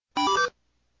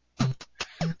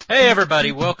Hey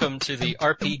everybody, welcome to the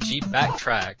RPG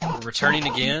Backtrack. We're returning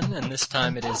again, and this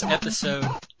time it is episode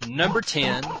number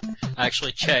 10. I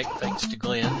actually checked, thanks to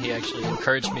Glenn. He actually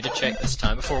encouraged me to check this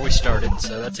time before we started,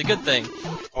 so that's a good thing.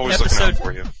 Always looking out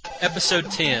for you. Episode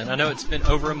 10. I know it's been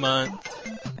over a month,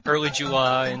 early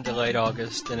July into late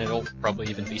August, and it'll probably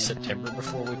even be September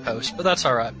before we post, but that's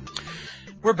alright.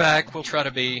 We're back. We'll try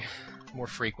to be more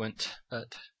frequent,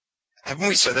 but... Haven't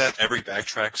we said that every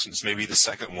backtrack since maybe the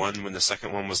second one, when the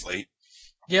second one was late?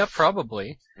 Yeah,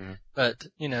 probably. Mm. But,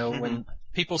 you know, when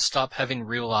people stop having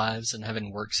real lives and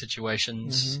having work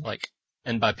situations,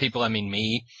 and by people I mean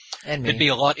me, it'd be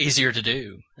a lot easier to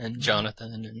do. And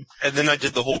Jonathan and then I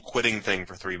did the whole quitting thing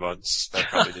for 3 months. That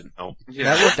probably didn't help.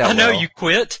 Yeah. That worked out I know well. you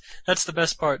quit. That's the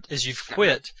best part, is you've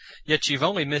quit, yet you've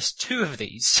only missed 2 of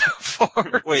these so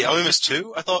far. Wait, I only missed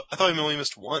 2? I thought I only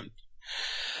missed 1.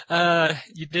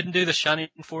 You didn't do the Shining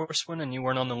Force one, and you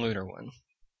weren't on the Lunar one.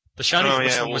 The Shining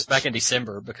Force one was back in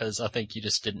December, because I think you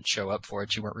just didn't show up for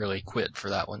it. You weren't really quit for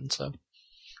that one, so.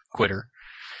 Quitter.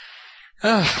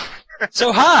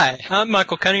 So hi, I'm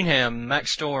Michael Cunningham,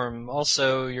 Max Storm,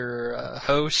 also your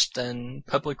host and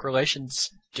public relations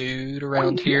dude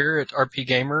around here at RP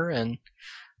Gamer, and...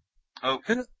 Oh.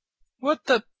 What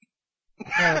the...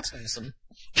 That's awesome.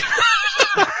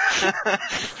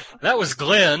 That was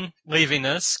Glenn leaving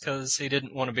us because he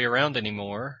didn't want to be around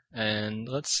anymore. And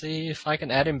let's see if I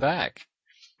can add him back.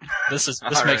 This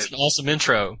makes an awesome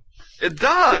intro. It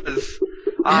does.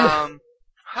 Hi,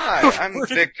 I'm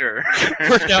Victor.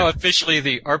 We're now officially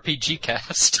the RPG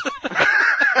cast.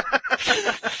 That's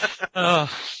a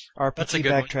RPG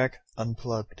good Backtrack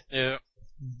Unplugged. Yeah,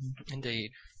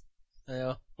 indeed.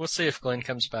 Yeah, we'll see if Glenn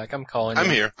comes back. I'm calling I'm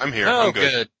him. here. Oh, I'm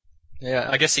good. Yeah,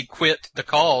 I guess he quit the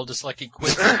call just like he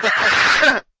quit.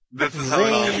 This is how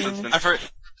it always is. I've heard.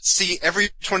 See, every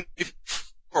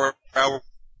 24 hours,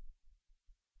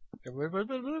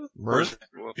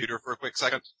 computer for a quick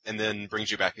second, and then brings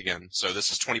you back again. So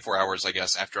this is 24 hours, I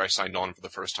guess, after I signed on for the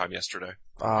first time yesterday.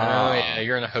 Oh yeah,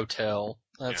 you're in a hotel.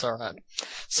 That's alright.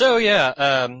 So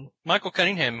yeah, Michael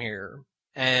Cunningham here,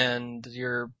 and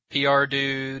your PR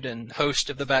dude and host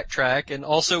of the Backtrack, and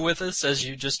also with us, as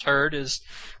you just heard, is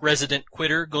resident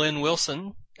quitter Glenn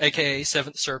Wilson, aka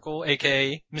Seventh Circle,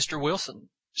 aka Mr. Wilson.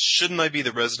 Shouldn't I be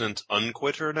the resident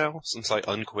unquitter now, since I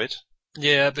unquit?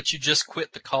 Yeah, but you just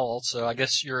quit the call, so I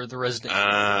guess you're the resident.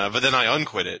 But then I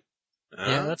unquit it.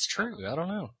 Yeah, that's true. I don't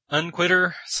know.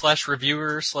 Unquitter /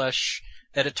 reviewer /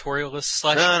 editorialist /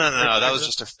 No. That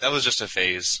was just a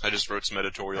phase. I just wrote some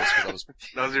editorials because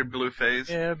That was your blue phase?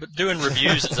 Yeah, but doing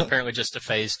reviews is apparently just a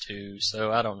phase 2,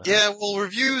 so I don't know. Yeah, well,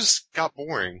 reviews got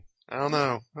boring. I don't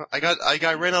know.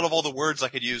 I ran out of all the words I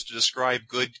could use to describe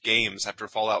good games after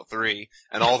Fallout 3,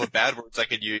 and all the bad words I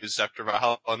could use after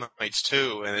Valhalla Knights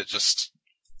 2, and it just...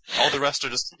 all the rest are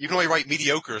just... you can only write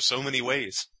mediocre so many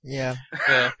ways. Yeah.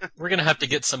 Yeah, we're gonna have to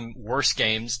get some worse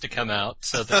games to come out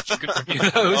so that you can review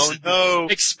those. Oh no!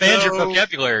 Expand your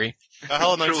vocabulary.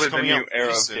 Valhalla Knights is Truly the coming new out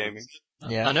era of soon. gaming.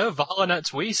 Yeah. I know Valhalla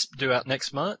Knights Wii due out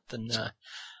next month, and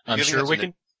I'm giving sure it to we Nick.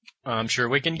 can. I'm sure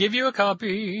we can give you a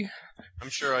copy. I'm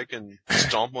sure I can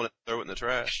stomp one and throw it in the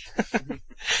trash.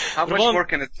 How much Well, more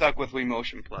can it suck with Wii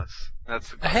Motion Plus? That's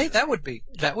the Hey, that would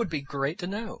be great to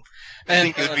know. I And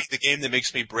think it would be the game that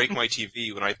makes me break my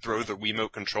TV when I throw the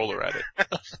Wiimote controller at it.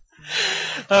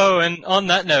 oh, and on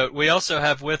that note, we also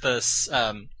have with us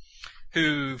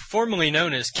who formerly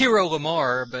known as Kiro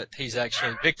Lamar, but he's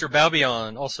actually Victor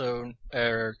Balbion, also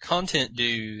our content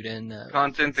dude and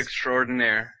content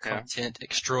extraordinaire. Yeah. content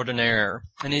extraordinaire.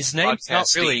 And his name's not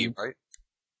really, right?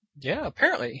 yeah,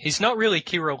 apparently he's not really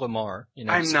Kiro Lamar. You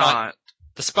know, I'm not.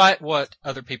 despite what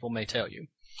other people may tell you.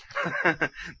 That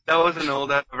was an old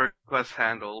EverQuest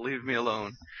handle. Leave me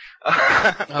alone.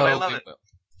 But I love it.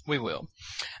 We will.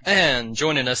 And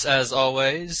joining us as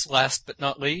always, last but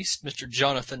not least, Mr.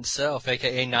 Jonathan Self,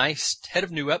 aka Nice, head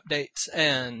of new updates,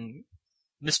 and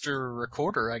Mr.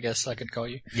 Recorder, I guess I could call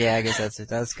you. Yeah, I guess that's it.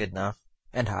 That's good enough.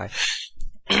 And hi.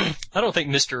 I don't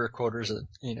think Mr. Recorder's a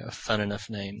fun enough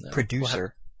name though.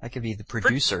 Producer. I could be the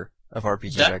producer of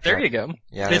RPG Backtrack. There you go.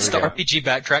 Yeah, it's the there we go. RPG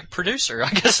Backtrack producer.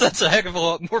 I guess that's a heck of a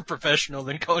lot more professional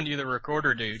than calling you the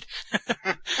recorder dude.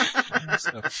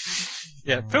 So,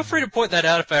 yeah, feel free to point that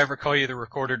out if I ever call you the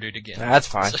recorder dude again. That's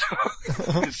fine.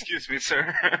 So, Excuse me,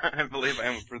 sir. I believe I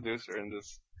am a producer in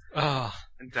this oh.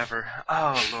 endeavor.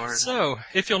 Oh, Lord. So,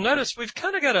 if you'll notice, we've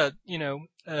kind of got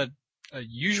a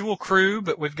usual crew,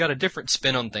 but we've got a different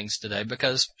spin on things today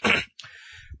because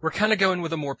we're kind of going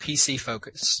with a more PC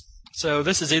focus. So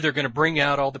this is either going to bring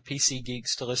out all the PC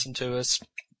geeks to listen to us,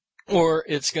 or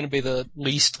it's going to be the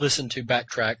least listened to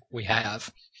backtrack we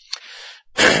have.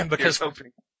 Because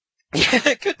Yeah,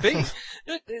 it could be.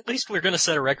 At least we're going to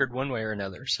set a record one way or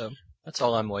another, so that's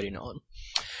all I'm waiting on.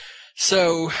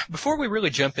 So, before we really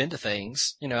jump into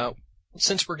things,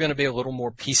 since we're going to be a little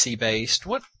more PC based,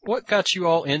 what got you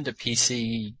all into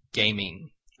PC gaming?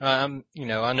 I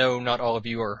know not all of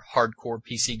you are hardcore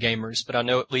PC gamers, but I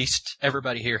know at least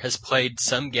everybody here has played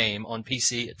some game on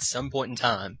PC at some point in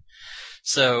time.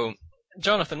 So,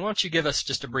 Jonathan, why don't you give us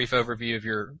just a brief overview of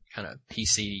your kind of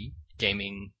PC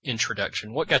gaming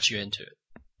introduction? What got you into it?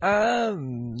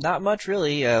 Not much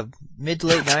really. Mid to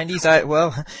late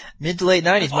 90s, mid to late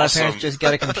 90s, my Awesome. parents just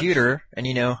got a computer, and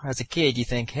as a kid you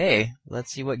think, hey,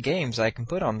 let's see what games I can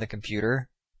put on the computer.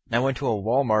 And I went to a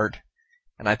Walmart,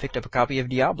 and I picked up a copy of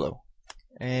Diablo.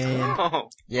 And,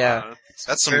 yeah.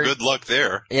 That's some good luck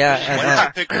there. Yeah, Why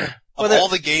and, did you pick all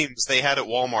the games they had at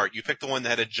Walmart? You picked the one that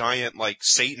had a giant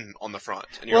Satan on the front,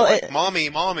 and you're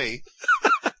 "Mommy."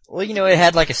 Well, it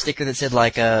had like a sticker that said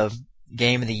like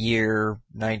Game of the Year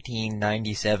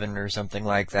 1997 or something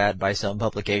like that by some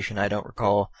publication, I don't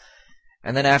recall.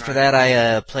 And then after that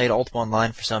I played Ultima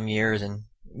Online for some years, and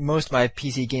most of my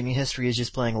PC gaming history is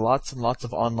just playing lots and lots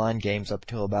of online games up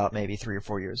till about maybe 3 or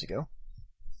 4 years ago.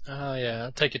 Oh yeah,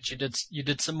 I take it you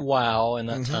did some WoW in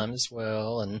that time as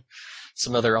well, and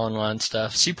some other online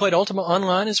stuff. So you played Ultima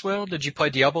Online as well? Did you play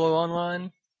Diablo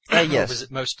Online? Yes. Or was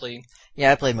it mostly?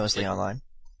 Yeah, I played mostly online.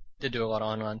 Did do a lot of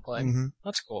online play. Mm-hmm.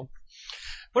 That's cool.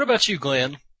 What about you,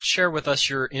 Glenn? Share with us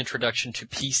your introduction to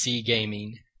PC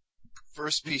gaming.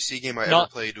 First PC game I ever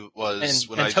played was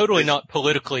when I totally not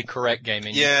politically correct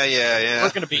gaming. Yeah. We're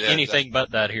going to be anything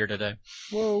but that here today.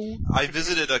 Whoa. I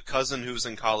visited a cousin who was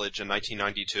in college in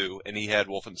 1992, and he had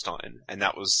Wolfenstein, and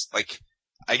that was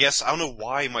I guess, I don't know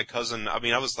why my cousin, I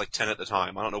was 10 at the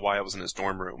time, I don't know why I was in his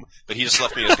dorm room, but he just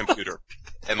left me his computer,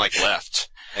 and left,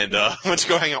 and went to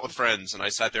go hang out with friends, and I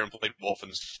sat there and played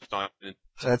Wolfenstein. And,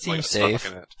 that seems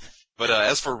safe. But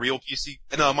as for real PC,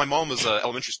 and my mom was an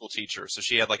elementary school teacher, so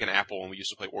she had an Apple, and we used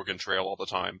to play Oregon Trail all the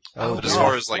time. But as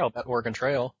far as that Oregon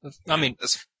Trail.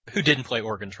 Who didn't play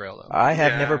Oregon Trail though? I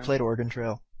have never played Oregon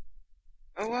Trail.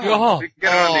 Oh wow! You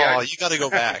gotta go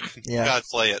back. Yeah. You gotta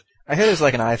play it. I heard there's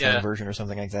an iPhone version or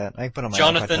something like that. I can put on my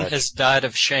Jonathan iPod Touch. has died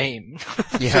of shame.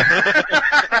 Yeah.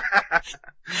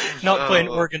 Not playing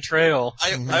Oregon Trail.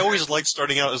 I always liked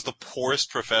starting out as the poorest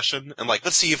profession, and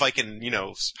let's see if I can,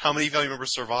 how many family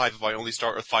members survive if I only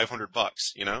start with $500,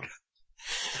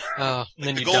 And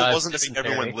then the goal wasn't to make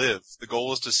everyone live. The goal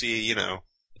was to see,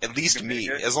 at least me.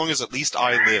 As long as at least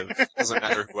I live, it doesn't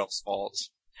matter who else falls.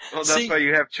 Well, that's why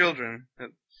you have children.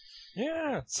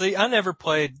 Yeah. See, I never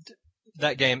played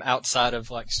that game outside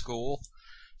of school.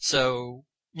 So,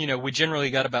 we generally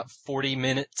got about 40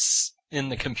 minutes in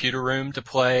the computer room to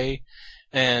play,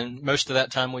 and most of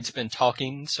that time we'd spend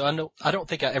talking. So I don't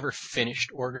think I ever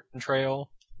finished Oregon Trail.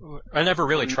 I never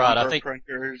really tried. I think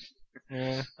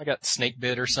I got snake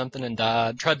bit or something and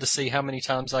died. Tried to see how many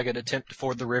times I could attempt to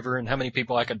ford the river and how many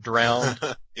people I could drown.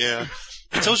 Yeah.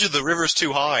 It tells you the river's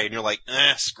too high, and you're like,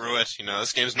 screw it.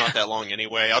 This game's not that long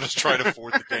anyway. I'll just try to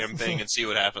ford the damn thing and see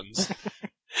what happens.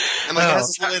 And it has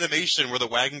this little animation where the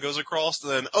wagon goes across,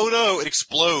 and then, oh no, it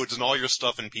explodes, and all your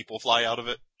stuff and people fly out of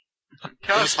it. It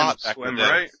was hot back in the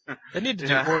day. Right? They need to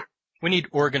do we need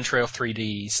Oregon Trail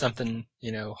 3D, something,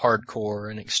 hardcore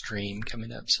and extreme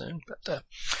coming up soon. But,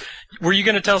 were you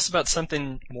going to tell us about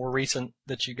something more recent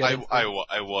that you got? I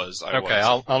was. Okay,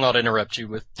 I'll not interrupt you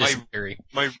with dysentery.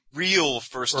 My real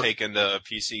first take into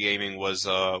PC gaming was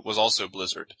also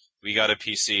Blizzard. We got a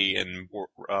PC, and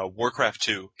Warcraft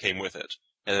 2 came with it.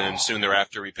 And then soon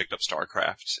thereafter we picked up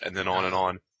StarCraft, and then on and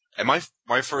on. And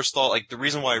my first thought, the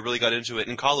reason why I really got into it,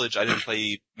 in college I didn't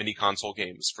play mini console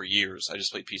games for years. I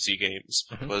just played PC games.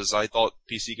 Because I thought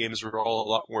PC games were all a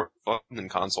lot more fun than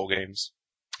console games.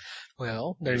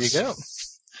 Well, there you go.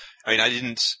 I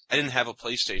didn't have a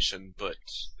PlayStation, but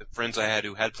the friends I had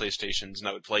who had PlayStations and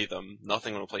I would play them,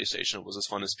 nothing on a PlayStation was as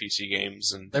fun as PC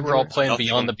games. And they were all playing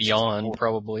Beyond the Beyond,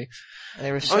 probably.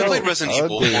 They were so I played Resident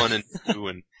Evil ugly. 1 and 2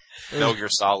 and Metal Gear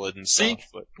Solid and stuff.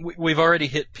 But we've already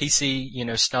hit PC,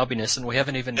 snobbiness, and we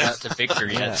haven't even got to Victor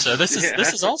yet. Yeah. So this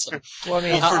is awesome. Well,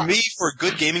 for me, for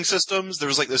good gaming systems, there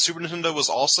was the Super Nintendo was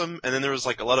awesome, and then there was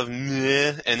a lot of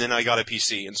meh, and then I got a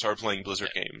PC and started playing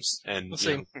Blizzard games and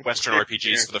Western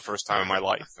RPGs for the first time in my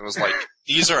life. It was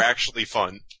these are actually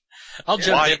fun.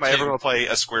 Why am I ever going to play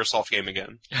a SquareSoft game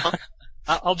again?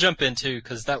 I'll jump in too,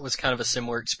 because that was kind of a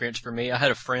similar experience for me. I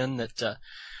had a friend that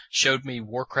showed me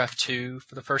Warcraft 2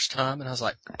 for the first time, and I was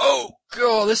like, oh,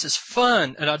 God, this is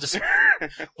fun. And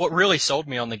what really sold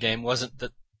me on the game wasn't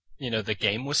that, the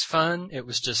game was fun. It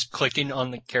was just clicking on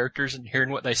the characters and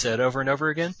hearing what they said over and over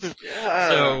again. Yeah.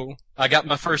 So I got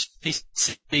my first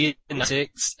PC in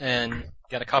 '96 and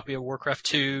got a copy of Warcraft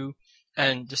 2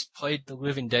 and just played the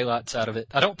living daylights out of it.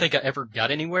 I don't think I ever got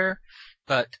anywhere,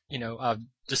 but I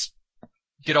just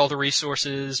get all the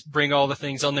resources, bring all the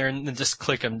things on there, and then just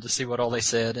click them to see what all they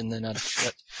said, and then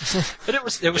but it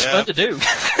was fun to do.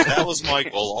 That was my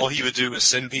goal. All he would do was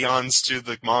send peons to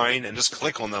the mine and just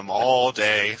click on them all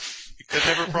day. You could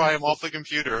never pry them off the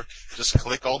computer. Just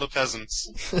click all the peasants.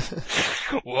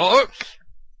 What?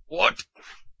 What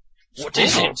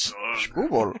is it?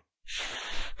 Screwball.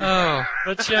 Oh,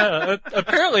 but yeah,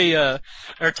 apparently our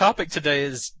topic today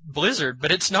is Blizzard,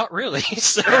 but it's not really,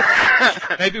 so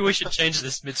maybe we should change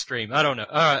this midstream. I don't know.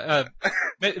 Alright,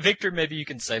 Victor, maybe you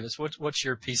can save us. What's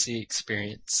your PC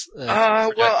experience?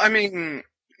 Well, I mean,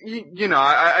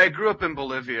 I grew up in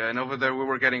Bolivia, and over there we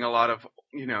were getting a lot of,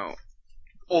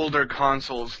 older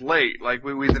consoles late. Like,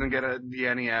 we didn't get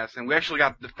the NES, and we actually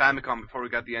got the Famicom before we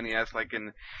got the NES, like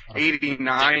in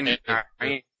 89,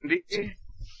 90.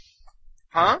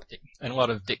 Huh? And a lot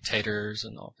of dictators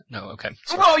and all. No, okay.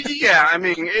 Sorry. Oh yeah, I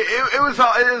mean,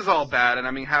 it is all bad, and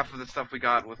I mean, half of the stuff we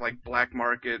got was like black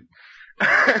market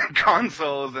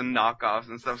consoles and knockoffs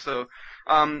and stuff. So,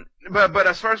 but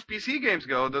as far as PC games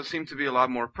go, those seem to be a lot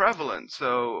more prevalent.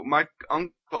 So my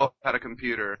uncle had a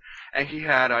computer, and he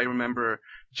had, I remember,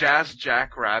 Jazz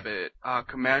Jackrabbit,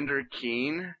 Commander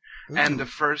Keen, and the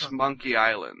first Monkey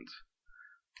Island.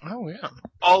 Oh yeah.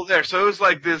 All there. So it was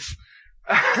like this.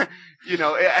 It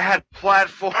had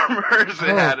platformers,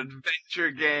 it had adventure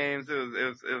games.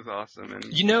 It was awesome. And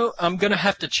I'm gonna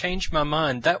have to change my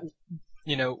mind. That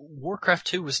Warcraft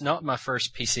 2 was not my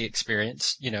first PC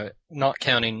experience. Not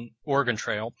counting Oregon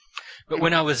Trail, but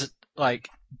when I was like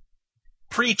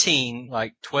preteen,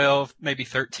 like 12, maybe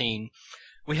 13.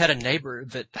 We had a neighbor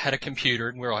that had a computer,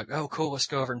 and we were like, "Oh, cool, let's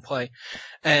go over and play."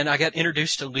 And I got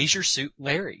introduced to Leisure Suit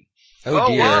Larry. Oh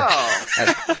dear.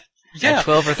 Wow. Yeah. At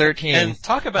 12 or 13. And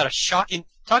talk about a shocking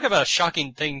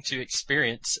thing to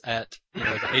experience at,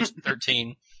 the age of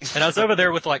 13. And I was over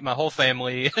there with like my whole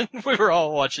family, and we were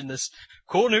all watching this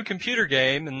cool new computer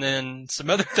game, and then some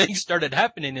other things started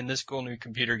happening in this cool new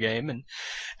computer game, and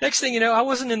next thing you know, I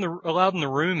wasn't allowed in the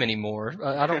room anymore.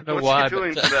 I don't know why. What's she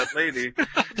doing to that lady?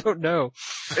 I don't know.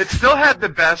 It still had the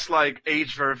best like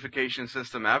age verification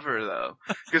system ever, though,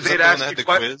 because they'd ask you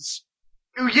quiz.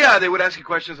 Yeah, they would ask you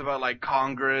questions about like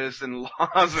Congress and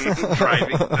laws and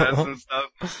driving tests and stuff.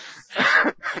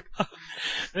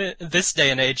 This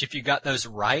day and age, if you got those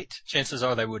right, chances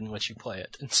are they wouldn't let you play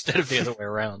it instead of the other way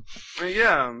around.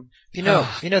 Yeah.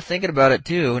 Thinking about it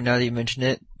too, now that you mention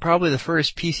it, probably the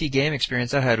first PC game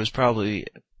experience I had was probably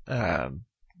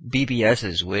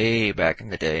BBS's way back in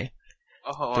the day.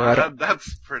 Oh,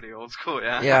 that's pretty old school,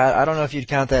 yeah. Yeah, I don't know if you'd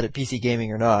count that at PC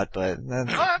gaming or not, but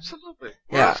absolutely.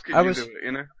 What yeah, else could you do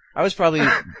it, I was probably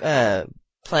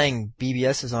playing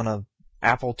BBS's on a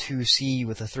Apple IIc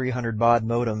with a 300 baud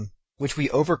modem, which we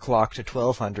overclocked to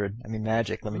 1200. I mean,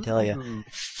 magic, let me tell you.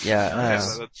 Yeah,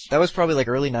 that was probably like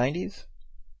early 90s.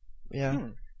 Yeah.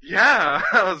 Yeah,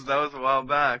 that was a while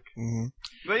back. Mm-hmm.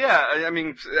 But yeah, I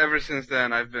mean, ever since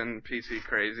then, I've been PC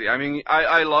crazy. I mean,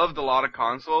 I loved a lot of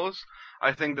consoles.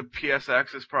 I think the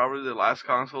PSX is probably the last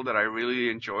console that I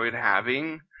really enjoyed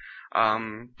having.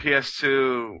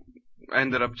 PS2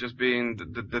 ended up just being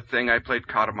the thing I played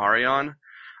Katamari on.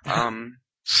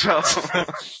 So.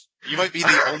 You might be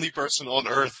the only person on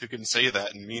Earth who can say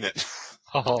that and mean it.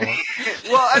 Oh.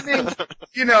 Well, I mean, the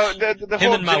him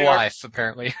whole and my JR wife,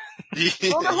 apparently. You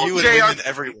and women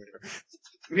everywhere.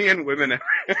 Me and women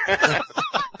everywhere.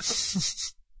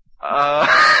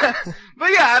 But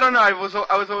yeah, I don't know. I was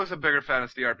always a bigger fan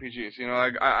of the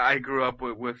RPGs. I grew up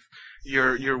with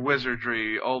your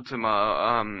Wizardry,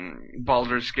 Ultima,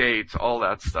 Baldur's Gate, all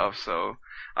that stuff. So,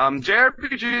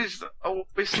 JRPGs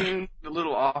always seemed a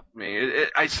little off me.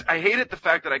 I hated the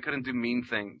fact that I couldn't do mean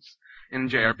things in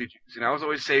JRPGs. I was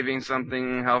always saving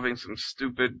something, having some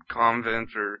stupid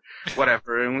convent or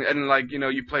whatever, and like,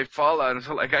 you play Fallout, and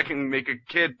so like I can make a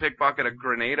kid pickpocket a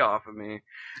grenade off of me,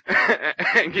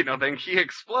 and then he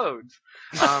explodes.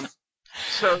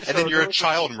 So then you're a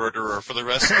child murderer for the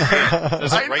rest of the game.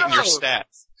 Does it right in your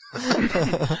stats?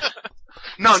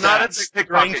 No, not if they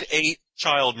pickpocket. Rank 8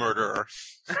 child murderer.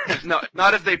 No,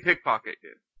 not if they pickpocket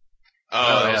you.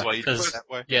 Oh, that was why you did it that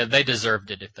way? Yeah, they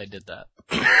deserved it if they did that.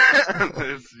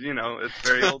 It's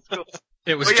very old school.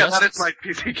 It was that is my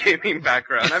PC gaming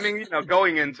background. I mean,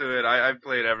 going into it, I've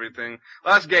played everything.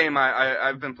 Last game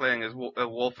I've been playing is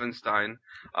Wolfenstein,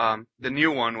 the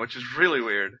new one, which is really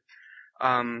weird.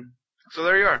 So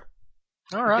there you are.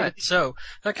 All right, so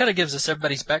that kind of gives us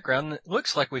everybody's background. It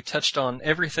looks like we've touched on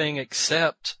everything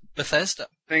except Bethesda.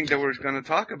 Thing that we're going to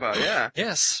talk about, yeah.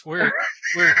 Yes, we're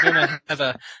going to have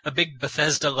a big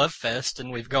Bethesda love fest,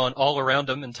 and we've gone all around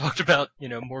them and talked about,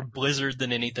 more Blizzard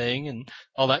than anything and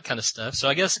all that kind of stuff. So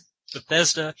I guess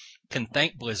Bethesda can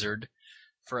thank Blizzard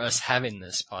for us having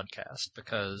this podcast,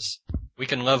 because we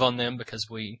can love on them because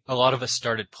a lot of us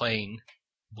started playing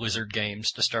Blizzard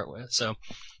games to start with. So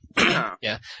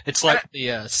yeah, it's like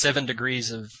the 7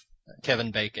 degrees of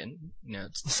Kevin Bacon.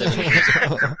 It's the 7 degrees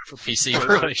for PC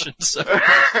relations. So.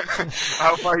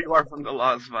 How far you are from the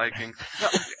Lost Vikings.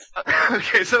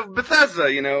 Okay, so Bethesda,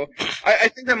 I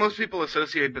think that most people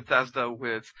associate Bethesda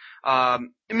with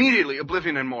immediately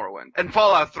Oblivion and Morrowind, and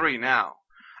Fallout 3 now.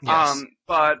 Yes.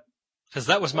 But because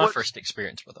that was my first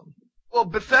experience with them. Well,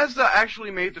 Bethesda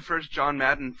actually made the first John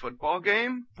Madden football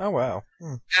game. Oh wow!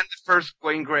 And the first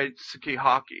Wayne Gretzky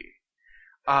hockey.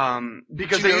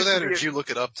 Because did you know that, or did you look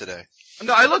it up today?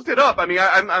 No, I looked it up. I mean,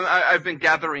 I've been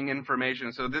gathering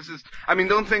information, so this is. I mean,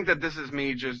 don't think that this is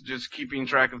me just keeping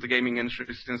track of the gaming industry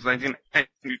since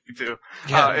 1992.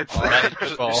 Yeah,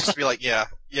 It's just be like, yeah,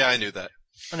 I knew that.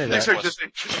 I knew these that. are just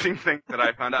interesting things that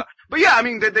I found out. But yeah, I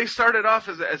mean, they started off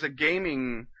as a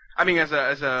gaming. I mean, as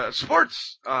a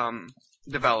sports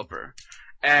developer,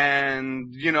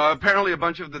 and apparently a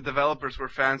bunch of the developers were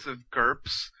fans of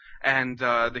GURPS and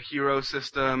the Hero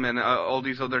system and all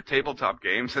these other tabletop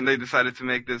games, and they decided to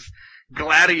make this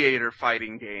gladiator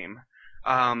fighting game.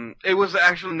 It was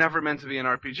actually never meant to be an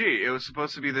RPG. It was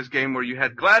supposed to be this game where you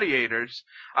had gladiators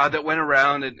that went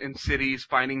around in cities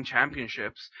finding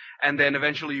championships, and then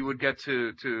eventually you would get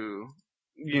to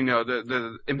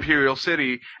the Imperial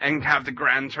City and have the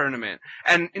grand tournament.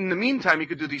 And in the meantime, you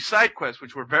could do these side quests,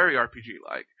 which were very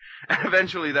RPG-like. And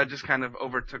eventually that just kind of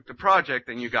overtook the project,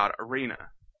 and you got Arena.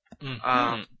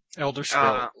 Mm-hmm. Elder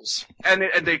Scrolls. And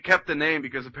they kept the name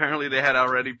because apparently they had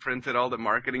already printed all the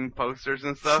marketing posters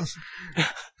and stuff.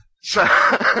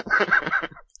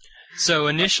 So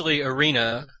initially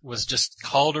Arena was just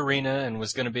called Arena and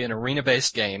was going to be an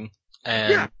arena-based game.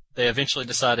 And they eventually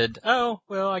decided, oh,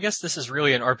 well, I guess this is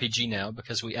really an RPG now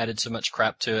because we added so much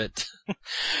crap to it.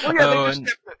 Well, yeah, they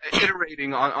just kept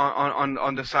iterating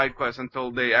on the side quests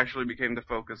until they actually became the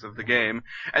focus of the game.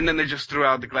 And then they just threw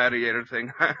out the gladiator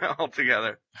thing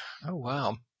altogether. Oh,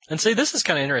 wow. And see, this is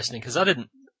kind of interesting because I didn't,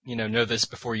 know this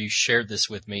before you shared this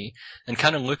with me. And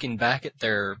kind of looking back at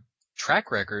their track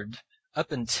record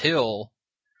up until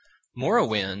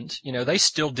Morrowind, they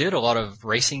still did a lot of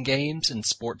racing games and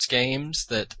sports games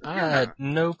that I had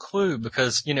no clue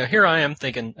because, here I am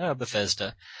thinking, oh,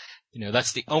 Bethesda.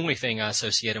 That's the only thing I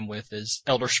associate them with is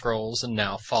Elder Scrolls and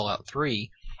now Fallout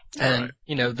 3. And,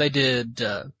 they did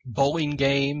bowling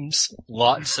games,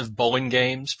 lots of bowling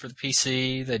games for the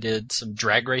PC. They did some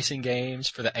drag racing games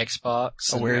for the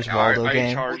Xbox. A Where's Waldo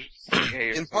game.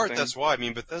 In part, that's why. I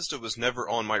mean, Bethesda was never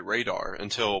on my radar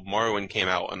until Morrowind came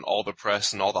out and all the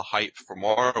press and all the hype for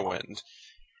Morrowind.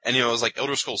 And, it was like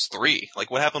Elder Scrolls 3.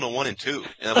 Like, what happened to 1 and 2?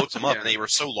 And I looked them up, and they were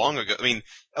so long ago. I mean,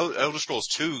 Elder Scrolls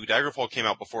 2, Daggerfall came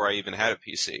out before I even had a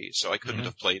PC, so I couldn't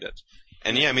have played it.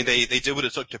 And yeah, I mean, they did what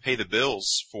it took to pay the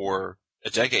bills for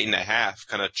a decade and a half,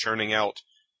 kind of churning out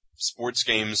sports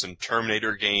games and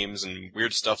Terminator games and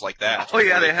weird stuff like that. Oh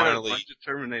yeah, they had a bunch of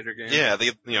Terminator games. Yeah,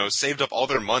 they, saved up all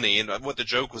their money, and what the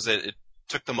joke was that it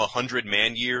took them 100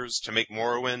 man-years to make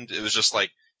Morrowind. It was just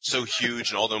like so huge,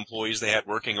 and all the employees they had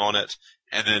working on it,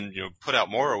 and then, put out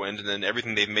Morrowind, and then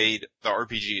everything they've made the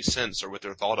RPG since are what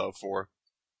they're thought of for.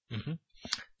 Mm-hmm.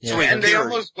 Yeah. And they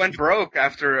almost went broke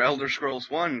after Elder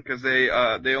Scrolls 1 because they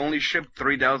only shipped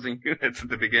 3,000 units at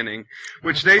the beginning,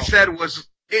 which they said was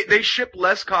they shipped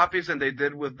less copies than they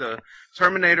did with the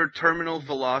Terminator Terminal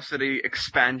Velocity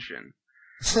expansion.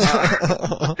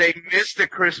 They missed the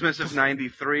Christmas of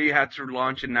 '93, had to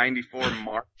launch in '94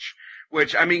 March,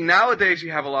 which I mean nowadays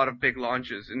you have a lot of big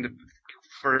launches in the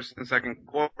first and second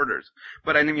quarters.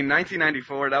 But I mean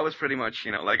 1994 that was pretty much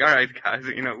like, all right guys,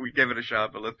 we gave it a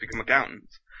shot, but let's become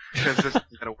accountants. Because this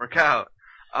is gonna work out.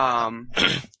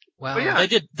 Wow, yeah.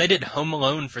 They did Home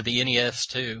Alone for the NES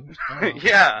too. Oh.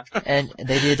 Yeah. And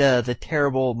they did the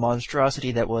terrible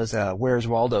monstrosity that was Where's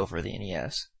Waldo for the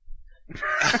NES.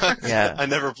 Yeah. I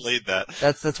never played that.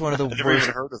 That's one of the I never even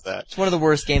heard of that. It's one of the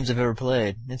worst games I've ever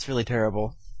played. It's really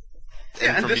terrible.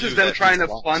 Yeah, and this is them trying to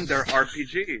fund their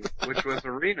RPG, which was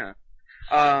Arena.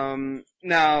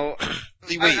 Now,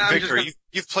 wait, Victor,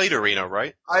 you've played Arena,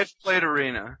 right? I've played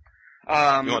Arena. You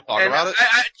want to talk about it?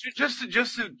 Just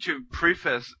to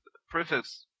preface.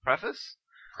 Preface.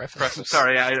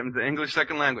 Sorry, I'm the English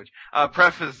second language.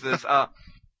 Preface this.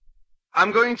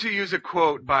 I'm going to use a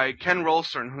quote by Ken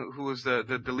Rolstern, who was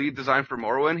the lead design for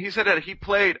Morrowind. He said that he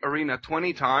played Arena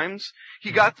 20 times.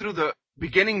 He got through the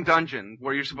beginning dungeon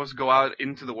where you're supposed to go out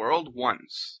into the world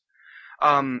once.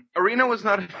 Arena was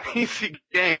not an easy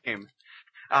game.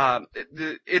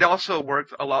 It also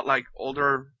worked a lot like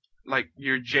older, like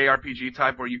your JRPG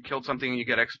type where you killed something and you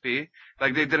get XP.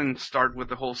 Like they didn't start with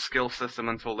the whole skill system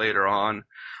until later on.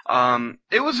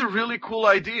 It was a really cool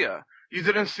idea. You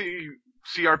didn't see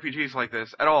RPGs like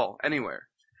this at all, anywhere.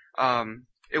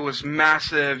 It was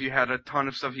massive. You had a ton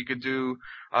of stuff you could do.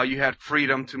 You had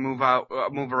freedom to move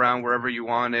around wherever you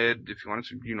wanted. If you wanted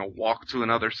to, walk to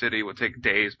another city, it would take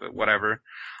days, but whatever.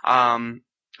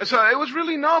 So it was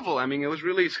really novel. I mean, it was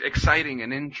really exciting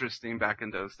and interesting back in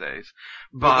those days.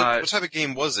 But what type of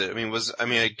game was it?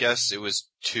 I guess it was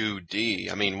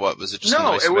 2D. I mean, what was it? Just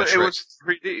no, nice it was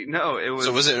 3D. No, it was.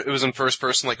 So it was in first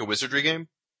person like a wizardry game?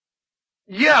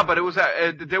 Yeah, but it was.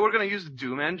 They were going to use the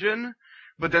Doom engine,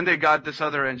 but then they got this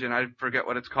other engine. I forget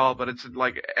what it's called, but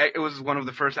it was one of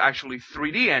the first actually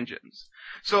 3D engines.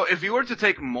 So if you were to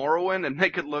take Morrowind and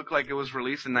make it look like it was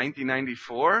released in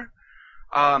 1994.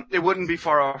 It wouldn't be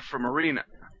far off from Arena.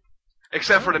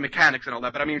 Except for the mechanics and all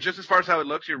that. But I mean, just as far as how it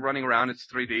looks, you're running around, it's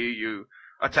 3D, you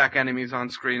attack enemies on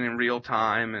screen in real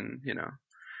time, and,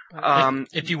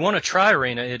 if you want to try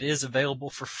Arena, it is available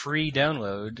for free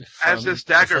download from as is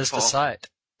Bethesda Daggerfall. site.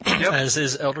 Yep. As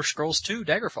is Elder Scrolls 2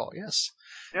 Daggerfall, yes.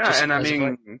 Yeah, Just and I as a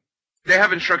mean, they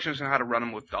have instructions on how to run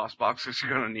them with DOSBox, because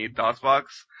you're going to need DOSBox.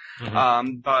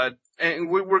 Mhm. But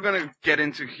we're going to get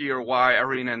into here why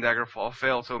Arena and Daggerfall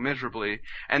failed so miserably,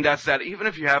 and that's that even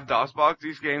if you have DOSBox,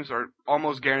 these games are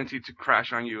almost guaranteed to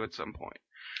crash on you at some point.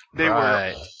 They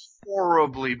Right. were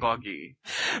horribly buggy.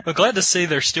 I'm glad to see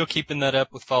they're still keeping that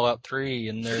up with Fallout 3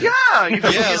 and their... Yeah, Yeah, I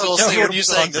was Yeah, saying, when we're you're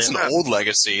saying that's an content. old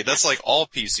legacy, that's like all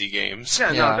PC games.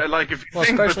 Yeah, Yeah. no, like if you Well,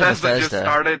 think especially Bethesda just Bethesda.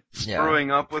 started Yeah. screwing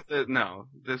up with it, no,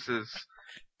 this is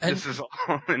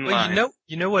all in line. Well,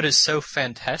 you know what is so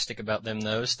fantastic about them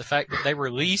though is the fact that they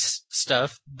release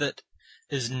stuff that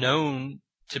is known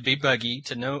to be buggy,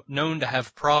 known to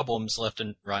have problems left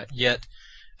and right. Yet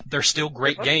they're still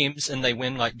great games, and they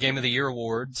win like Game of the Year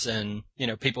awards, and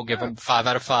people give them 5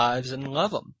 out of 5s and love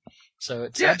them. So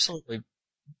it's absolutely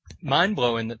mind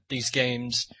blowing that these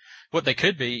games, what they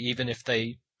could be, even if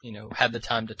they had the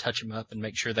time to touch them up and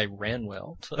make sure they ran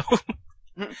well. So.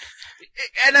 And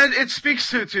it speaks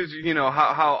to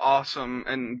how awesome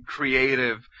and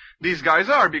creative these guys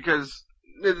are, because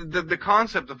the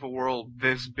concept of a world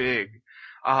this big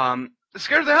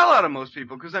scares the hell out of most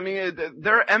people, because I mean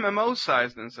they're MMO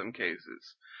sized in some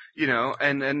cases,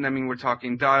 and I mean we're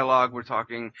talking dialogue, we're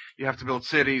talking you have to build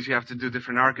cities, you have to do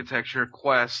different architecture,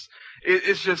 quests.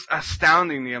 It's just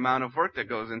astounding the amount of work that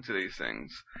goes into these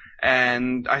things.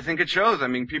 And I think it shows. I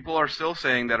mean, people are still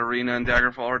saying that Arena and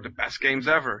Daggerfall are the best games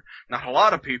ever. Not a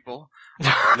lot of people.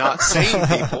 Not sane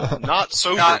people, not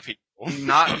sober people.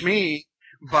 Not me.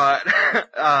 But,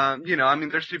 I mean,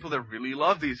 there's people that really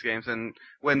love these games. And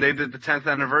when they did the 10th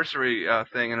anniversary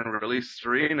thing and released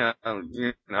Arena,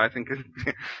 I think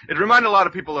it reminded a lot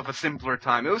of people of a simpler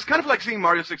time. It was kind of like seeing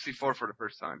Mario 64 for the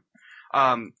first time.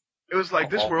 It was like,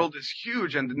 this world is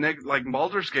huge, and like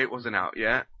Baldur's Gate wasn't out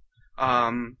yet.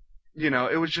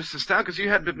 It was just astounding, because you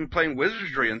had been playing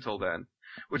Wizardry until then,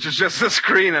 which is just a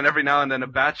screen, and every now and then a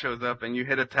bat shows up, and you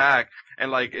hit attack, and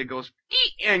like it goes,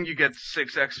 and you get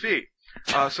 6 XP.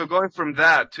 So going from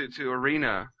that to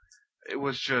Arena, it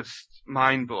was just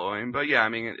mind blowing. But yeah, I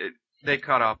mean, they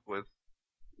caught up with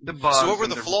the bugs. So what were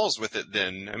the flaws with it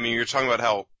then? I mean, you're talking about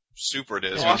how super it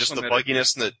is. I mean, just the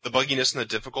bugginess and the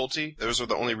difficulty. Those are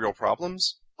the only real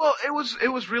problems. Well, it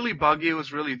was really buggy. It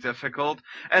was really difficult,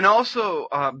 and also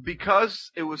because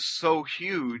it was so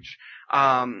huge.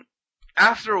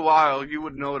 After a while, you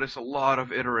would notice a lot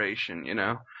of iteration.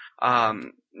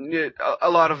 A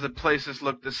lot of the places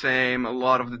looked the same. A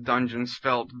lot of the dungeons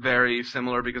felt very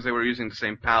similar because they were using the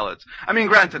same palettes. I mean,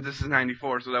 granted, this is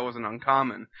 94, so that wasn't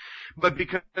uncommon. But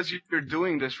because you're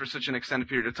doing this for such an extended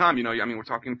period of time, I mean, we're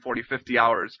talking 40, 50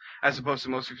 hours, as opposed to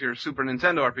most of your Super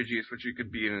Nintendo RPGs, which you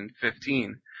could beat in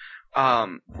 15.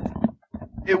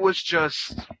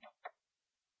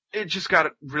 It just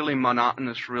got really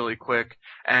monotonous really quick.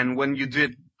 And when you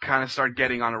did kind of start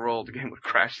getting on a roll, the game would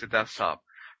crash the desktop.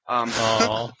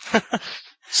 So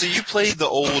you played the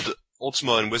old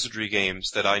Ultima and Wizardry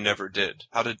games that I never did.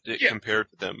 How did it compare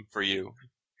to them for you?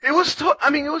 It was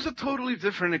it was a totally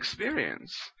different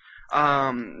experience.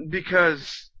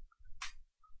 Because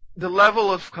the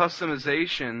level of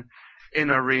customization in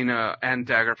Arena and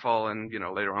Daggerfall and,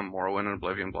 later on Morrowind and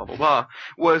Oblivion, blah, blah, blah,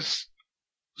 was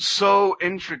so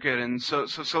intricate and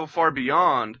so far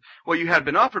beyond what you had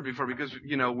been offered before, because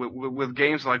with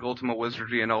games like Ultima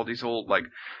Wizardry and all these old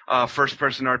first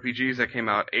person RPGs that came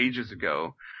out ages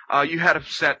ago, you had a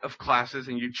set of classes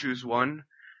and you choose one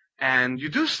and you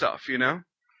do stuff,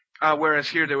 whereas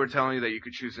here they were telling you that you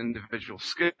could choose individual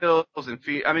skills and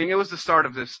it was the start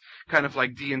of this kind of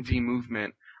like D&D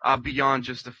movement. Beyond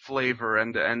just the flavor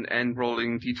and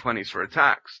rolling d20s for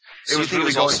attacks. So you think it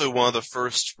was also one of the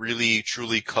first really,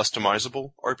 truly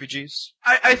customizable RPGs?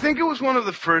 I think it was one of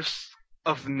the first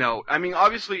of note.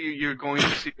 Obviously you're going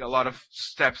to see a lot of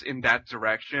steps in that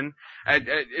direction,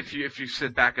 if you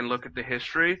sit back and look at the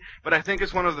history, but I think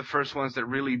it's one of the first ones that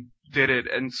really did it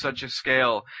in such a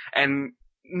scale and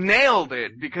nailed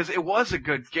it, because it was a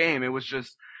good game. It was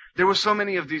just, there were so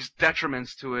many of these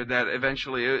detriments to it that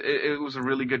eventually it was a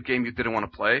really good game you didn't want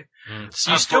to play.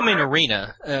 So you still mean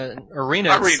Arena.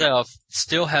 Arena itself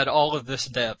still had all of this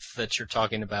depth that you're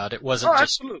talking about. It wasn't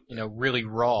just, really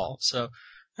raw. So,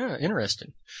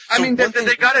 interesting.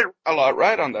 They got it a lot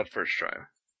right on that first try.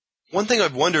 One thing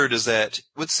I've wondered is that,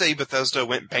 let's say Bethesda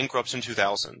went bankrupt in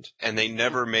 2000, and they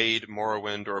never made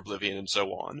Morrowind or Oblivion and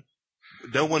so on.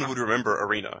 No one would remember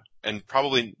Arena, and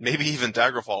probably, maybe even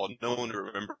Daggerfall, no one would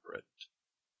remember it.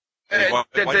 They'd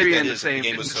be in the same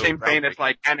vein as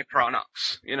like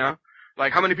Anachronox,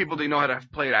 Like, how many people do you know how to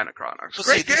have played Anachronox?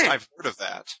 Great game. I've heard of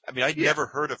that. I'd never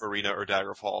heard of Arena or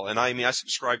Daggerfall, and I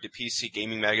subscribed to PC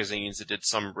gaming magazines that did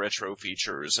some retro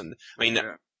features, and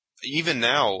even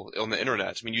now on the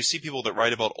internet, you see people that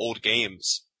write about old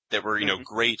games that were,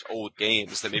 great old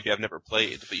games that maybe I've never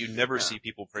played, but you never see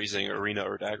people praising Arena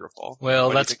or Daggerfall. Well,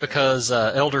 that's because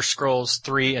Elder Scrolls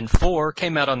 3 and 4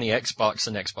 came out on the Xbox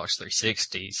and Xbox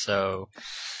 360, so,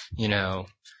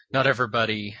 not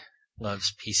everybody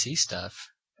loves PC stuff.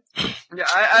 Yeah,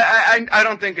 I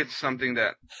don't think it's something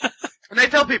that, and I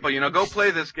tell people, go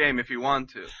play this game if you want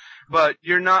to. But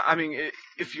you're not,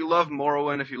 if you love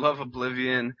Morrowind, if you love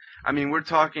Oblivion, we're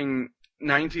talking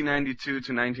 1992 to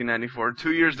 1994,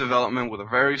 2 years development with a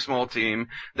very small team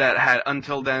that had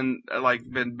until then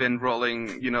been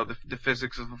rolling, the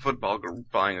physics of a football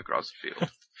flying across the field.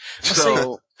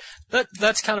 So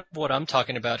that's kind of what I'm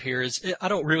talking about here. I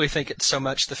don't really think it's so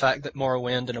much the fact that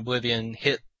Morrowind and Oblivion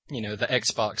hit the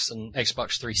Xbox and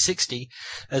Xbox 360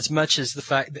 as much as the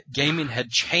fact that gaming had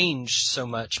changed so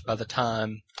much by the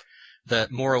time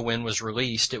that Morrowind was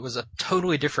released. It was a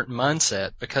totally different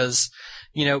mindset because,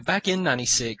 back in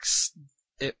 96,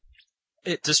 it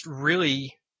just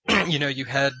really, you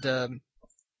had,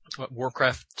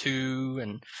 Warcraft 2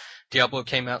 and Diablo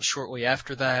came out shortly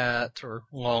after that, or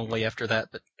longly after that,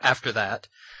 but after that.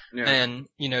 Yeah. And,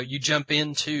 you jump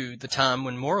into the time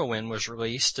when Morrowind was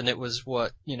released and it was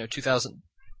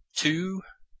 2002?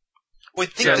 Well, I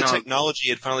think the technology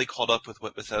had finally caught up with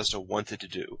what Bethesda wanted to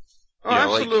do. Oh,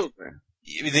 absolutely.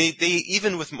 They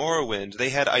even with Morrowind, they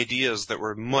had ideas that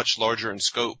were much larger in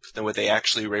scope than what they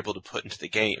actually were able to put into the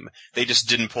game. They just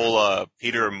didn't pull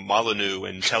Peter Molyneux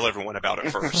and tell everyone about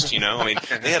it first, They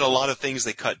had a lot of things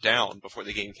they cut down before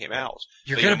the game came out.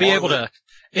 You're going to be able to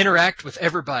interact with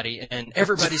everybody, and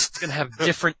everybody's going to have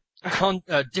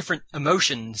different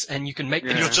emotions, and you can make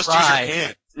them just use cry. your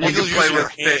hand. You can play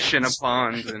with fish in a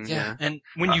pond, and and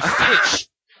when you fish,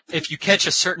 if you catch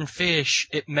a certain fish,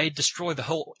 it may destroy the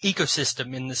whole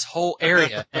ecosystem in this whole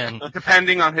area, and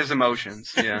depending on his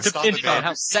emotions, depending on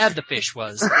how sad the fish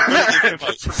was. You're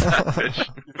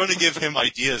going to give him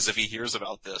ideas if he hears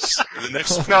about this. The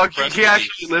next he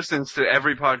actually listens to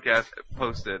every podcast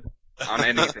posted on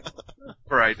anything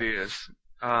for ideas.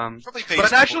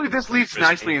 But actually, this leads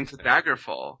nicely into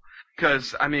Daggerfall,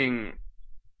 because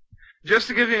just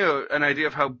to give you an idea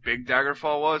of how big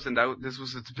Daggerfall was, and this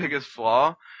was its biggest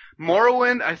flaw,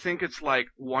 Morrowind, I think it's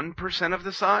 1% of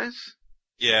the size.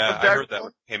 Yeah, I heard that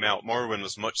when it came out. Morrowind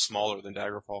was much smaller than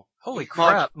Daggerfall. Holy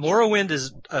crap. Morrowind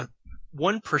is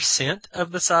 1%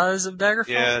 of the size of Daggerfall?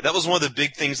 Yeah, that was one of the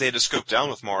big things they had to scope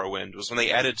down with Morrowind, was when they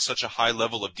added such a high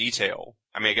level of detail.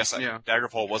 I guess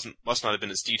Daggerfall must not have been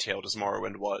as detailed as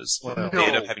Morrowind was. Well, they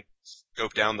ended up having to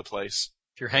scope down the place.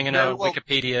 If you're hanging out on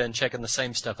Wikipedia and checking the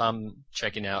same stuff I'm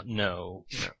checking out, no.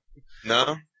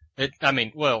 No?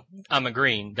 I'm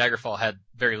agreeing. Daggerfall had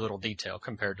very little detail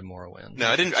compared to Morrowind. No,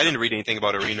 I didn't read anything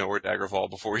about Arena or Daggerfall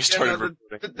before we started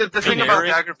recording. The thing about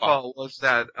Daggerfall was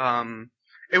that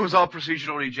it was all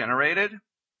procedurally generated.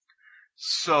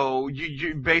 So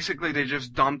you basically they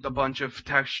just dumped a bunch of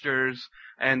textures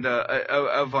and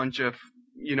a bunch of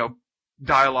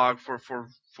dialogue for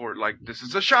this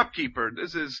is a shopkeeper,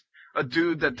 this is a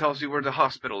dude that tells you where the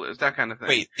hospital is, that kind of thing.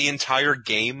 Wait, the entire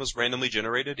game was randomly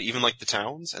generated, even like the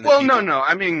towns? And the Well, people? no.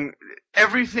 I mean,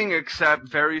 everything except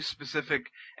very specific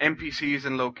NPCs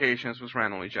and locations was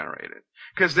randomly generated.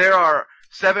 Because there are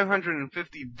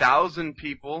 750,000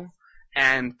 people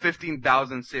and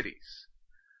 15,000 cities.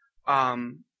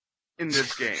 In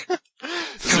this game.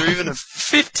 Is there even a...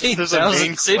 There's a 15,000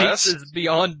 main cities quest? is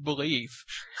beyond belief.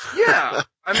 Yeah,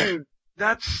 I mean,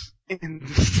 that's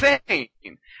insane.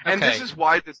 And this Okay. is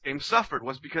why this game suffered,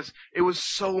 was because it was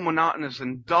so monotonous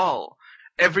and dull.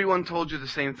 Everyone told you the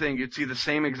same thing. You'd see the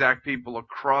same exact people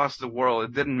across the world.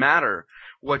 It didn't matter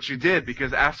what you did,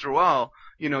 because after a while,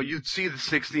 you'd see the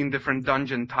 16 different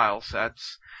dungeon tile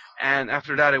sets, and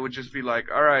after that it would just be like,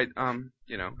 alright, go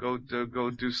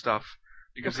do stuff.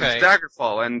 Because Okay. it's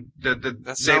Daggerfall, and they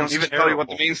don't even tell you what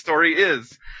the main story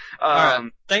is. Alright.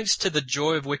 Thanks to the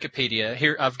joy of Wikipedia,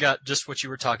 here I've got just what you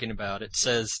were talking about. It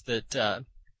says that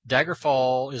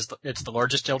Daggerfall it's the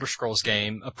largest Elder Scrolls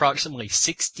game, approximately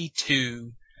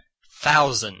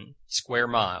 62,000 square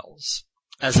miles,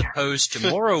 as opposed to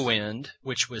Morrowind,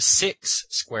 which was 6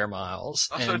 square miles,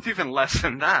 Also, and it's even less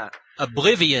than that.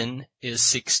 Oblivion is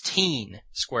 16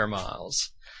 square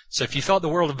miles. So if you thought the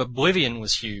world of Oblivion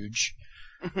was huge,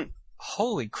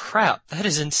 holy crap, that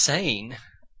is insane.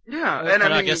 Yeah, And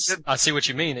and I guess I see what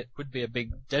you mean. It would be a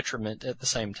big detriment at the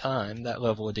same time, that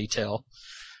level of detail.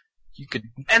 You could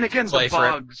and again, play the for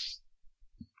it. bugs.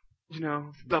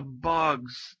 The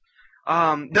bugs.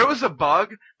 There was a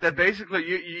bug that basically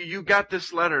you got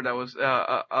this letter that was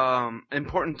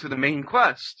important to the main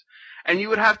quest, and you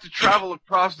would have to travel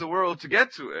across the world to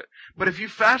get to it. But if you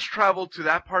fast travel to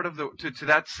that part of to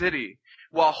that city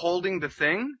while holding the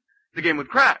thing, the game would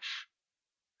crash.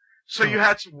 So you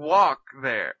had to walk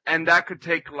there, and that could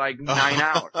take like 9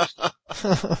 hours.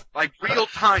 Like real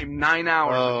time, 9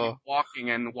 hours of you walking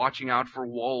and watching out for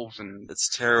wolves and. That's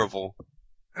terrible.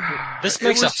 This It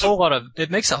makes was a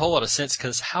whole lot of sense,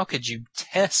 because how could you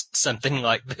test something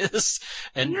like this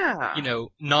and Yeah.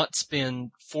 not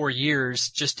spend 4 years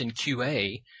just in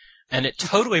QA? And it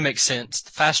totally makes sense,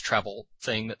 the fast travel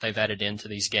thing that they've added into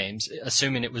these games,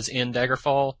 assuming it was in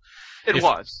Daggerfall. It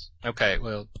was. Okay,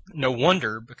 well, no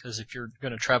wonder, because if you're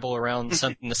going to travel around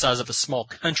something the size of a small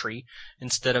country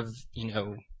instead of,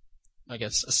 I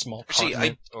guess a small Actually,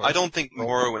 continent. I don't think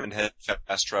Morrowind had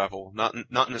fast travel. Not in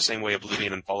the same way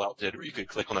Oblivion and Fallout did, where you could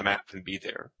click on a map and be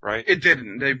there, right? It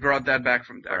didn't. They brought that back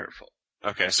from Daggerfall.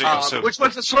 Okay, so Which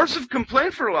was a source of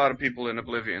complaint for a lot of people in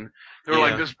Oblivion. They were Yeah.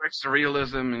 like, this breaks the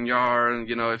realism and Yar, and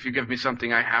if you give me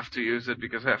something, I have to use it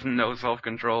because I have no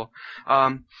self-control.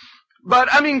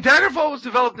 But I mean, Daggerfall was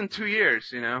developed in 2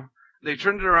 years, They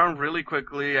turned it around really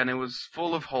quickly, and it was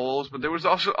full of holes, but there was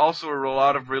also a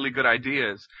lot of really good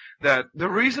ideas. That the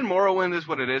reason Morrowind is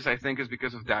what it is, I think, is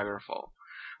because of Daggerfall.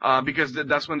 Because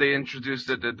that's when they introduced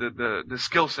the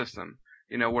skill system,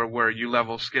 where you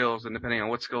level skills, and depending on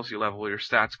what skills you level, your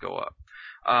stats go up.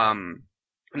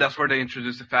 And that's where they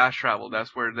introduced the fast travel.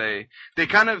 That's where they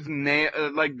kind of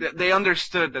they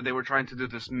understood that they were trying to do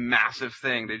this massive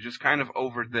thing. They just kind of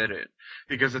overdid it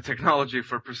because the technology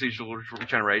for procedural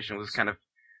regeneration was kind of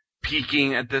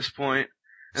peaking at this point.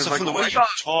 And so it's from the like, way oh my you God.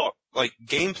 talk, like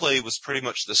gameplay was pretty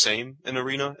much the same in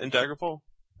Arena and Daggerfall.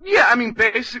 Yeah, I mean,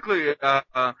 basically,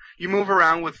 you move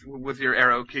around with your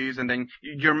arrow keys, and then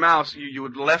your mouse, you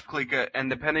would left click it,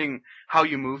 and depending how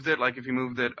you moved it, like if you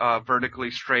moved it vertically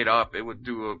straight up, it would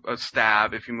do a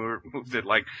stab. If you moved it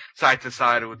like side to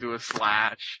side, it would do a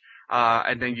slash.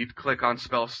 And then you'd click on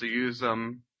spells to use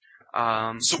them.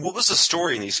 So what was the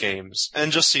story in these games?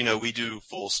 And just so you know, we do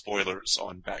full spoilers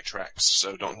on Backtracks,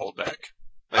 so don't hold back.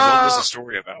 Like, what was the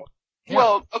story about?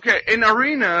 Well, okay, in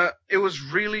Arena, it was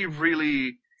really,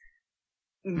 really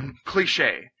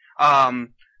cliche.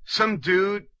 Some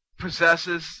dude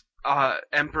possesses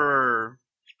Emperor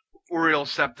Uriel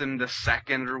Septim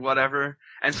II or whatever,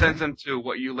 and sends him to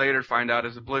what you later find out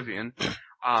is Oblivion.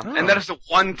 And that is the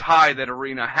one tie that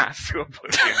Arena has to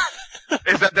Oblivion.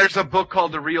 Is that there's a book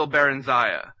called The Real Baron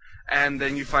Zaya, and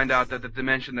then you find out that the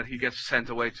dimension that he gets sent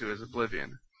away to is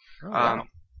Oblivion. Wow.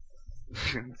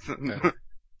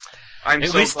 I'm At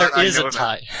so least glad there I is know a that.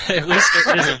 tie. At least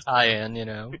there is a tie-in,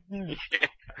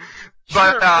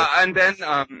 But and then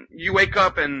you wake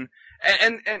up and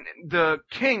the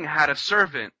king had a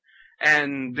servant,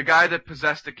 and the guy that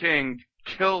possessed the king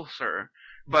kills her,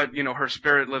 but her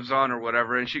spirit lives on or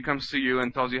whatever, and she comes to you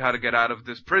and tells you how to get out of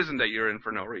this prison that you're in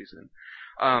for no reason.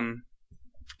 And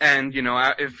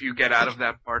if you get out of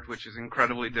that part, which is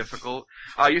incredibly difficult,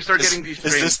 you start getting these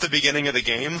dreams. Is this the beginning of the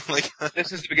game? Like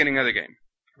This is the beginning of the game.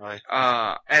 Right.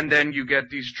 And then you get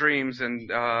these dreams,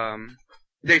 and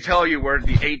they tell you where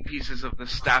the 8 pieces of the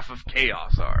Staff of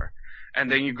Chaos are. And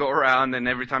then you go around, and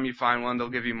every time you find one, they'll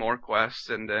give you more quests,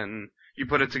 and then you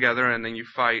put it together, and then you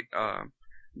fight,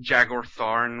 Jagor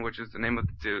Tharn, which is the name of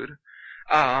the dude.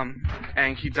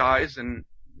 And he dies, and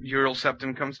Ural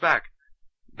Septim comes back.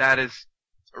 That is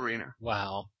Arena.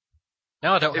 Wow.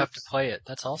 Now I don't have to play it.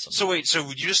 That's awesome. So wait, so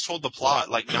you just told the plot,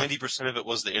 like 90% of it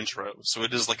was the intro, so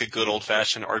it is like a good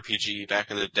old-fashioned RPG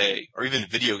back in the day, or even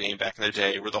video game back in the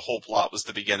day, where the whole plot was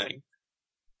the beginning.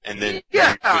 And then you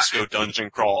just go dungeon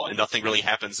crawl, and nothing really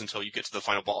happens until you get to the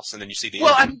final boss, and then you see the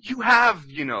Well, ending.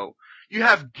 and you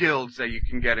have guilds that you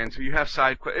can get into. You have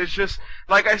side quests. It's just,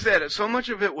 like I said, so much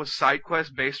of it was side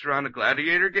quests based around a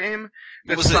gladiator game.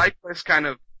 The side quests kind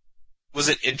of... Was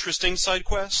it interesting side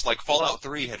quests? Like Fallout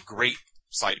 3 had great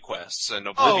side quests, and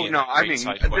Oblivion had great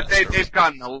side quests. They've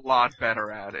gotten a lot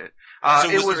better at it. So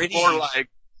it was more like...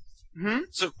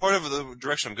 So part of the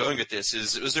direction I'm going with this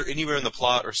is, was there anywhere in the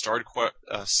plot or side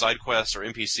quests or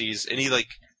NPCs any like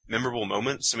memorable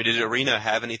moments? I mean, did Arena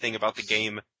have anything about the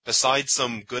game besides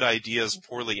some good ideas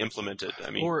poorly implemented?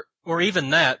 I mean, or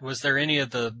even that, was there any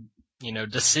of the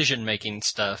decision making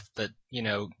stuff that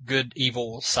good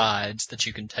evil sides that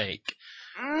you can take?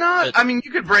 I mean,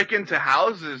 you could break into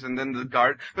houses and then the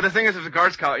guard. But the thing is, if the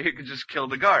guards come out, you could just kill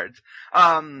the guards.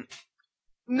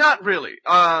 Not really.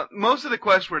 Most of the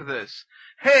quests were this.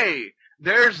 Hey,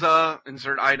 there's a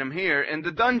insert item here in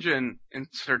the dungeon,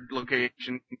 insert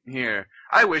location here.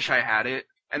 I wish I had it.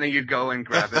 And then you'd go and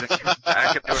grab it and come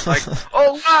back, and they were like,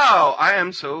 oh wow, I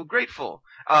am so grateful.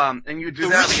 And you do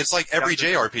that. Really, it's like every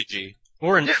JRPG.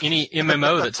 Or in any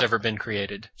MMO that's ever been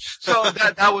created. So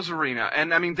that was Arena.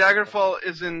 And I mean, Daggerfall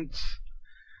isn't,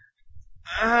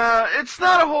 it's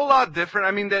not a whole lot different.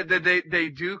 I mean, they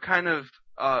do kind of,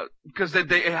 because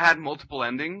they had multiple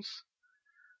endings.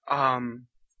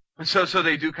 So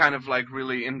they do kind of like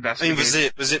really investigate. I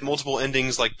mean, was it multiple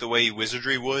endings like the way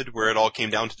Wizardry would, where it all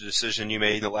came down to the decision you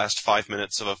made in the last 5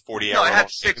 minutes of a 40-hour No, I had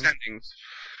 6 endings.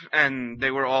 And they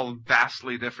were all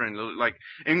vastly different. Like,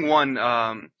 in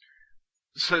one,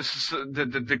 so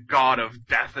the god of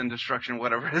death and destruction,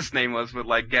 whatever his name was, would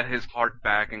like get his heart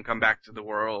back and come back to the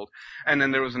world. And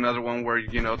then there was another one where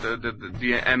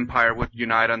the empire would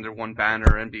unite under one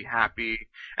banner and be happy.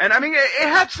 And I mean, it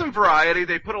had some variety.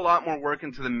 They put a lot more work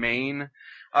into the main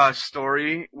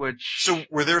story, which. So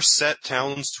were there set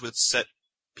towns with set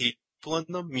people in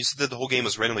them? You said that the whole game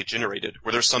was randomly generated.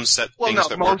 Were there some set things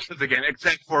that most of the game,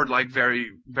 except for like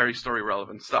very very story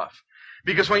relevant stuff.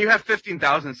 Because when you have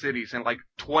 15,000 cities and like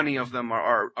 20 of them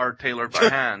are tailored by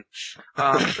hand,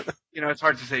 it's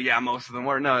hard to say, yeah, most of them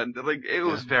were. No, like, it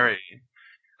was very,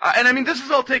 and I mean, this is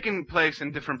all taking place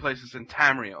in different places in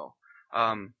Tamriel,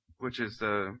 which is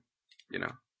the,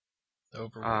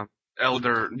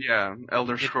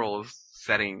 Elder Scrolls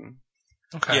setting.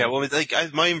 Okay. Yeah, well,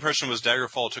 my impression was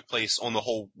Daggerfall took place on the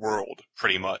whole world,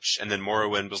 pretty much, and then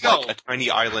Morrowind was like a tiny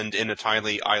island in a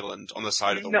tiny island on the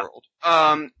side of the world.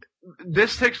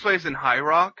 This takes place in High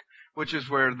Rock, which is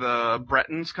where the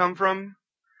Bretons come from.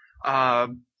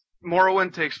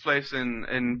 Morrowind takes place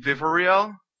in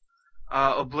Vivariel.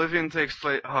 Oblivion takes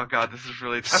place. Oh god, this is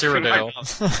really tough.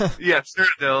 Cyrodiil. Yeah,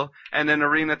 Cyrodiil, and then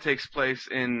Arena takes place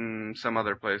in some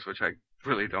other place, which I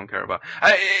really don't care about.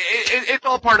 It's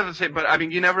all part of the same, but I mean,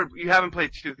 you haven't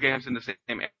played 2 games in the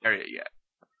same area yet.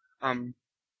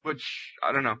 Which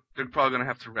I don't know. They're probably gonna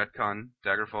have to retcon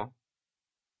Daggerfall.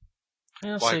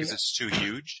 Why? Because it's too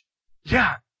huge?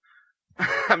 Yeah.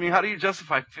 I mean, how do you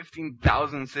justify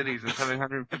 15,000 cities and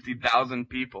 750,000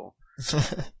 people?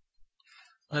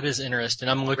 That is interesting.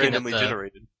 I'm looking randomly at the,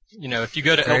 generated. If you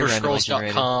go to Very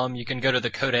elderscrolls.com, you can go to the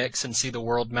codex and see the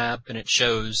world map, and it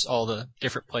shows all the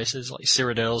different places, like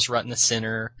Cyrodiil's right in the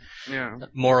center. Yeah.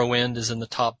 Morrowind is in the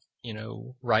top,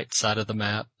 right side of the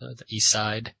map, the east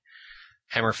side.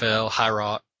 Hammerfell, High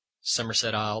Rock,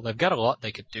 Somerset Isle. They've got a lot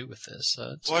they could do with this.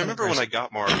 I remember when I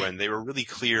got Morrowind, they were really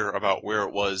clear about where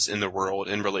it was in the world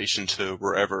in relation to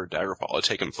wherever Daggerfall had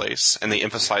taken place, and they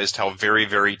emphasized how very,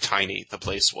 very tiny the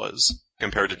place was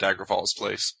compared to Daggerfall's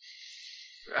place.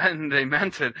 And they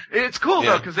meant it. It's cool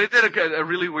though, because they did a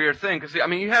really weird thing. Because I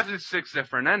mean, you have these 6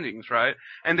 different endings, right?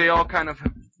 And they all kind of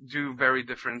do very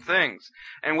different things.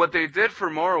 And what they did for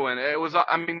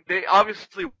Morrowind, they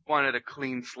obviously wanted a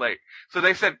clean slate. So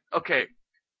they said, okay,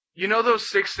 those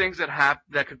 6 things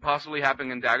that could possibly happen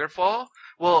in Daggerfall?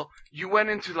 Well, you went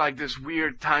into like this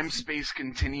weird time-space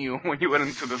continuum when you went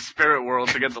into the spirit world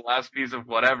to get the last piece of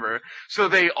whatever. So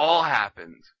they all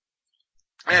happened.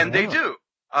 And they do.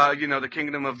 The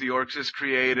kingdom of the orcs is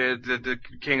created, the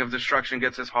king of destruction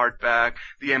gets his heart back,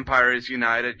 the empire is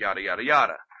united, yada yada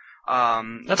yada.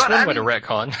 That's but one I way to mean,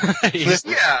 retcon.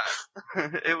 Yeah,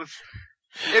 it was.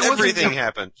 It Everything wasn't,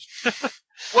 happened.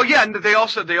 well, yeah, and they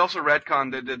also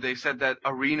retconned that they said that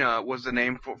Arena was the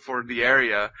name for the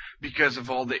area because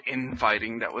of all the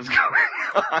infighting that was going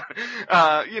on.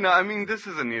 I mean, this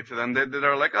isn't new to them.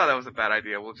 They're like, oh, that was a bad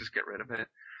idea. We'll just get rid of it.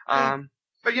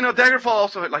 But Daggerfall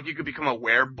also like you could become a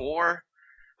wereboar.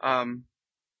 And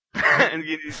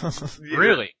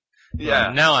Really?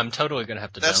 Yeah. Now I'm totally gonna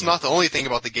have to. That's not the only thing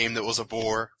about the game that was a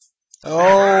bore. Oh.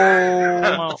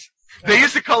 Well, They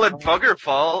used to call it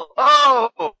Buggerfall.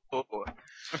 Oh!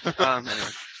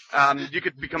 Anyway. You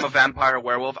could become a vampire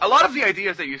werewolf. A lot of the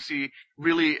ideas that you see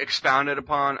really expounded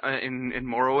upon in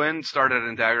Morrowind started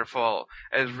in Daggerfall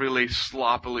as really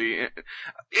sloppily.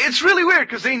 It's really weird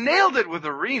because they nailed it with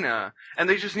Arena and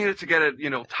they just needed to get it,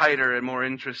 tighter and more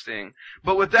interesting.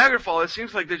 But with Daggerfall, it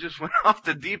seems like they just went off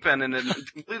the deep end in a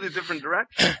completely different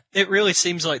direction. it really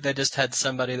seems like they just had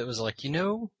somebody that was like,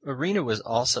 Arena was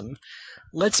awesome.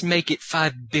 Let's make it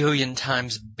 5 billion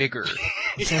times bigger.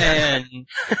 And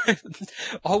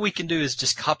all we can do is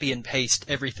just copy and paste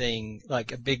everything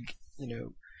like a big,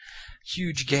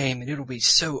 huge game and it'll be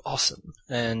so awesome.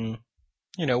 And,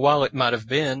 while it might have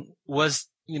been, was,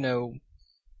 the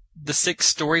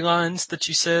 6 storylines that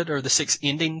you said or the 6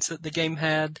 endings that the game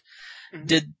had,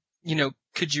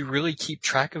 could you really keep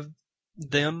track of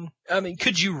them? I mean,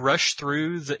 could you rush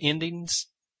through the endings?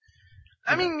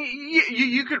 I mean,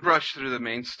 you could rush through the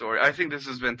main story. I think this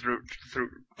has been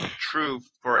true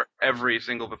for every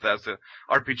single Bethesda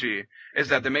RPG, is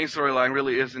that the main storyline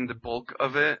really isn't the bulk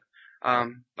of it.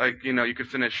 You could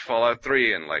finish Fallout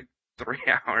 3 in like 3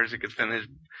 hours. You could finish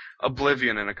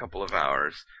Oblivion in a couple of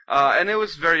hours. And it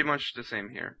was very much the same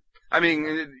here. I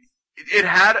mean, it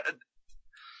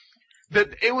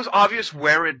was obvious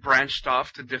where it branched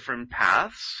off to different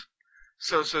paths.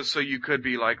 So you could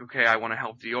be like, okay, I want to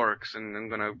help the orcs, and I'm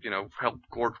gonna, help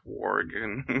Gortwarg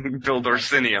and build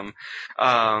Orsinium,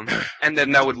 and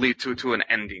then that would lead to an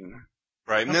ending.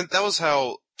 Right, and that was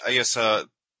how, I guess,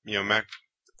 Mac,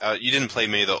 you didn't play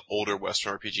many of the older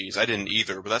Western RPGs. I didn't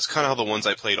either, but that's kind of how the ones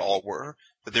I played all were.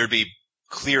 That there'd be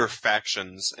clear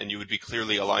factions, and you would be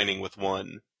clearly aligning with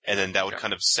one, and then that would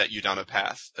kind of set you down a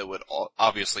path that would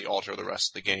obviously alter the rest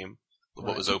of the game,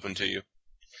 what was open to you.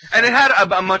 And it had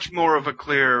a much more of a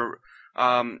clear,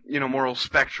 moral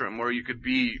spectrum where you could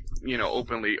be,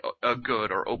 openly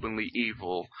good or openly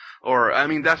evil. Or, I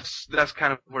mean, that's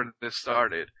kind of where this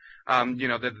started.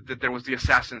 That there was the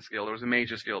Assassin's Guild, there was the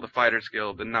Mages Guild, the Fighters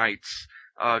Guild, the Knights,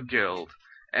 Guild.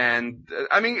 And,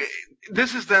 I mean,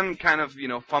 this is them kind of,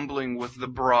 fumbling with the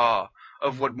bra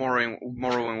of what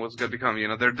Morrowind was going to become.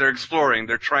 They're exploring,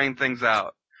 they're trying things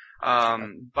out.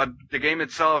 But the game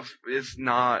itself is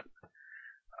not,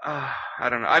 I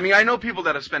don't know. I mean, I know people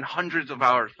that have spent hundreds of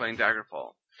hours playing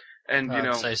Daggerfall, and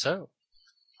I'd say so.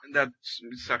 That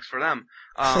sucks for them.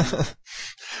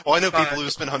 Well, I know people who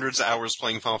spend hundreds of hours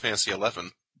playing Final Fantasy XI.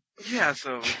 Yeah,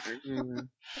 so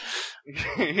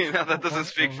that doesn't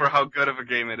speak for how good of a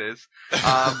game it is.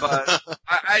 But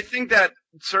I think that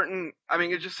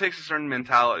it just takes a certain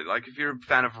mentality. Like if you're a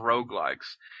fan of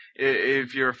roguelikes,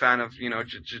 if you're a fan of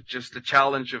just the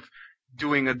challenge of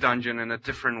doing a dungeon in a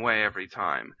different way every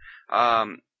time.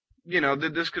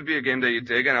 This could be a game that you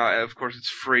dig, and of course it's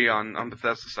free on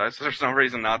Bethesda side, so there's no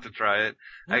reason not to try it,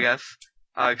 I guess,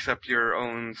 except your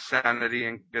own sanity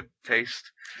and good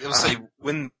taste. I will say,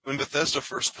 when Bethesda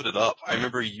first put it up, I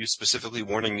remember you specifically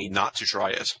warning me not to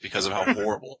try it because of how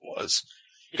horrible it was.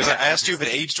 Because I asked you if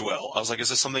it aged well. I was like, is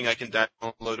this something I can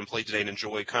download and play today and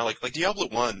enjoy? Kind of like Diablo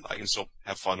 1 I can still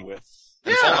have fun with.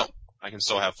 And Fallout I can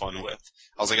still have fun with.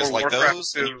 I was like, it's like Warcraft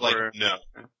those? And you're like, or... no.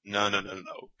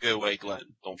 Go away, Glenn.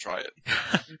 Don't try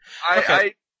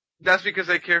it. That's because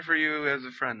I care for you as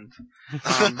a friend.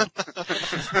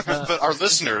 But our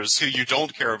listeners, who you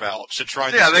don't care about, should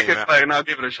try this Yeah, they game could play, and I'll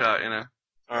give it a shot,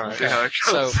 Alright. See how it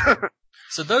goes.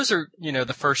 So those are,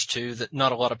 the first 2 that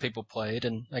not a lot of people played,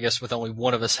 and I guess with only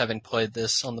one of us having played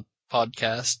this on the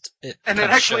podcast, it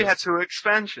actually had 2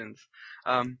 expansions.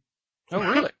 Oh,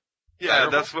 really? Yeah,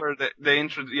 Daggerfall? that's where they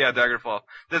introduced, Daggerfall.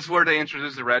 That's where they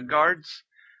introduced the Red Guards,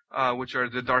 which are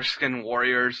the dark-skinned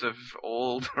warriors of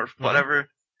old, or whatever.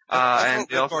 I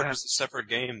thought Red Guard was a separate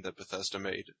game that Bethesda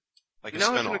made. Like a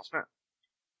spin-off.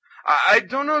 I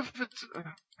don't know if it's...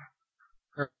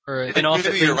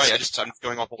 Maybe you're right, I'm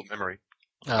going off old memory.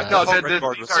 No,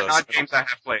 these are not games I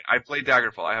have played. I played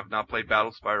Daggerfall. I have not played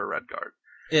Battlespire or Red Guard.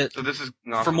 So this is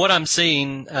not... From what I'm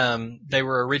seeing, they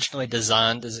were originally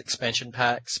designed as expansion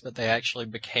packs, but they actually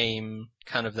became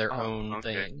kind of their own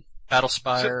thing.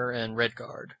 Battlespire and Red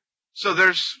Guard. So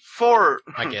there's 4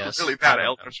 I guess. really bad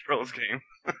Elder Scrolls games.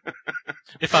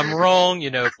 If I'm wrong,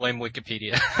 blame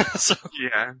Wikipedia. So,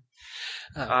 Yeah.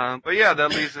 But yeah,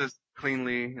 that leads us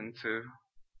cleanly into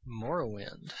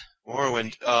Morrowind.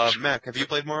 Morrowind. Mac, have you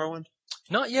played Morrowind?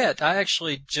 Not yet. I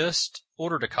actually just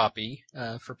ordered a copy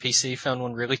for PC. Found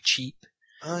one really cheap,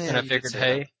 Oh yeah. and I you did figured,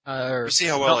 say hey, You see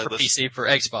how well not I for listen. PC, for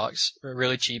Xbox,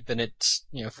 really cheap, and it's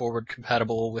forward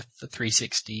compatible with the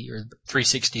 360, or the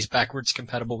 360's backwards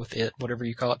compatible with it, whatever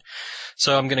you call it.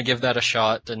 So I'm gonna give that a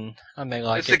shot, and I may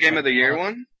like it's it. the Game of the Year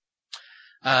one.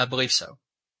 I believe so.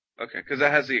 Okay, because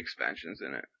that has the expansions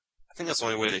in it. I think that's the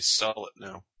only way they sell it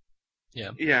now.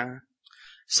 Yeah.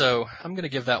 So I'm gonna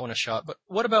give that one a shot. But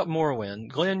what about Morrowind?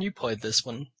 Glenn, you played this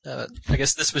one. I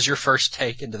guess this was your first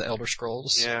take into the Elder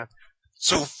Scrolls. Yeah.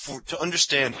 So to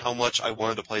understand how much I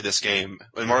wanted to play this game,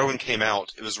 when Morrowind came out,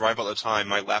 it was right about the time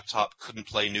my laptop couldn't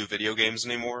play new video games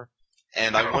anymore.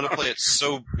 And I want to play it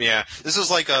this is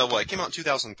like, it came out in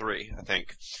 2003, I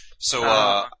think. So,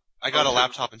 I got a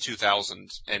laptop in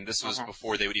 2000, and this was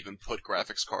before they would even put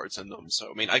graphics cards in them. So,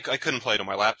 I mean, I couldn't play it on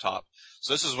my laptop.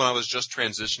 So this is when I was just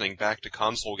transitioning back to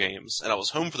console games, and I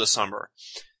was home for the summer.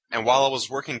 And while I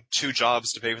was working 2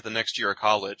 jobs to pay for the next year of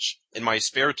college, in my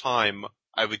spare time,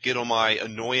 I would get on my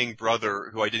annoying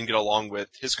brother, who I didn't get along with,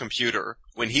 his computer,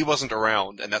 when he wasn't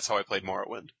around, and that's how I played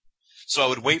Morrowind. So I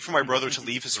would wait for my brother to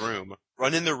leave his room,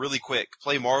 run in there really quick,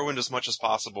 play Morrowind as much as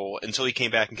possible, until he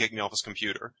came back and kicked me off his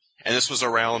computer. And this was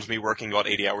around me working about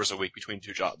 80 hours a week between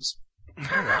 2 jobs.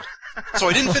 So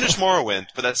I didn't finish Morrowind,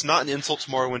 but that's not an insult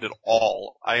to Morrowind at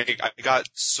all. I got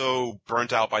so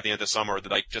burnt out by the end of the summer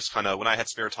that I just kind of, when I had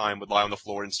spare time, would lie on the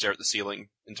floor and stare at the ceiling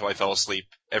until I fell asleep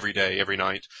every day, every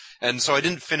night. And so I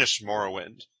didn't finish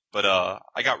Morrowind, but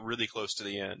I got really close to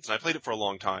the end, and I played it for a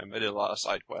long time. I did a lot of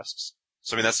side quests.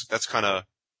 So I mean,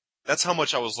 that's how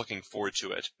much I was looking forward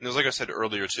to it. And it was like I said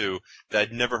earlier too, that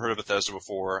I'd never heard of Bethesda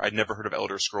before. I'd never heard of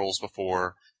Elder Scrolls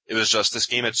before. It was just, this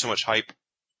game had so much hype.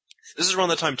 This is around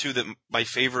the time too that my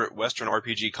favorite Western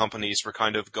RPG companies were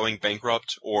kind of going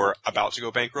bankrupt or about to go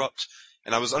bankrupt.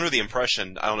 And I was under the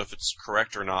impression, I don't know if it's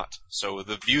correct or not, so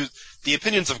the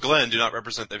opinions of Glenn do not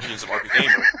represent the opinions of RP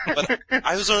Gamer, but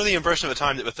I was under the impression at the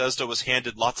time that Bethesda was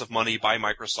handed lots of money by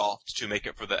Microsoft to make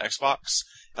it for the Xbox.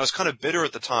 I was kind of bitter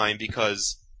at the time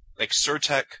because, like,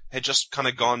 Surtech had just kind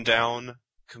of gone down,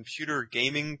 Computer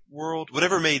Gaming World,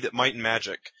 whatever made Might and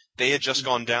Magic, they had just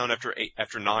gone down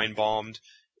after 9 bombed.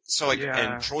 So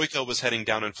and Troika was heading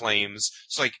down in flames.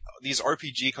 So these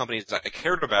RPG companies that I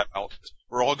cared about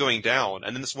were all going down,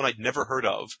 and then this one I'd never heard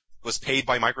of was paid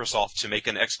by Microsoft to make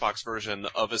an Xbox version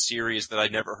of a series that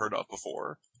I'd never heard of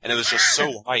before. And it was just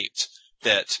so hyped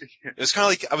that it was kind of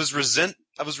like I was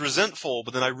resentful,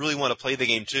 but then I really want to play the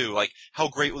game too. Like, how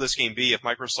great will this game be if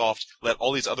Microsoft let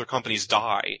all these other companies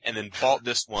die and then bought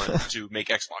this one to make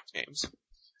Xbox games?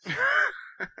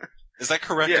 Is that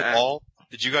correct at all?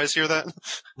 Did you guys hear that?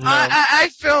 No. I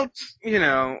felt,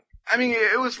 I mean,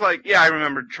 it was like, I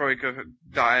remember Troika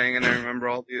dying, and I remember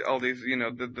all these,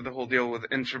 the whole deal with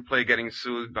Interplay getting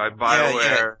sued by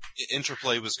BioWare. Yeah.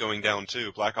 Interplay was going down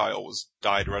too. Black Isle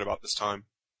died right about this time.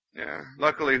 Yeah.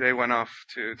 Luckily, they went off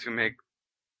to make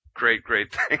great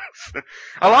things.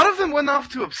 A lot of them went off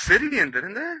to Obsidian,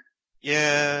 didn't they?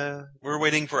 Yeah. We're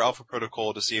waiting for Alpha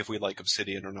Protocol to see if we like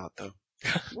Obsidian or not, though.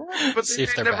 Yeah, but they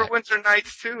did Neverwinter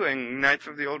Nights 2 and Knights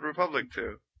of the Old Republic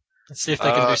 2. Let's see if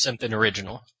they can do something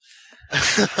original.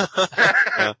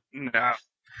 No.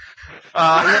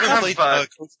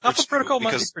 Alpha Protocol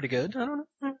might be pretty good. I don't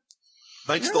know.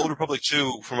 Knights of the Old Republic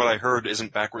 2, from what I heard,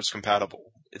 isn't backwards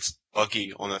compatible. It's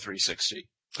buggy on the 360.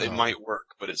 It might work,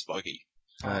 but it's buggy.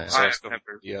 I'm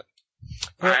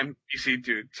PC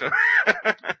dude, so.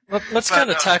 Let's kind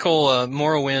of tackle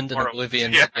Morrowind and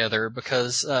Oblivion together,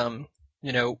 because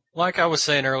like I was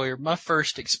saying earlier, my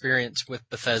first experience with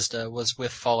Bethesda was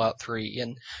with Fallout 3,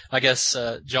 and I guess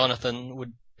Jonathan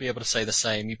would be able to say the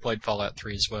same. You played Fallout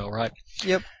 3 as well, right?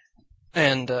 Yep.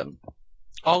 And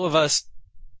all of us,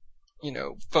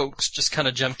 folks just kind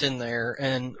of jumped in there,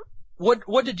 and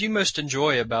what did you most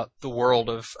enjoy about the world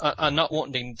of, I'm not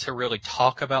wanting to really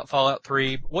talk about Fallout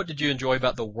 3, but what did you enjoy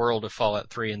about the world of Fallout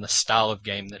 3 and the style of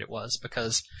game that it was?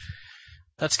 Because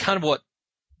that's kind of what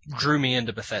drew me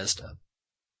into Bethesda.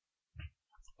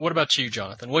 What about you,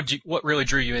 Jonathan? What really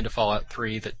drew you into Fallout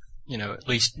 3 that, at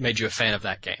least made you a fan of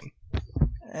that game?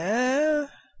 I'm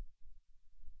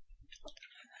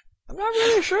not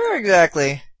really sure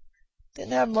exactly.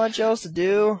 Didn't have much else to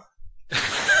do.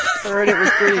 Heard it was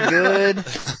pretty good.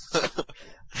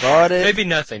 Bought it. Maybe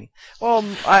nothing. Well,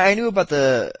 I knew about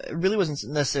it really wasn't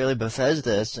necessarily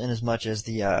Bethesda in as much as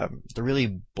the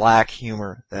really black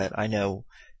humor that I know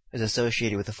is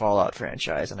associated with the Fallout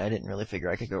franchise, and I didn't really figure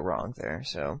I could go wrong there,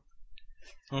 so.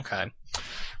 Okay.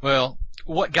 Well,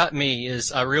 what got me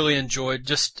is I really enjoyed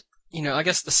just, I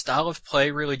guess the style of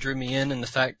play really drew me in, and the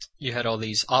fact you had all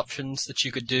these options that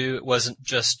you could do. It wasn't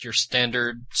just your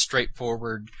standard,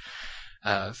 straightforward,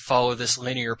 follow this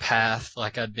linear path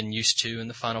like I'd been used to in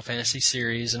the Final Fantasy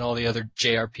series and all the other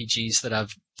JRPGs that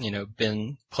I've,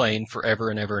 been playing forever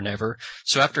and ever and ever.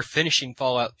 So after finishing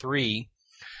Fallout 3,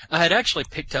 I had actually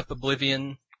picked up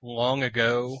Oblivion long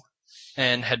ago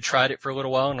and had tried it for a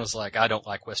little while and was like, I don't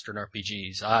like Western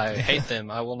RPGs. I hate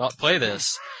them. I will not play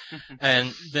this.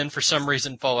 And then for some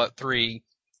reason Fallout 3,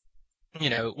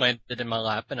 landed in my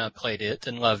lap and I played it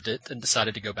and loved it and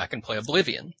decided to go back and play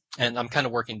Oblivion. And I'm kind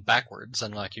of working backwards,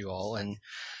 unlike you all. And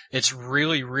it's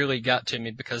really, really got to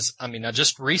me because, I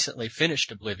just recently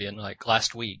finished Oblivion, like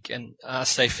last week. And I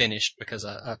say finished because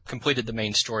I completed the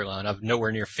main storyline. I've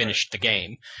nowhere near finished the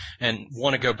game and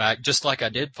want to go back just like I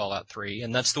did Fallout 3.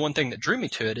 And that's the one thing that drew me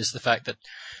to it, is the fact that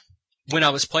when I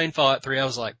was playing Fallout 3, I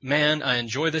was like, man, I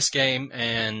enjoy this game,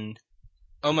 and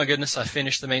oh my goodness, I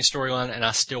finished the main storyline and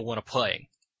I still want to play.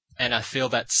 And I feel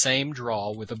that same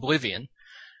draw with Oblivion.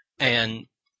 And,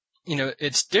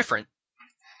 it's different.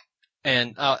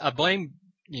 And I blame,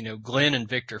 Glenn and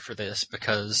Victor for this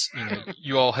because,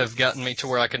 you all have gotten me to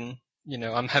where I can,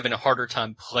 I'm having a harder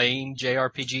time playing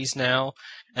JRPGs now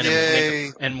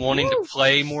and wanting to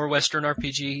play more Western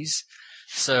RPGs.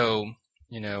 So,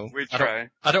 We try.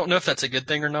 I don't know if that's a good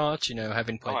thing or not,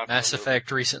 having played absolutely. Mass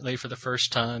Effect recently for the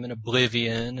first time and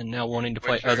Oblivion and now wanting to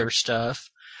play Witcher. other stuff.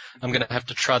 I'm going to have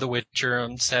to try The Witcher.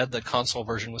 I'm sad the console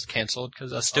version was canceled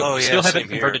because I still haven't same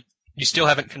converted. You still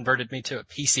haven't converted me to a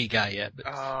PC guy yet,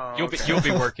 but you'll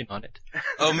be working on it.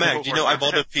 Oh, Mac, I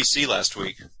bought a PC last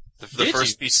week. The Did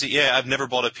first you? PC. Yeah, I've never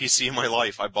bought a PC in my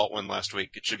life. I bought one last week.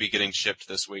 It should be getting shipped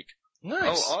this week.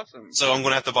 Nice. Oh, awesome. So I'm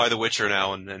going to have to buy The Witcher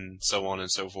now and so on and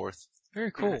so forth.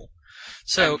 Very cool.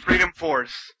 So, And Freedom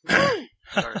Force. I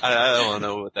don't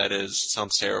know what that is.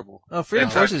 Sounds terrible. Oh, Freedom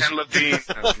That's Force is, Ken Levine.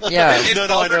 yeah,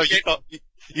 No, I know.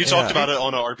 You talked Yeah. about it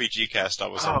on an RPG cast I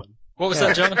was on. what was Yeah.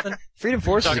 that, Jonathan? Freedom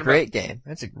Force is a Talking great game.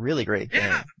 That's a really great game.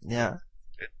 Yeah. Yeah.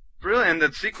 Brilliant.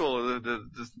 That sequel, the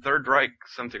Third Reich,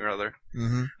 something or other.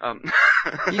 You Um,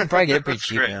 can probably get it pretty That's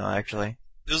cheap great. now, actually.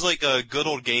 It was like Good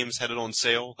Old Games had it on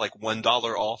sale, like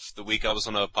 $1 off the week I was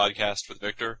on a podcast with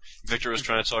Victor. Victor was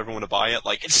trying to tell everyone to buy it,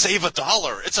 like, it's save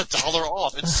 $1! It's $1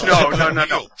 off! It's such a good no.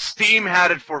 deal. Steam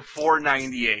had it for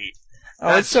 $4.98.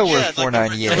 Oh, it's so Yeah, worth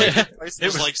 $4.98. It It was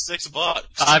was like $6.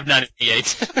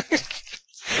 $5.98.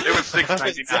 It was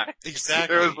 $6.99.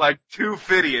 Exactly. It was like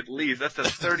 $2.50 at least. That's a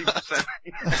 30%.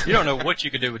 You don't know what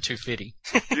you could do with 250.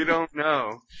 You don't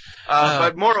know.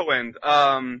 But Morrowind.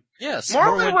 Yes.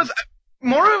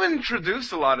 Morrowind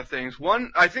introduced a lot of things. One,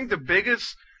 I think the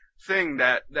biggest thing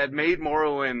that made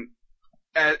Morrowind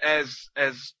as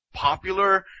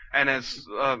popular and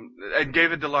and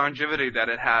gave it the longevity that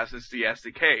it has is the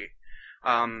SDK.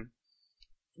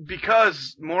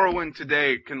 Because Morrowind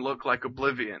today can look like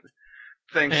Oblivion,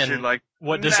 thanks And to like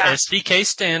What does SDK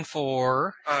stand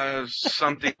for?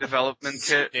 something development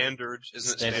kit. Standard,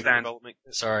 isn't it? Standard. Standard development.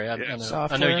 Sorry, I Yeah. know. I know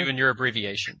Software? you and your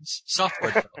abbreviations. Software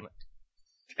development.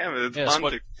 Damn it, it's Yes,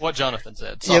 fun to what Jonathan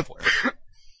said. Yep. Software.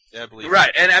 Yeah, I believe.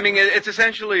 Right, and I mean it's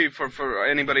essentially for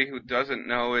anybody who doesn't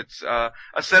know, it's a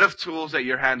set of tools that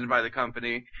you're handed by the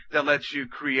company that lets you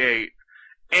create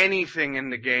anything in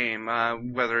the game,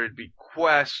 whether it be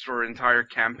quests or entire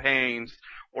campaigns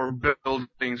or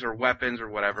buildings or weapons or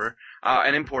whatever,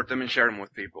 and import them and share them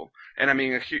with people. And I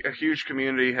mean a huge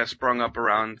community has sprung up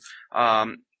around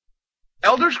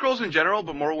Elder Scrolls in general,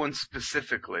 but Morrowind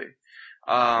specifically.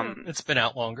 It's been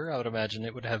out longer. I would imagine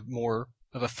it would have more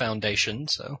of a foundation,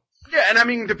 so. Yeah, and I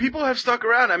mean, the people have stuck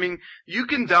around. I mean, you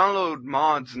can download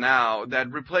mods now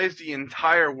that replace the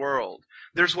entire world.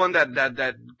 There's one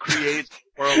that creates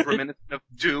a world reminiscent of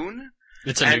Dune.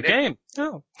 It's a new game.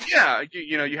 Oh. Yeah,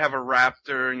 you have a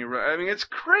raptor and I mean, it's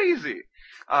crazy.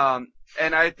 And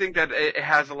I think that it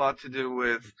has a lot to do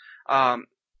with,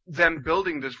 them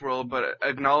building this world, but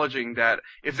acknowledging that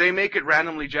if they make it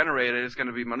randomly generated, it's going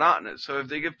to be monotonous. So if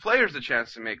they give players the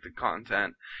chance to make the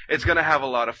content, it's going to have a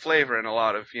lot of flavor and a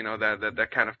lot of, that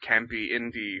kind of campy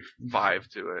indie vibe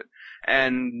to it.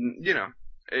 And,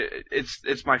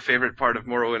 it's my favorite part of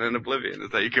Morrowind and Oblivion is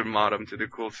that you can mod them to do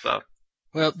cool stuff.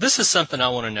 Well, this is something I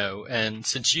want to know, and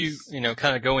since you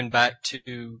kind of going back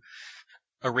to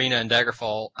Arena and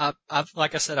Daggerfall,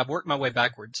 like I said, I've worked my way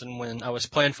backwards, and when I was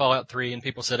playing Fallout 3 and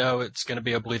people said, oh, it's going to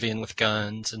be Oblivion with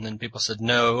guns, and then people said,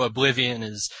 no, Oblivion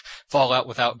is Fallout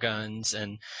without guns,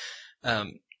 and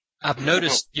I've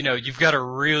noticed, you've got a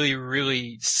really,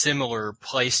 really similar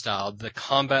play style. The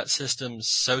combat system's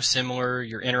so similar.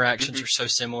 Your interactions are so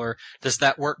similar. Does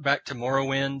that work back to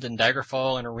Morrowind and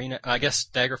Daggerfall and Arena? I guess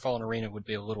Daggerfall and Arena would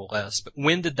be a little less, but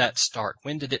when did that start?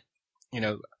 When did it,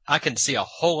 I can see a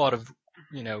whole lot of,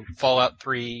 Fallout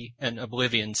 3 and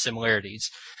Oblivion similarities.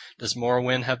 Does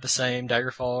Morrowind have the same,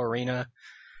 Daggerfall, Arena,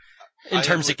 in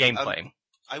terms of gameplay?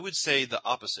 I would say the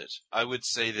opposite. I would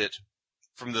say that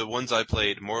from the ones I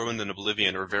played, Morrowind and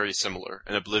Oblivion are very similar,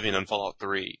 and Oblivion and Fallout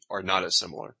 3 are not as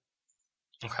similar.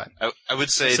 Okay. I would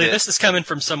say See, that... this is coming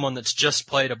from someone that's just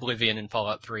played Oblivion and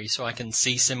Fallout 3, so I can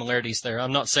see similarities there.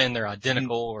 I'm not saying they're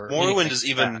identical or Morrowind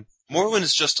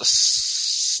is just a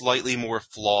slightly more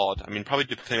flawed, probably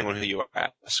depending on who you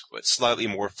ask, but slightly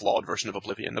more flawed version of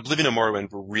Oblivion. Oblivion and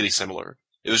Morrowind were really similar.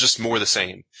 It was just more the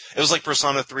same. It was like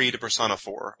Persona 3 to Persona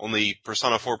 4, only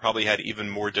Persona 4 probably had even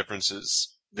more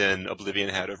differences than Oblivion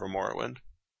had over Morrowind.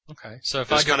 Okay, so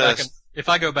if I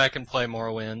go back and play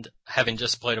Morrowind, having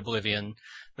just played Oblivion,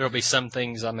 there'll be some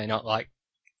things I may not like,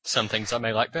 some things I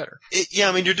may like better.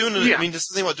 You're doing it. Yeah. The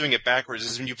thing about doing it backwards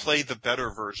is when you play the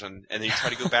better version and then you try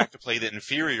to go back to play the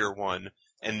inferior one,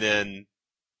 and then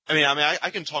I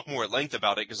can talk more at length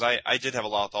about it because I did have a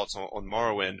lot of thoughts on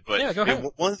Morrowind, but yeah, go ahead.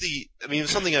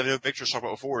 Something I've known Victor's talked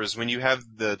about before is when you have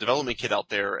the development kit out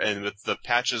there and with the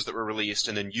patches that were released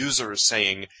and then users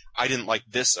saying, I didn't like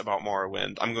this about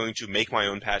Morrowind, I'm going to make my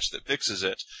own patch that fixes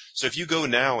it. So if you go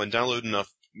now and download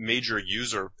enough major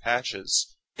user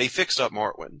patches, they fixed up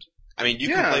Morrowind. You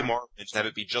can play Morrowind and have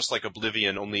it be just like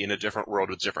Oblivion, only in a different world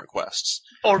with different quests.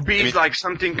 Or be like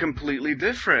something completely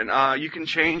different. You can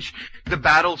change the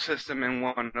battle system in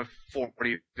one of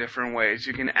 40 different ways.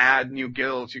 You can add new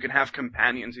guilds. You can have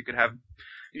companions. You could have,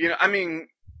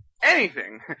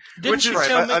 anything. Which is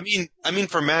right.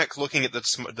 For Mac, looking at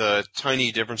the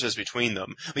tiny differences between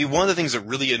them. One of the things that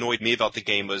really annoyed me about the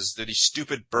game was that these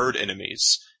stupid bird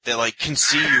enemies that can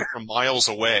see you from miles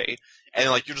away. And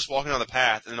you're just walking on the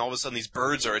path, and all of a sudden these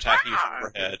birds are attacking you from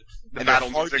overhead. And they're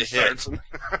hard to hit.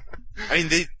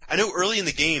 I know early in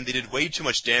the game they did way too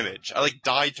much damage. I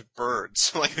died to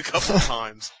birds a couple of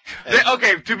times.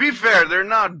 Okay, to be fair, they're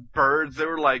not birds. They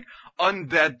were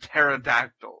undead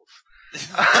pterodactyls.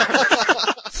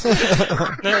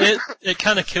 It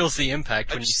kind of kills the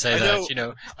impact when you say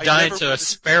that. Dying to a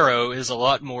sparrow is a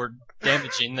lot more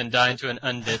damaging than dying to an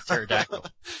undead pterodactyl.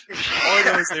 All I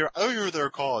know is I don't remember what they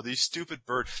were called, these stupid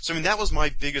birds. So that was my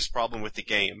biggest problem with the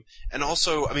game. And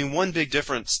also, one big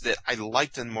difference that I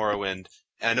liked in Morrowind,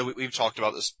 and I know we've talked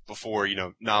about this before,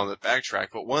 now on the backtrack,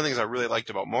 but one of the things I really liked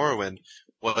about Morrowind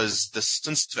was the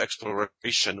sense of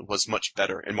exploration was much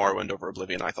better in Morrowind over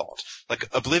Oblivion, I thought.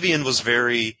 Oblivion was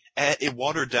it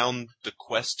watered down the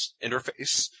quest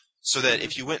interface, so that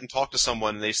if you went and talked to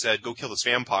someone and they said, go kill this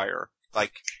vampire,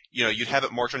 you'd have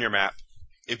it marked on your map.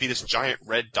 It'd be this giant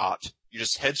red dot. You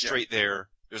just head straight there.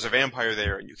 There's a vampire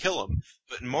there, and you kill him.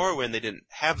 But in Morrowind, they didn't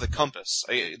have the compass.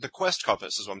 The quest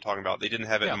compass is what I'm talking about. They didn't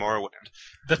have it in Morrowind.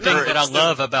 The thing that I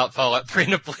love about Fallout 3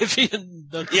 and Oblivion.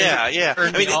 Other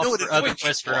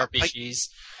Western RPGs.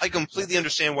 I completely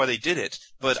understand why they did it,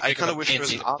 but I kind of wish there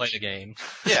was an option. Play the game.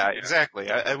 Yeah, exactly.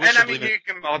 I wish. And you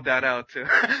can mod that out too.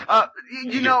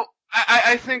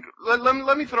 I think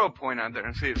let me throw a point out there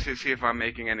and see if I'm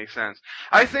making any sense.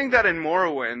 I think that in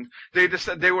Morrowind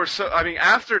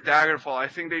after Daggerfall, I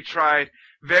think they tried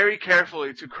very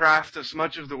carefully to craft as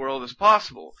much of the world as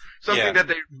possible. Something that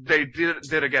they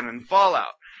did again in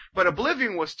Fallout. But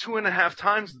Oblivion was 2.5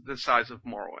 times the size of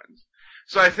Morrowind.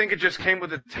 So I think it just came with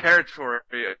the territory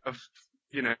of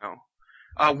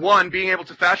one, being able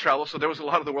to fast travel, so there was a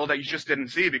lot of the world that you just didn't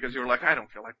see because you were I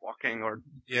don't feel like walking or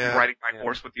riding my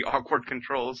horse with the awkward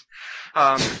controls.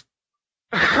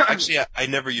 Actually, I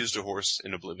never used a horse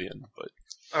in Oblivion, but...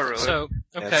 Oh, really? So,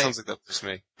 okay. Yeah, it sounds like that's just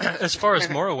me. As far as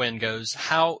Morrowind goes,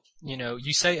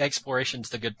 you say exploration's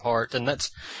the good part, and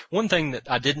that's one thing that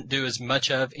I didn't do as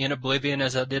much of in Oblivion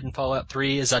as I did in Fallout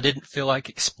 3, is I didn't feel like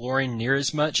exploring near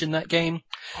as much in that game.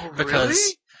 Oh, really?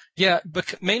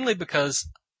 Mainly because...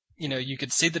 you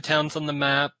could see the towns on the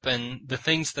map, and the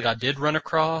things that I did run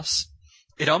across,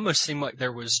 it almost seemed like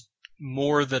there was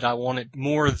more than I wanted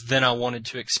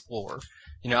to explore.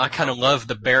 I kind of love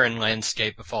the barren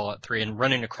landscape of Fallout 3, and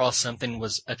running across something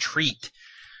was a treat.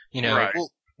 Right.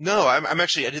 Well, no, I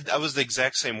was the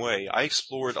exact same way. I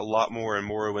explored a lot more in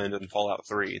Morrowind and Fallout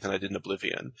 3 than I did in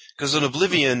Oblivion. Because in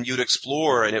Oblivion, you'd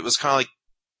explore, and it was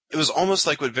it was almost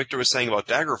like what Victor was saying about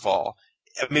Daggerfall.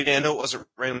 I know it wasn't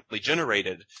randomly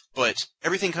generated, but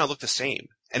everything kind of looked the same.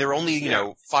 And there were only,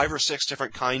 5 or 6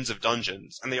 different kinds of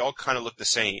dungeons, and they all kind of looked the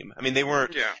same. They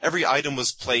weren't, every item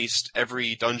was placed,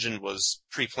 every dungeon was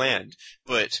pre-planned,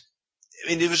 but I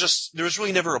mean, there was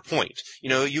really never a point. You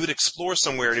know, you would explore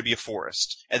somewhere and it'd be a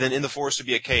forest, and then in the forest would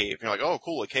be a cave. And you're like, oh,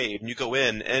 cool, a cave. And you go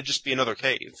in, and it'd just be another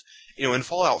cave. You know, in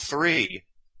Fallout 3,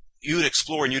 you would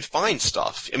explore and you'd find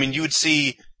stuff. I mean, you would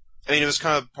see, I mean, it was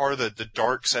kind of part of the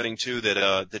dark setting too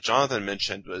that Jonathan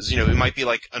mentioned was, you know, it might be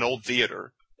like an old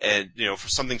theater, and, you know, for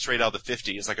something straight out of the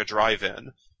 50s, like a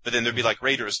drive-in, but then there'd be like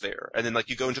raiders there. And then like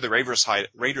you go into the raiders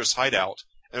hideout,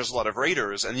 and there's a lot of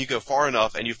raiders, and you go far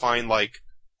enough and you find like,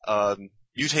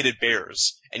 mutated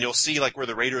bears, and you'll see like where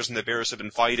the raiders and the bears have been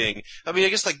fighting. I mean, I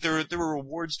guess like there were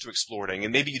rewards to exploring,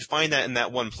 and maybe you'd find that in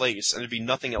that one place, and there'd be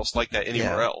nothing else like that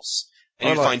anywhere else. And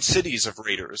you'd find cities of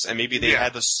raiders, and maybe they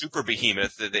had the super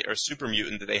behemoth or super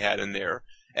mutant that they had in there,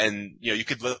 and you know you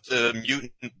could let the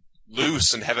mutant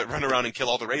loose and have it run around and kill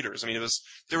all the raiders. I mean,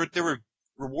 there were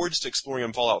rewards to exploring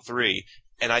in Fallout 3.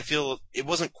 And I feel it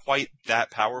wasn't quite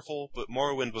that powerful, but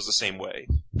Morrowind was the same way.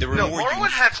 Morrowind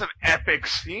had some epic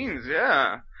scenes,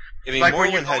 yeah. I mean, like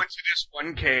Morrowind when you go into this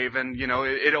one cave and, you know,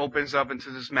 it opens up into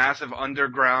this massive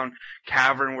underground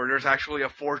cavern where there's actually a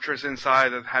fortress inside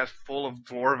that has full of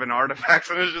dwarven artifacts,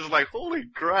 and it's just like, holy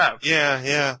crap.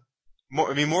 Yeah.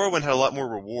 I mean, Morrowind had a lot more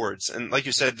rewards, and like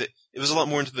you said, it was a lot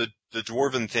more into the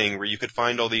dwarven thing where you could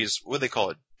find all these, what do they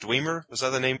call it? Dwemer? Was that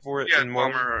the name for it? Yeah, in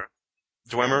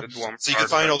Dwemer. So you could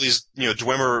find all these, you know,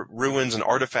 Dwemer ruins and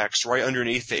artifacts right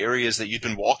underneath the areas that you'd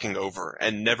been walking over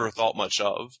and never thought much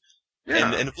of.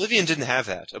 Yeah. And Oblivion didn't have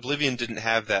that.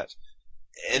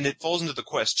 And it falls into the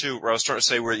quest too, where I was starting to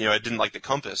say where, you know, I didn't like the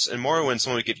compass. In Morrowind,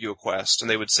 someone would give you a quest and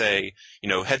they would say, you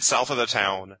know, head south of the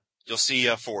town. You'll see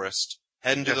a forest.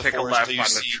 Head into the forest until you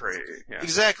see.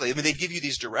 Exactly. I mean, they'd give you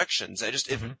these directions.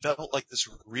 It felt like this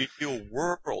real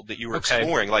world that you were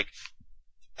exploring. Like,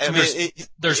 I mean,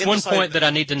 there's one point that I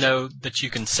need to know that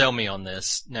you can sell me on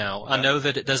this now. Yeah. I know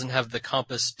that it doesn't have the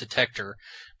compass detector,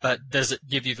 but does it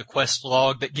give you the quest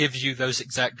log that gives you those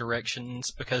exact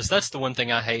directions? Because that's the one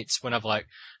thing I hate when I'm like,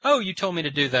 oh, you told me to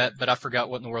do that, but I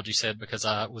forgot what in the world you said because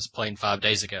I was playing 5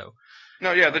 days ago.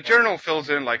 No, yeah, the journal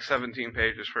fills in like 17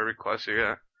 pages for every quest,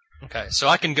 yeah. Okay, so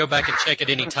I can go back and check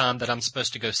at any time that I'm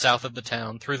supposed to go south of the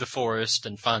town, through the forest,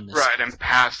 and find this. Right, and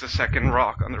past the second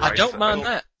rock on the right. I don't mind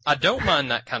that. I don't mind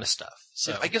that kind of stuff.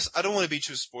 So I guess I don't want to be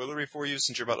too spoilery for you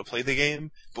since you're about to play the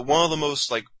game, but one of the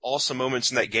most like awesome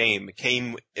moments in that game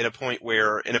came at a point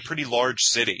where in a pretty large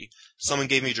city, someone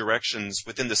gave me directions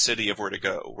within the city of where to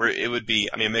go. Where it would be,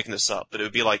 I mean, I'm making this up, but it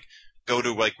would be like go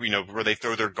to like, you know, where they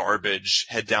throw their garbage,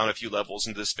 head down a few levels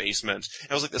into this basement. And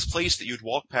it was like this place that you'd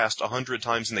walk past 100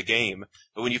 times in the game,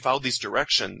 but when you followed these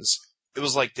directions, it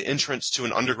was like the entrance to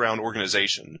an underground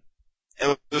organization.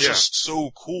 And it was just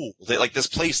so cool that like this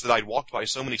place that I'd walked by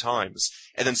so many times,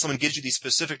 and then someone gives you these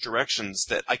specific directions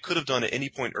that I could have done at any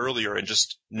point earlier and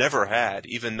just never had,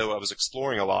 even though I was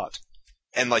exploring a lot.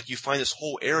 And like you find this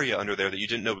whole area under there that you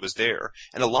didn't know was there.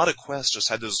 And a lot of quests just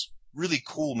had those really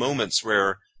cool moments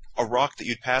where a rock that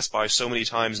you'd passed by so many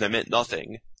times and it meant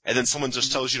nothing, and then someone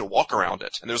just tells you to walk around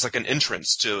it, and there's like an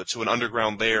entrance to an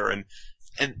underground there, and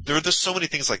there are just so many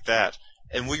things like that.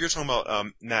 And what you're talking about,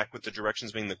 Mac, with the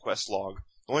directions being the quest log,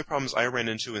 the only problems I ran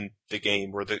into in the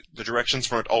game were the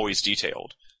directions weren't always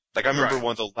detailed. Like I remember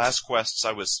one of the last quests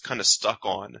I was kind of stuck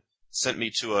on sent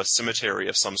me to a cemetery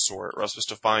of some sort, where I was supposed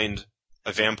to find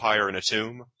a vampire in a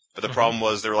tomb, but the problem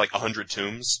was there were like 100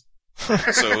 tombs.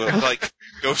 So, like,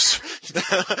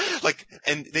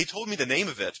 and they told me the name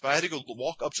of it, but I had to go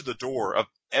walk up to the door of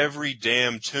every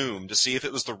damn tomb to see if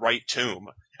it was the right tomb.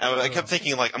 And I kept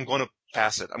thinking, like, I'm going to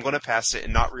pass it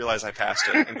and not realize I passed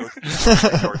it and go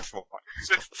through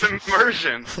It's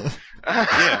immersion.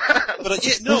 Yeah. But,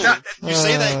 you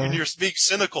say that and you're being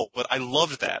cynical, but I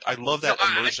loved that. I love that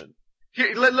immersion.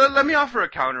 Here, let me offer a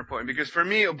counterpoint, because for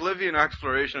me, Oblivion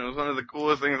exploration was one of the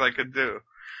coolest things I could do.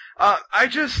 I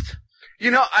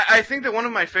think that one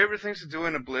of my favorite things to do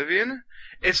in Oblivion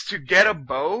is to get a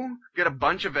bow, get a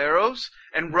bunch of arrows,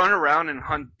 and run around and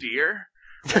hunt deer.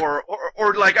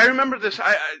 Or like, I remember this,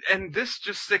 and this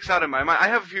just sticks out in my mind. I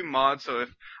have a few mods, so if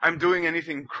I'm doing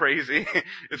anything crazy,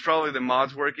 it's probably the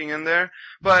mods working in there.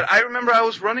 But I remember I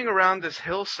was running around this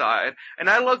hillside, and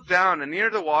I looked down, and near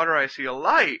the water I see a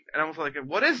light, and I was like,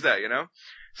 what is that, you know?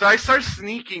 So I start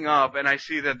sneaking up, and I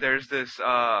see that there's this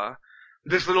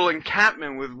little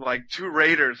encampment with like 2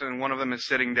 raiders, and one of them is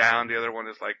sitting down, the other one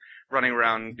is like running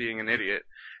around being an idiot.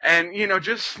 And, you know,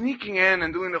 just sneaking in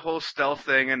and doing the whole stealth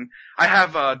thing, and I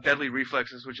have Deadly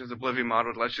Reflexes, which is Oblivion mod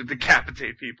that lets you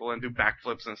decapitate people and do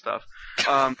backflips and stuff.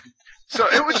 So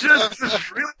it was just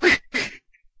this really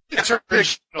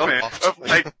of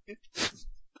like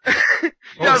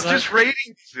Yeah, was that? just raiding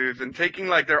these dudes and taking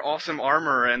like their awesome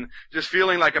armor and just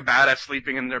feeling like a badass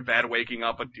sleeping in their bed, waking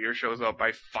up, a deer shows up,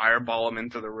 I fireball him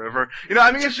into the river.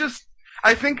 I mean, it's just,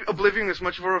 I think Oblivion is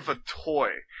much more of a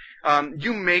toy.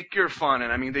 You make your fun,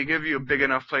 and I mean, they give you a big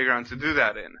enough playground to do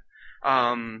that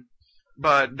in.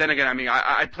 But then again, I mean,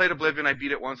 I played Oblivion, I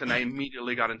beat it once, and I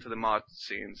immediately got into the mod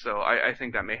scene, so I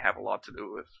think that may have a lot to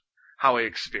do with how I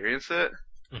experienced it.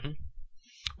 Mm-hmm.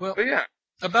 Well, but yeah.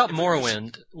 About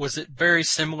Morrowind, was it very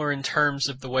similar in terms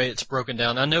of the way it's broken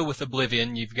down? I know with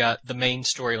Oblivion, you've got the main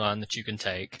storyline that you can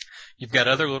take. You've got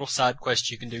other little side quests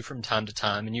you can do from time to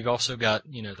time, and you've also got,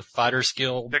 the Fighters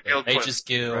Guild, the Mages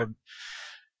Guild, right.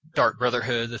 Dark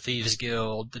Brotherhood, the Thieves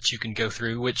Guild that you can go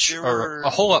through, which are a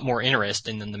whole lot more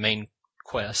interesting than the main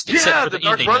quest. Yeah, the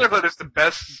Dark Brotherhood is the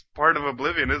best part of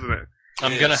Oblivion, isn't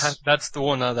it? That's the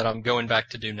one that I'm going back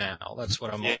to do now. That's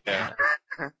what I'm on.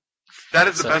 That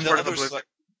is the best part of Oblivion.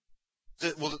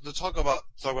 To talk about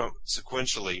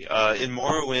sequentially, in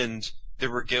Morrowind, there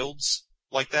were guilds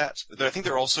like that. I think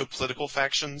there are also political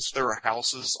factions. There were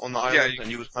houses on the island,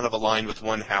 and you would kind of align with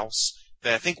one house.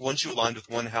 But I think once you aligned with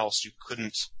one house, you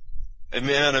couldn't. I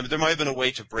mean, there might have been a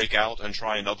way to break out and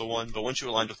try another one, but once you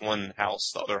aligned with one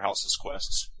house, the other house's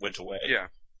quests went away. Yeah.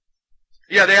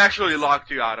 Yeah, they actually locked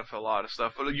you out of a lot of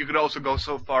stuff. But you could also go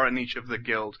so far in each of the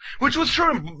guilds, which was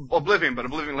true in Oblivion, but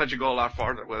Oblivion let you go a lot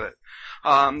farther with it.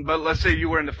 But let's say you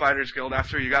were in the Fighters Guild.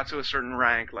 After you got to a certain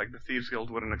rank, like the Thieves Guild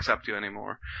wouldn't accept you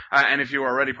anymore. And if you were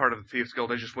already part of the Thieves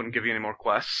Guild, they just wouldn't give you any more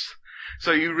quests.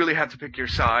 So you really had to pick your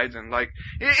sides, and like,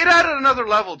 it added another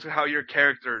level to how your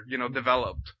character,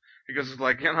 developed. Because it's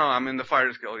like, I'm in the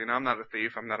Fighters Guild, I'm not a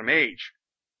thief, I'm not a mage.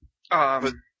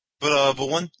 But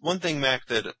one thing, Mac,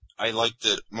 that I liked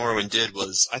that Morrowind did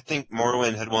was, I think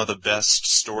Morrowind had one of the best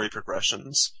story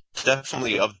progressions,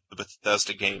 definitely of the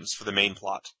Bethesda games for the main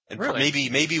plot. And really?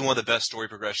 maybe one of the best story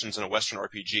progressions in a Western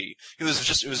RPG. It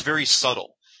was very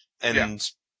subtle. And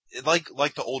like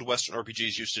the old Western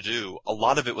RPGs used to do, a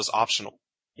lot of it was optional.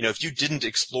 If you didn't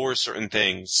explore certain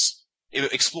things,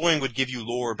 exploring would give you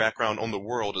lore background on the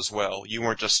world as well. You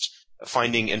weren't just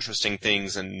finding interesting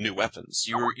things and new weapons.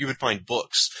 You would find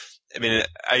books. I mean,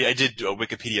 I did a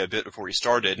Wikipedia bit before we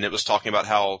started, and it was talking about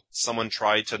how someone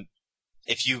tried to,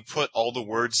 if you put all the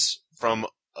words from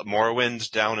Morrowind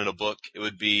down in a book, it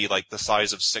would be like the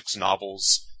size of 6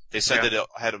 novels. They said that it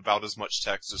had about as much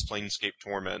text as Planescape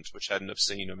Torment, which had an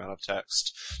obscene amount of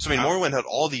text. So, I mean, Morrowind had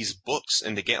all these books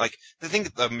in the game. Like, I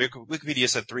think Wikipedia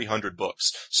said 300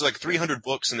 books. So, like, 300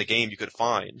 books in the game you could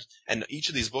find. And each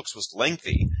of these books was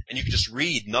lengthy. And you could just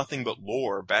read nothing but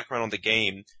lore, background on the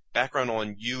game, background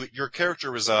on you. Your character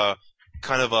was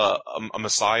kind of a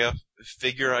messiah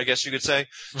figure, I guess you could say.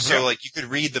 Mm-hmm. So, like, you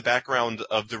could read the background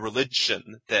of the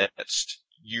religion that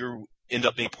you end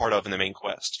up being part of in the main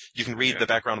quest. You can read the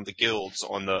background of the guilds,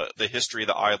 on the history of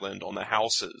the island, on the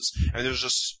houses. And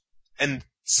and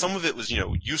some of it was,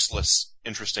 useless,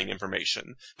 interesting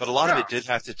information. But a lot of it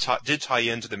did tie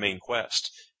into the main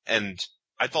quest. And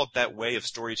I thought that way of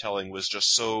storytelling was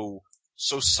just so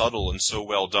subtle and so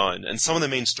well done. And some of the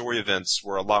main story events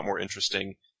were a lot more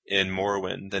interesting in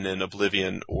Morrowind than in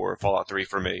Oblivion or Fallout 3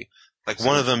 for me. Like,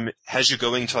 one of them has you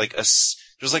going to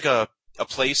there's like a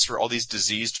place where all these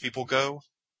diseased people go,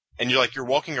 and you're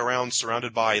walking around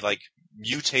surrounded by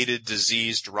mutated,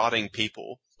 diseased, rotting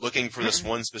people looking for this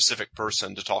one specific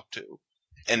person to talk to.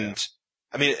 And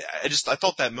I mean, I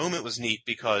thought that moment was neat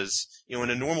because, in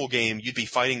a normal game you'd be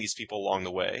fighting these people along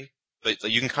the way, but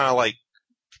you can kind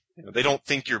of they don't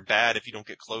think you're bad if you don't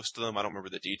get close to them. I don't remember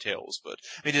the details, but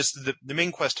I mean, just the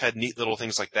main quest had neat little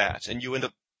things like that, and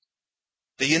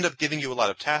they end up giving you a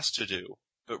lot of tasks to do.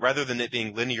 But rather than it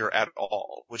being linear at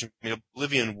all, which,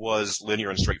 Oblivion was linear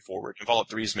and straightforward, and Fallout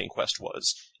 3's main quest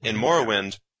was. In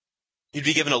Morrowind, you'd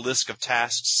be given a list of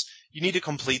tasks. You need to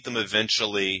complete them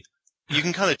eventually. You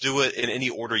can kind of do it in any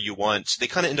order you want. They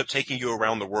kind of end up taking you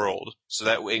around the world, so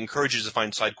that it encourages you to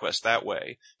find side quests that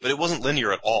way. But it wasn't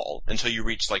linear at all until you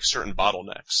reached, certain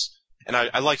bottlenecks. And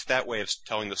I liked that way of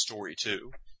telling the story,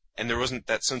 too. And there wasn't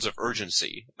that sense of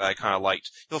urgency that I kind of liked.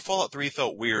 Fallout 3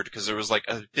 felt weird because there was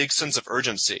a big sense of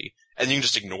urgency, and you can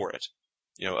just ignore it.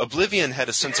 Oblivion had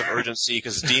a sense of urgency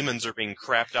because demons are being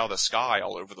crapped out of the sky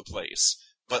all over the place.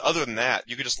 But other than that,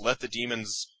 you could just let the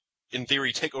demons, in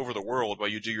theory, take over the world while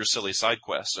you do your silly side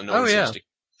quests, and no one seems to.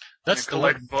 That's the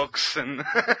collect books and.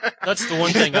 That's the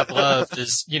one thing I've loved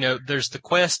is, there's the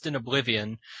quest in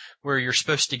Oblivion where you're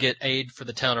supposed to get aid for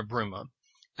the town of Bruma,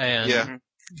 and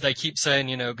they keep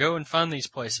saying, go and find these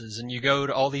places, and you go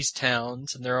to all these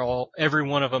towns, and every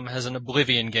one of them has an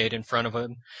Oblivion gate in front of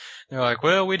them. They're like,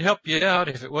 well, we'd help you out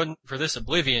if it wasn't for this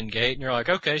Oblivion gate, and you're like,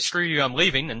 okay, screw you, I'm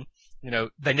leaving, and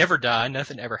they never die.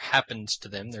 Nothing ever happens to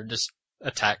them. They're just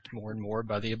attacked more and more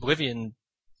by the Oblivion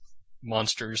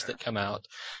monsters that come out.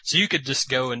 So you could just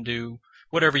go and do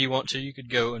whatever you want to. You could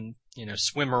go and,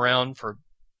 swim around for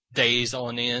days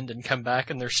on end and come back,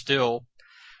 and they're still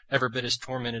every bit as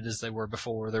tormented as they were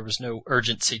before. There was no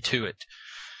urgency to it.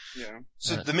 Yeah.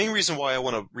 So the main reason why I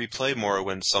want to replay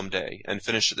Morrowind someday and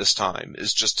finish it this time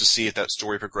is just to see if that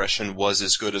story progression was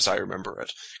as good as I remember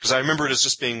it. Because I remember it as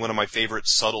just being one of my favorite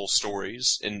subtle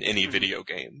stories in any video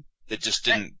game that just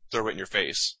didn't throw it in your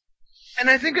face. And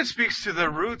I think it speaks to the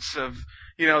roots of,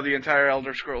 the entire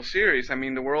Elder Scrolls series. I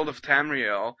mean, the world of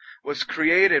Tamriel was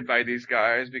created by these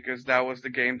guys because that was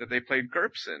the game that they played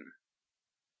GURPS in.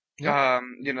 Yeah.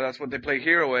 That's what they play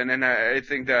Hero in, and I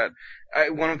think that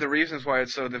one of the reasons why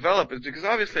it's so developed is because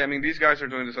obviously, I mean, these guys are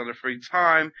doing this on their free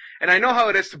time, and I know how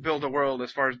it is to build a world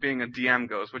as far as being a DM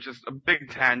goes, which is a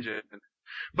big tangent.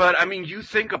 But, I mean, you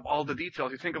think of all the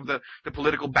details. You think of the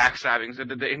political backstabbings,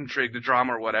 the intrigue, the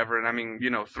drama, or whatever. And, I mean,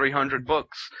 300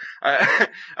 books.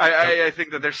 I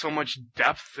think that there's so much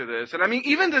depth to this. And, I mean,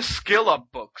 even the skill-up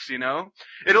books,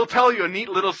 it'll tell you a neat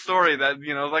little story that,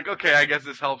 okay, I guess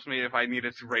this helps me if I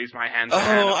needed to raise my hand.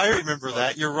 Oh, I remember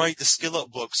that. You're right. The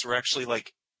skill-up books were actually,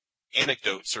 like,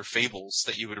 anecdotes or fables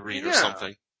that you would read or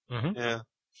something. Mm-hmm. Yeah.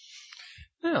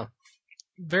 Yeah.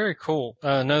 Very cool.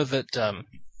 I know that,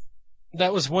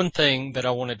 that was one thing that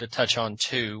I wanted to touch on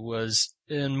too, was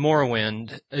in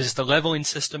Morrowind, is the leveling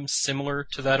system similar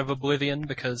to that of Oblivion?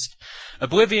 Because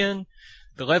Oblivion,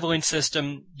 the leveling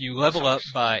system, you level up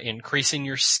by increasing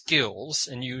your skills,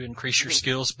 and you increase your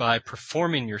skills by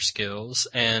performing your skills,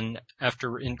 and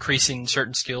after increasing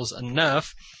certain skills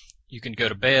enough, you can go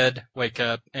to bed, wake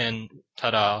up, and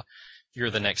ta-da,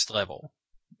 you're the next level.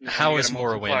 How is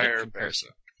Morrowind in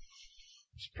comparison?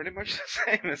 It's pretty much the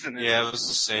same, isn't it? Yeah, it was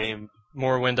the same.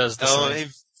 Morrowind does the same. Hey,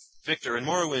 Victor, in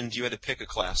Morrowind you had to pick a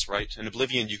class, right? In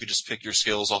Oblivion you could just pick your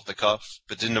skills off the cuff,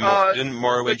 but didn't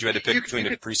Morrowind you had to pick between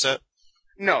a preset?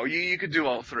 No, you could do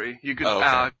all three. You could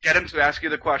okay. Get him to ask you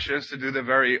the questions, to do the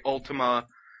very Ultima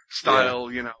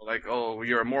style,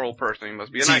 you're a moral person, you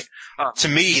must be a knight. To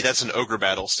me, that's an ogre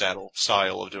battle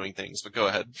style of doing things, but go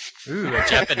ahead. Ooh, a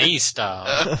Japanese style.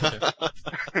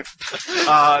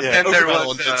 Then there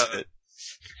was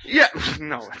yeah,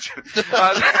 no.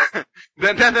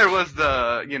 Then there was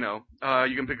the,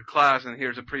 you can pick a class and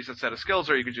here's a preset set of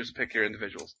skills, or you could just pick your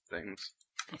individual things.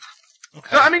 Okay.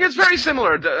 So, I mean, it's very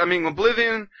similar. I mean,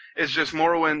 Oblivion is just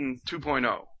Morrowind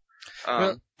 2.0.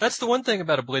 Well, that's the one thing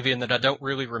about Oblivion that I don't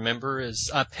really remember is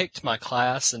I picked my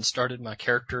class and started my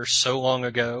character so long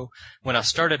ago. When I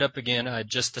started up again, I had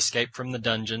just escaped from the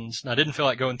dungeons, and I didn't feel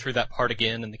like going through that part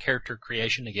again and the character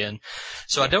creation again.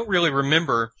 So I don't really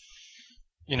remember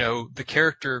the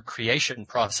character creation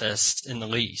process in the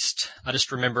least. I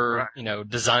just remember,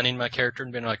 designing my character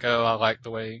and being like, oh, I like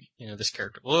the way, this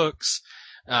character looks.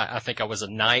 I think I was a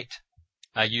knight.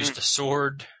 I used a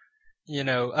sword.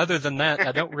 Other than that,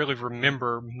 I don't really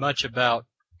remember much about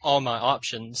all my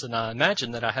options, and I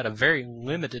imagine that I had a very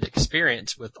limited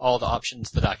experience with all the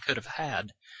options that I could have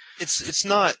had. It's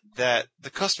not that, the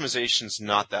customization's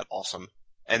not that awesome.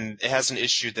 And it has an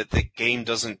issue that the game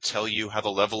doesn't tell you how the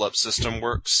level up system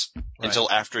works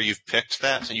until after you've picked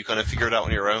that, and you kind of figure it out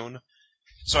on your own.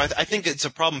 So I think it's a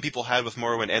problem people had with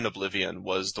Morrowind and Oblivion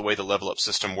was the way the level up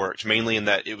system worked, mainly in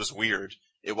that it was weird,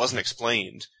 it wasn't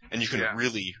explained, and you can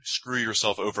really screw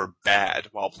yourself over bad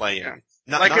while playing.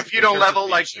 Yeah. If you don't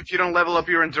level up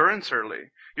your endurance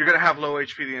early, you're gonna have low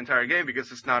HP the entire game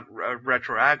because it's not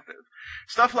retroactive.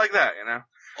 Stuff like that,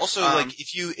 Also,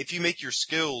 if you make your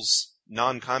skills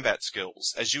non-combat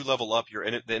skills, as you level up,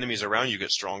 the enemies around you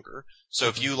get stronger. So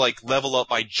if you level up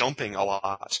by jumping a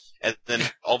lot, and then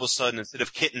all of a sudden instead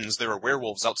of kittens there are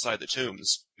werewolves outside the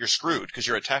tombs, you're screwed because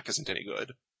your attack isn't any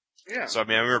good. Yeah. So I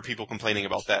remember people complaining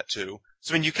about that too.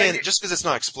 So you can't just because it's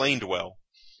not explained well.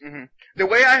 Mm-hmm. The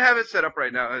way I have it set up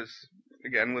right now is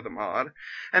again with a mod,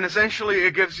 and essentially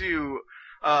it gives you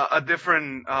a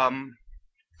different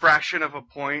fraction of a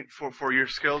point for your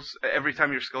skills every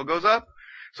time your skill goes up.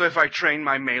 So if I train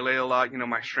my melee a lot,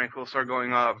 my strength will start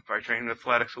going up. If I train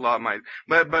athletics a lot,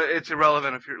 but it's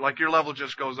irrelevant if your level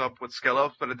just goes up with skill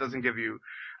ups, but it doesn't give you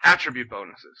attribute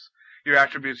bonuses. Your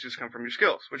attributes just come from your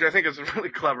skills, which I think is a really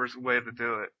clever way to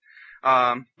do it.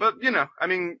 But I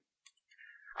mean,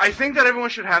 I think that everyone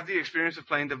should have the experience of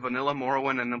playing the vanilla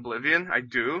Morrowind and Oblivion. I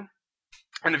do.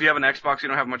 And if you have an Xbox, you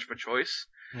don't have much of a choice.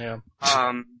 Yeah.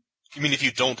 You mean if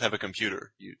you don't have a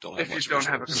computer, you don't have much of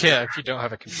a choice. Yeah, if you don't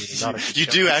have a computer, not a You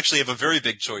do actually have a very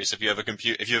big choice if you have a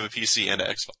PC and an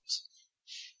Xbox.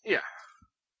 Yeah.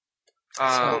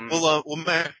 Well,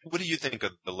 Matt, what do you think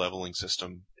of the leveling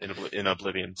system in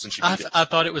Oblivion? Since you beat it, I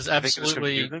thought it was You think it was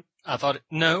absolutely. confusing? I thought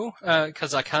no,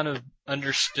 because I kind of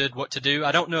understood what to do.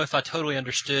 I don't know if I totally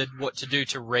understood what to do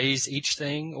to raise each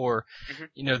thing, or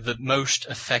Mhm. the most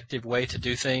effective way to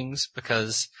do things.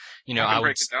 Because I can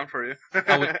break it down for you.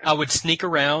 I would sneak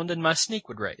around and my sneak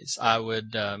would raise. I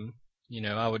would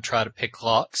I would try to pick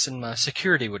locks and my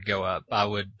security would go up. I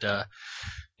would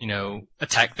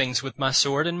attack things with my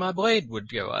sword and my blade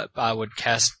would go up. I would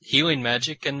cast healing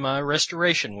magic and my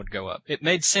restoration would go up. It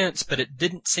made sense, but it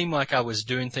didn't seem like I was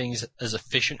doing things as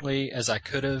efficiently as I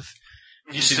could have.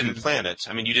 You just didn't plan it.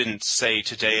 I mean, you didn't say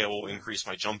today I will increase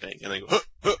my jumping, and then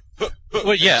go.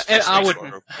 Well, yeah, and I would.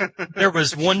 You There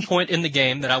was one point in the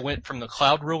game that I went from the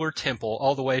Cloud Ruler Temple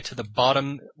all the way to the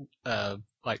bottom,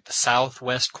 like the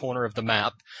southwest corner of the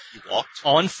map, walked.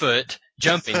 on foot,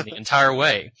 jumping the entire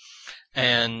way.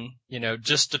 And,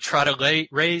 just to try to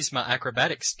raise my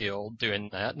acrobatic skill doing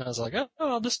that. And I was like, oh,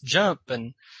 I'll just jump.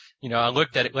 And, I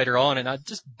looked at it later on and I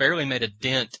just barely made a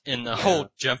dent in the whole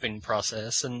jumping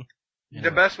process. And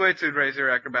The best way to raise your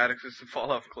acrobatics is to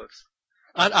fall off cliffs.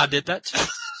 I did that too.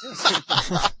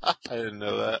 I didn't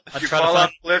know that. I You tried to fall find,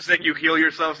 off cliffs, then you heal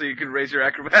yourself so you can raise your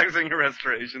acrobatics and your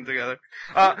restoration together.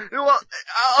 Well,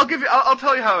 I'll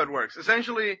tell you how it works.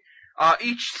 Essentially,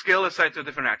 each skill is set to a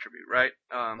different attribute, right?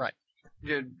 Right.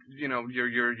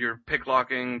 Your pick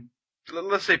locking.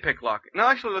 Let's say pick locking. No,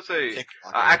 actually, let's say Pick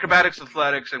acrobatics,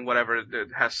 athletics, and whatever that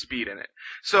has speed in it.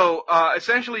 So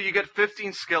essentially, you get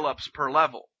 15 skill ups per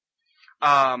level.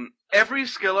 Every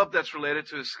skill up that's related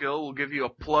to a skill will give you a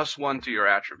 +1 to your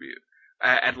attribute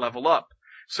at level up.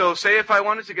 So say if I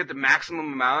wanted to get the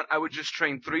maximum amount, I would just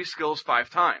train 3 skills 5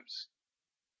 times.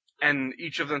 And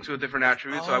each of them to a different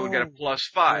attribute, so I would get a +5.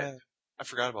 Yeah. I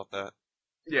forgot about that.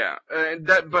 Yeah,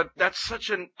 but that's such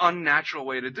an unnatural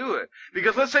way to do it.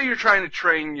 Because let's say you're trying to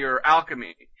train your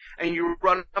alchemy, and you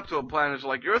run up to a planet, it's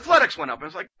like, your athletics went up, and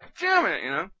it's like, damn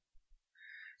it,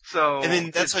 So. And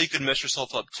then that's how you could mess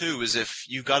yourself up too, is if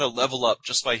you got a level up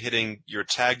just by hitting your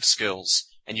tagged skills,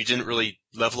 and you didn't really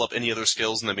level up any other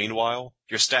skills in the meanwhile,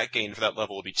 your stat gain for that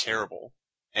level would be terrible.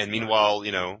 And meanwhile,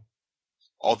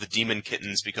 all the demon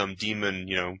kittens become demon,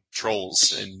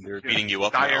 trolls, and they're beating you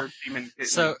up now. Dire demon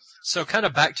kittens. So kind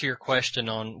of back to your question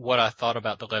on what I thought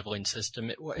about the leveling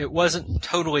system. It wasn't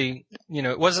totally,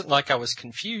 it wasn't like I was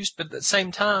confused, but at the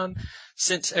same time,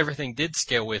 since everything did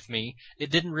scale with me,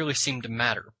 it didn't really seem to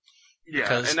matter. Yeah,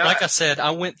 Because, and like I said, I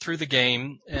went through the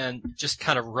game and just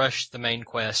kind of rushed the main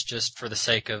quest just for the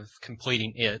sake of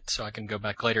completing it so I can go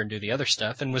back later and do the other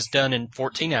stuff, and was done in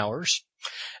 14 hours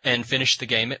and finished the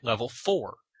game at level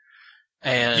 4.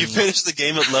 And You finished the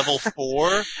game at level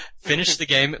 4? finished the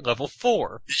game at level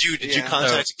 4. Did you Yeah.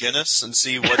 contact Guinness and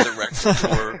see what the record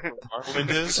for Morrowind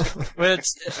is? Well,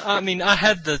 I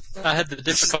had the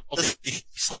difficulty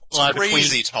slide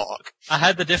Crazy talk. I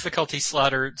had the difficulty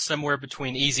slider somewhere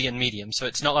between easy and medium, so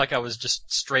it's not like I was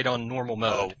just straight on normal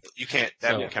mode. Oh, that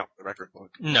So- won't count for the record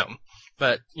book. No.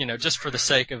 But, just for the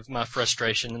sake of my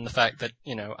frustration and the fact that,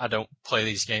 I don't play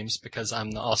these games because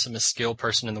I'm the awesomest skill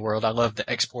person in the world. I love the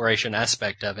exploration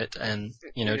aspect of it and,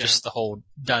 just the whole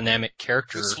dynamic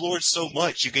character. You explored so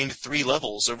much, you gained 3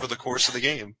 levels over the course of the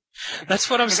game. That's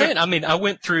what I'm saying. I mean, I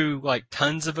went through like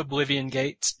tons of Oblivion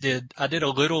gates. I did a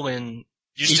little in,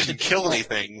 You just didn't kill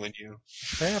anything when you...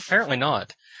 well, apparently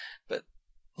not. But,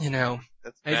 That's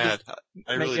Maybe- bad.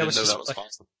 I really maybe I didn't was know just that was like-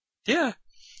 possible. yeah.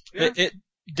 Yeah. It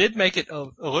did make it a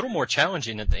little more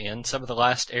challenging at the end. Some of the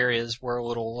last areas were a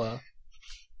little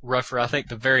rougher. I think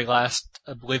the very last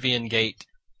Oblivion gate,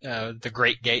 the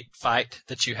Great Gate fight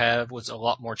that you have was a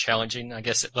lot more challenging, I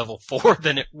guess, at level 4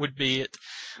 than it would be at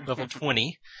level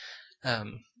 20.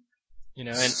 And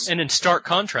in stark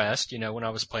contrast, when I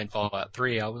was playing Fallout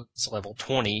 3, I was level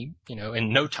 20,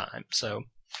 in no time. So,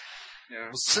 Yeah.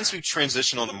 Well, since we've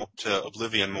transitioned to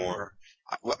Oblivion more,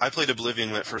 I played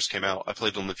Oblivion when it first came out. I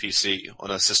played it on the PC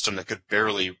on a system that could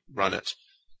barely run it.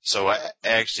 So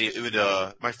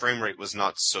my frame rate was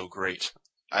not so great.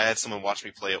 I had someone watch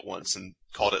me play it once and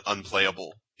called it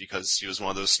unplayable because he was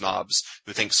one of those snobs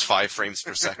who thinks 5 frames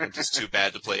per second is too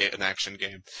bad to play an action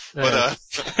game. But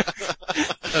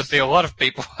that'd be a lot of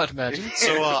people, I'd imagine.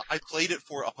 So I played it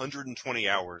for 120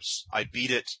 hours. I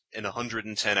beat it in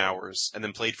 110 hours, and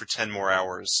then played for 10 more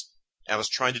hours. I was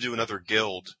trying to do another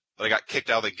guild, but I got kicked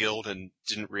out of the guild and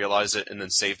didn't realize it, and then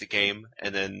saved the game.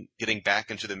 And then getting back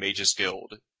into the Mages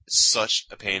Guild is such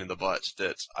a pain in the butt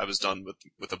that I was done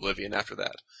with Oblivion after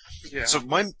that. Yeah. So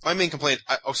my main complaint.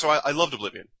 I loved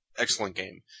Oblivion, excellent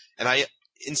game, and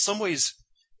in some ways.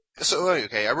 So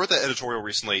okay, I wrote that editorial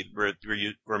recently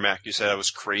where Mac, you said I was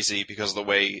crazy because of the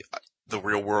way the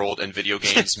real world and video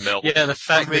games melt. Yeah, the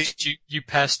fact For me- that you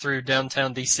pass through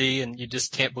downtown DC and you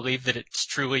just can't believe that it's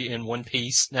truly in one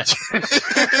piece.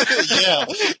 Yeah.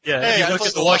 Yeah, Hey, you I look played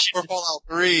at a the lot Washington, more Fallout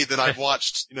 3 than I've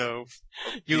watched,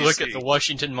 you look at DC. the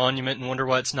Washington Monument and wonder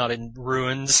why it's not in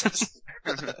ruins.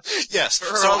 Yes,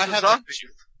 Where are so all I the have that zombies? issue.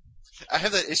 I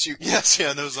have that issue. Yes,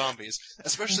 yeah, no zombies.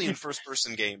 Especially in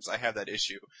first-person games, I have that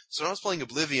issue. So when I was playing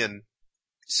Oblivion,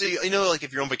 see, like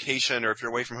if you're on vacation or if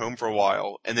you're away from home for a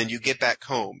while, and then you get back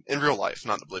home, in real life,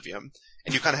 not in Oblivion,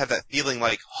 and you kind of have that feeling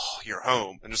like, oh, you're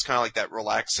home, and just kind of like that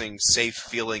relaxing, safe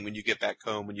feeling when you get back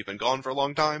home when you've been gone for a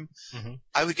long time. Mhm.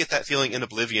 I would get that feeling in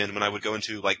Oblivion when I would go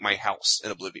into, like, my house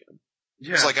in Oblivion.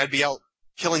 Yeah. It's like I'd be out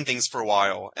killing things for a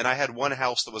while, and I had one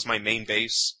house that was my main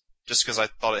base, just because I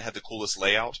thought it had the coolest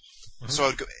layout. Mhm. So I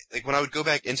would go, when I would go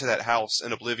back into that house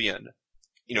in Oblivion,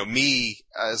 me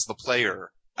as the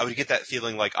player, I would get that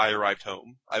feeling like I arrived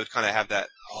home. I would kind of have that,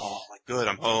 oh, like good,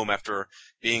 I'm home after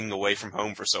being away from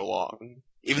home for so long,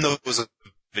 even though it was a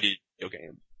video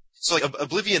game. So like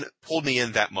Oblivion pulled me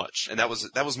in that much, and that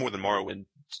was more than Morrowind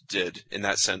did in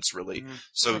that sense, really. Mhm. I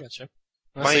So gotcha.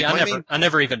 Well, my- see, my I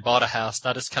never even bought a house.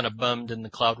 I just kind of bummed in the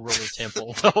Cloud Ruler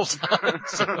Temple the whole time.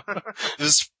 So.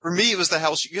 for me, it was the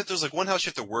house. There's like one house you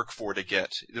have to work for to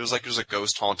get. There's a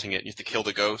ghost haunting it, and you have to kill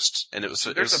the ghost, and There's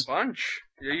a bunch.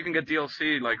 Yeah, you can get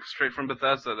DLC like straight from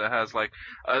Bethesda that has like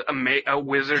a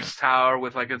wizard's tower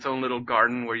with like its own little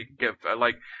garden where you can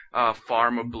get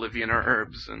farm Oblivion or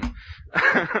herbs and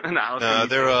an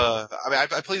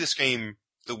I played this game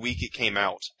the week it came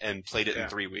out and played it Yeah. in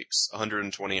 3 weeks,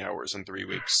 120 hours in 3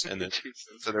 weeks, and then Jesus.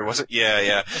 so there wasn't.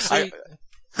 Yeah. See,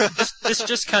 this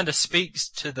just kind of speaks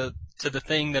to the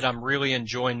thing that I'm really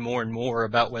enjoying more and more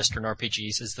about Western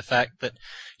RPGs is the fact that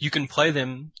you can play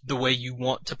them the way you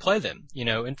want to play them.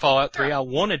 In Fallout 3, I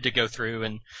wanted to go through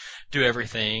and do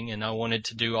everything, and I wanted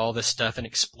to do all this stuff and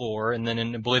explore. And then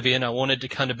in Oblivion, I wanted to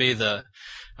kind of be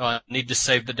I need to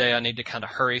save the day. I need to kind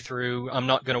of hurry through. I'm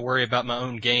not going to worry about my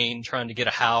own gain trying to get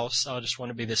a house. I just want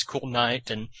to be this cool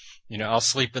knight, and I'll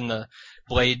sleep in the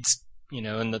Blades, in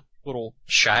the little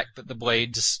shack that the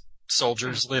Blades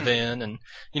soldiers live in, and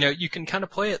you can kind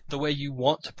of play it the way you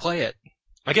want to play it.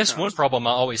 I guess one problem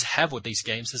I always have with these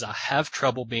games is I have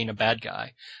trouble being a bad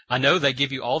guy. I know they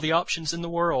give you all the options in the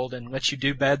world and let you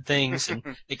do bad things and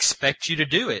expect you to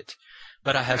do it,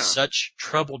 but I have such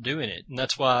trouble doing it, and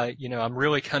that's why I'm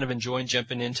really kind of enjoying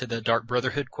jumping into the Dark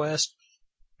Brotherhood quest.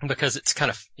 Because it's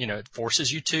kind of, it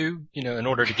forces you to, in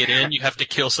order to get in, you have to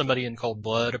kill somebody in cold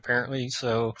blood, apparently.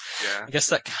 So Yeah. I guess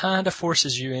that kind of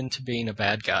forces you into being a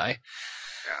bad guy.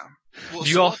 Yeah. Well, Do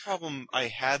so you all- the problem I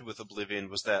had with Oblivion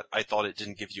was that I thought it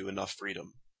didn't give you enough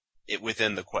freedom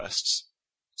within the quests.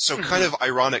 So kind of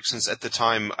ironic, since at the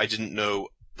time I didn't know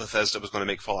Bethesda was going to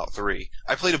make Fallout 3.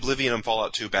 I played Oblivion and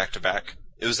Fallout 2 back to back.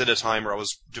 It was at a time where I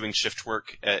was doing shift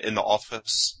work in the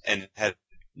office and had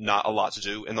not a lot to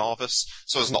do in the office.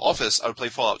 So I was in the office, I would play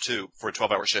Fallout 2 for a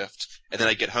 12-hour shift, and then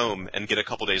I'd get home and get a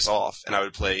couple days off, and I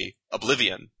would play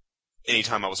Oblivion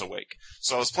anytime I was awake.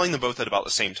 So I was playing them both at about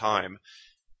the same time.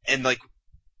 And like,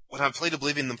 when I played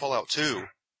Oblivion and Fallout 2,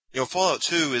 Fallout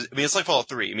 2 it's like Fallout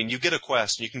 3. You get a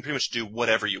quest and you can pretty much do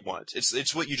whatever you want.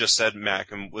 It's what you just said,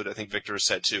 Mac, and what I think Victor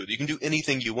said too. You can do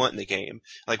anything you want in the game.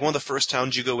 Like, one of the first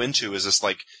towns you go into is this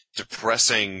like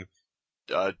depressing,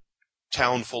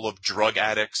 town full of drug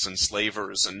addicts and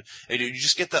slavers, and you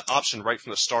just get the option right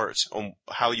from the start on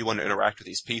how you want to interact with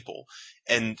these people.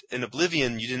 And in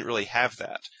Oblivion, you didn't really have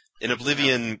that. In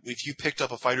Oblivion, if you picked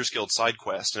up a Fighters Guild side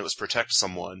quest and it was protect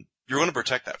someone, you're going to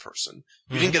protect that person.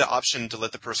 You didn't get an option to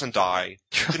let the person die.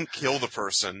 You couldn't kill the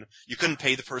person. You couldn't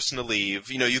pay the person to leave.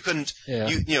 You couldn't. Yeah.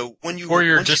 When you. Or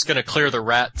you're once just going to clear the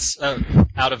rats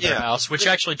out of their Yeah. house, which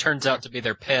actually turns out to be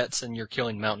their pets, and you're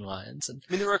killing mountain lions. And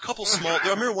there were a couple small. I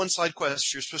remember one side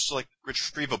quest you're supposed to like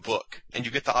retrieve a book, and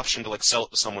you get the option to like sell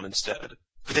it to someone instead.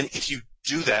 But then if you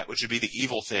do that, which would be the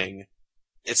evil thing,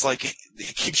 it's like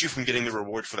it keeps you from getting the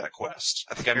reward for that quest.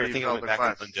 I think I went back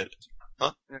and undid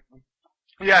it.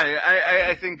 Yeah,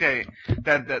 I think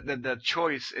that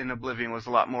choice in Oblivion was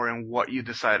a lot more in what you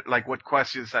decided, like what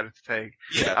quest you decided to take.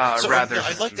 Yeah,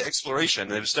 I like the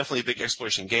exploration. It was definitely a big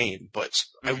exploration game, but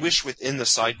I wish within the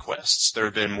side quests there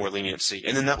had been more leniency.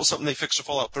 And then that was something they fixed with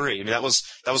Fallout 3. That was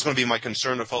going to be my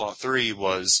concern with Fallout 3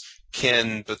 was,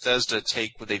 can Bethesda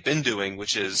take what they've been doing,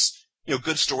 which is,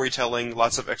 good storytelling,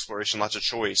 lots of exploration, lots of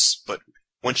choice, but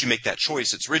once you make that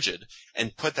choice, it's rigid,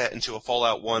 and put that into a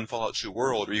Fallout 1, Fallout 2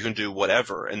 world where you can do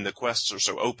whatever, and the quests are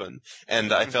so open.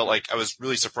 And I felt like I was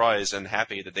really surprised and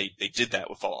happy that they did that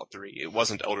with Fallout 3. It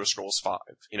wasn't Elder Scrolls 5.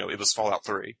 It was Fallout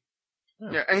 3.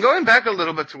 Yeah, and going back a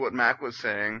little bit to what Mac was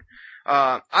saying,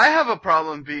 I have a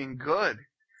problem being good.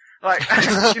 Like,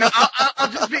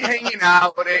 I'll just be hanging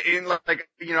out in like,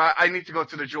 I need to go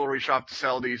to the jewelry shop to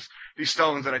sell these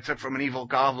stones that I took from an evil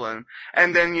goblin.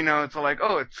 And then, it's like,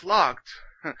 oh, it's locked.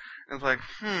 It's like,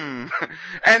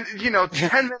 And,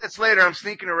 10 minutes later, I'm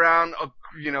sneaking around,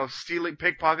 stealing,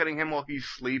 pickpocketing him while he's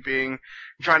sleeping,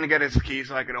 trying to get his keys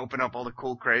so I can open up all the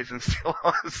cool crates and steal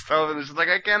all his stuff. And it's just like,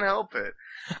 I can't help it.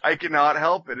 I cannot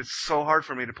help it. It's so hard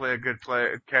for me to play a good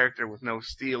character with no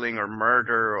stealing or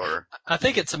murder or... I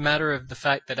think it's a matter of the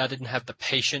fact that I didn't have the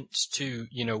patience to,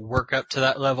 work up to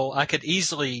that level. I could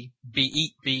easily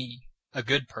be a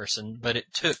good person, but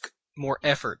it took more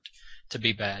effort to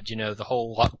be bad. The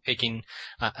whole lock picking,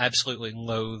 I absolutely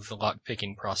loathe the lock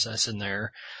picking process in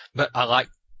there. But I like,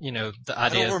 the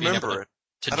idea of being able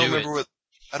to do it.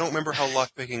 I don't remember how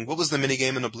lock picking, what was the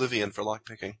minigame in Oblivion for lock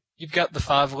picking? You've got the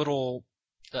 5 little,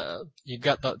 you've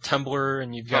got the tumbler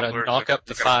and you've got to knock up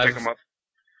the 5. Pick 'em up.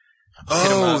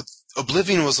 Oh,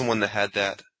 Oblivion was the one that had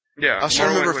that. Yeah. I was trying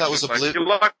to remember if that was Oblivion. You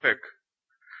lock pick.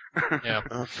 Yeah.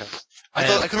 Okay. I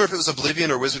couldn't remember if it was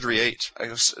Oblivion or Wizardry 8.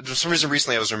 For some reason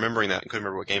recently I was remembering that and couldn't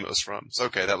remember what game it was from. So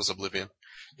okay, that was Oblivion.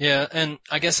 Yeah, and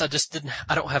I guess I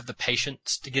don't have the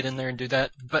patience to get in there and do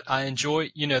that, but I enjoy,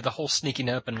 the whole sneaking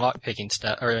up and lock picking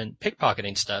stuff, and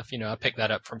pickpocketing stuff. I picked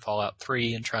that up from Fallout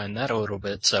 3 and trying that a little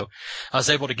bit, so I was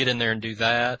able to get in there and do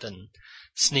that and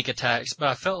sneak attacks, but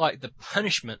I felt like the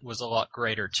punishment was a lot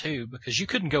greater too, because you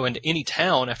couldn't go into any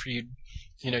town after you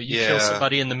kill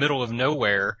somebody in the middle of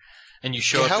nowhere and you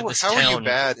show up at this town. How are you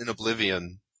bad in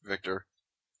Oblivion, Victor?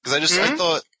 Because I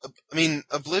thought,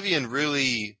 Oblivion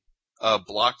really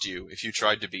blocked you if you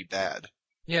tried to be bad.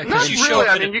 Yeah, not you really. show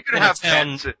up You could have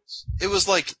fences. It was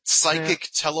like psychic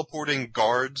teleporting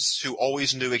guards who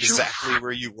always knew exactly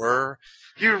where you were.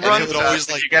 You run fast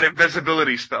and you get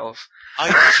invisibility spells.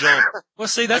 I jump. Well,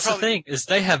 see, that's the thing, is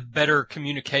they have better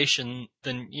communication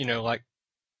than, like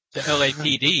the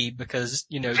LAPD, because,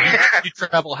 you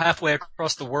travel halfway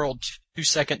across the world 2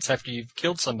 seconds after you've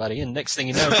killed somebody, and next thing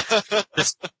you know,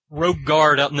 this rogue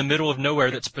guard out in the middle of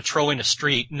nowhere that's patrolling a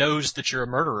street knows that you're a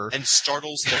murderer. And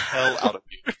startles the hell out of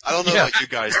you. I don't know about you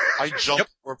guys. I jump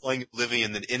more playing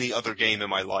Oblivion than any other game in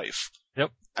my life.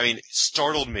 Yep. I mean, it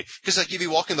startled me. Because, if you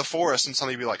walk in the forest and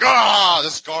suddenly you'd be like,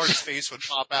 this guard's face would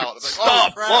pop out. It's like,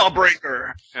 stop,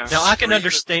 lawbreaker! Yeah. Now, I can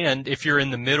understand if you're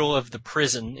in the middle of the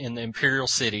prison in the Imperial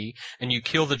City and you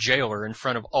kill the jailer in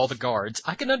front of all the guards.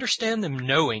 I can understand them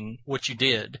knowing what you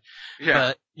did.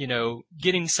 Yeah. But,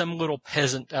 getting some little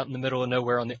peasant out in the middle of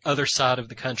nowhere on the other side of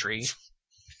the country,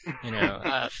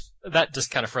 that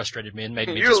just kind of frustrated me and made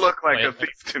me You just look like a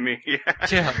thief to me,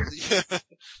 Yeah.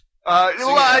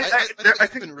 I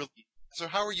think really. So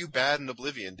how are you bad in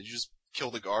Oblivion? Did you just kill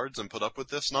the guards and put up with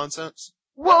this nonsense?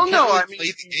 Well, no, really I mean,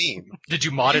 play the game. Did you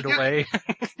mod it away?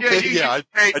 I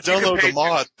download the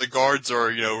mod. The guards are,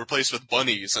 replaced with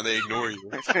bunnies, and they ignore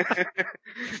you.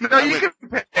 No, you can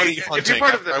pay. Bunny hunting.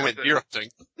 I went deer hunting.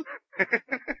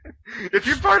 If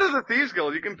you're part of the Thieves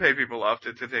Guild, you can pay people off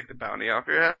to take the bounty off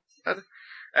your head,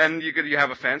 and you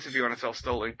have a fence if you want to sell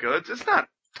stolen goods. It's not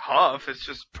tough. It's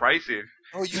just pricey.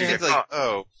 Oh, you think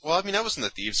well, I mean, I was in the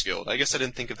Thieves Guild. I guess I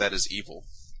didn't think of that as evil.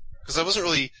 Because I wasn't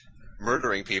really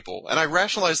murdering people. And I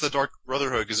rationalized the Dark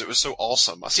Brotherhood because it was so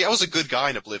awesome. See, I was a good guy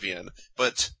in Oblivion,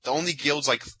 but the only guilds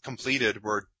I completed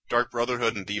were Dark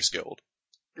Brotherhood and Thieves Guild.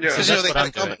 Yeah, because they kind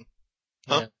of come in.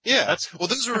 Huh? Yeah. Well,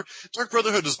 Dark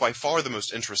Brotherhood is by far the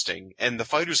most interesting, and the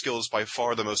Fighters Guild is by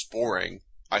far the most boring,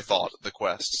 I thought, the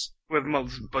quests. With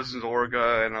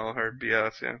Buzzorga and all her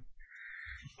BS, yeah.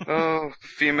 Oh,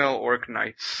 female orc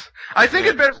knights. I think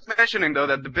it bears mentioning, though,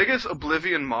 that the biggest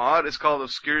Oblivion mod is called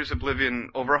Obscure's Oblivion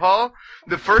Overhaul.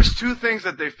 The first 2 things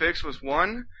that they fixed was,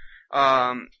 one,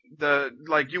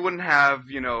 you wouldn't have,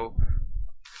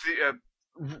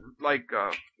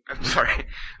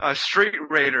 street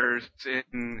raiders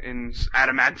in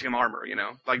adamantium armor,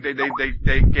 Like, they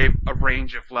gave a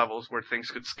range of levels where things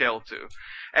could scale to.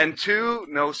 And 2,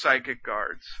 no psychic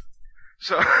guards.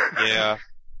 So. Yeah.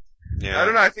 I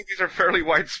don't know, I think these are fairly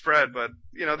widespread, but,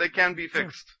 they can be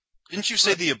fixed. Didn't you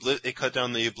say it cut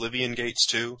down the Oblivion gates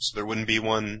too? So there wouldn't be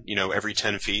one, every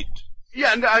 10 feet?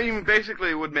 Yeah, and I mean,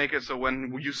 basically it would make it so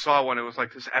when you saw one, it was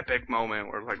like this epic moment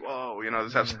where like, whoa,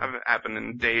 this has happened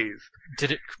in days.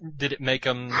 Did it make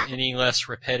them any less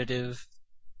repetitive?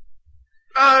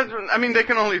 I mean, they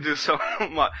can only do so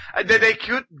much. They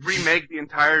could remake the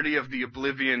entirety of the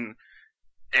Oblivion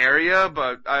area,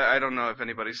 but I don't know if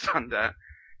anybody's done that.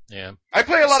 Yeah. I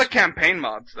play a lot of campaign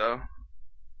mods, though.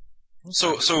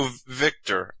 So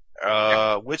Victor,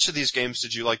 which of these games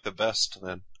did you like the best,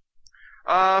 then?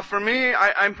 For me,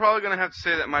 I'm probably gonna have to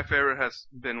say that my favorite has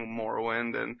been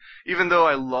Morrowind, and even though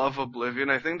I love Oblivion,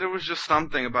 I think there was just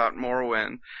something about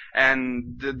Morrowind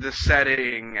and the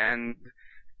setting and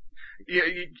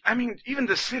I mean, even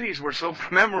the cities were so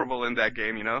memorable in that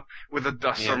game, with the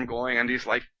dust storm going and these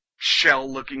like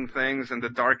shell-looking things, and the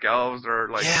dark elves are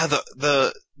like. Yeah,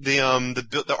 the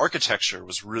architecture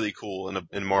was really cool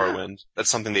in Morrowind. That's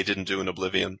something they didn't do in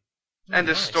Oblivion. And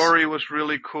the story was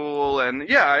really cool, and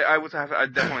yeah, I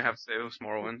definitely have to say it was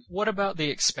Morrowind. What about the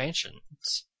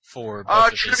expansions for both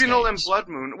of these Tribunal and games? Blood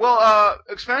Moon. Well,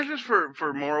 expansions for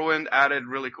Morrowind added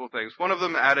really cool things. One of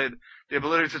them added the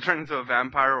ability to turn into a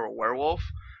vampire or a werewolf,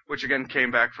 which again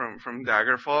came back from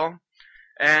Daggerfall.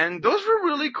 And those were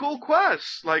really cool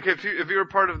quests. Like if you were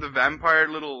part of the vampire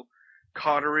little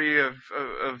coterie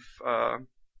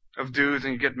of dudes,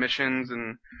 and you get missions,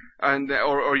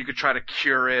 or you could try to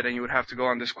cure it, and you would have to go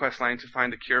on this quest line to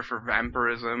find the cure for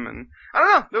vampirism, and I don't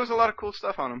know, there was a lot of cool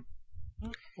stuff on them.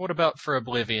 What about for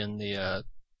Oblivion?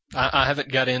 I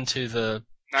haven't got into the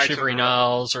Knights of Shivering the-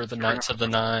 Isles or the Knights of the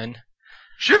Nine,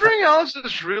 Shivering Isles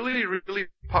is really, really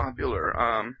popular.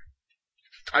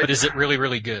 but is it really,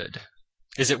 really good?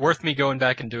 Is it worth me going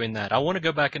back and doing that? I want to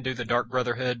go back and do the Dark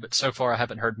Brotherhood, but so far I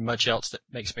haven't heard much else that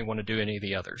makes me want to do any of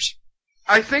the others.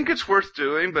 I think it's worth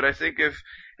doing, but I think if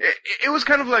it was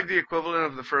kind of like the equivalent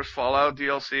of the first Fallout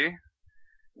DLC,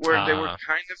 where they were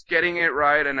kind of getting it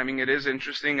right, and I mean it is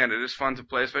interesting and it is fun to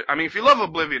play. But I mean, if you love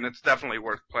Oblivion, it's definitely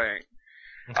worth playing.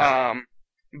 Okay.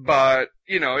 But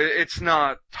it's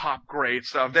not top grade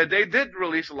stuff. They did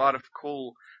release a lot of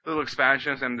cool little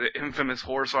expansions, and the infamous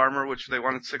horse armor, which they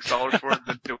wanted $6 for,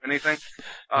 didn't do anything.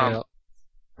 Yeah.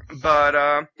 But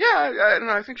I don't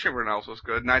know. I think Shivering Isles was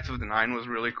good. Knights of the Nine was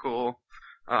really cool.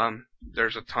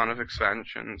 There's a ton of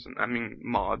expansions and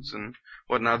mods and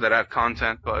whatnot that add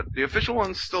content, but the official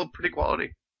one's still pretty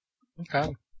quality.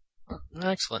 Okay.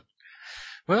 Excellent.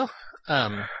 Well,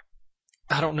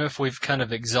 I don't know if we've kind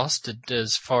of exhausted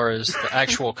as far as the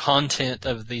actual content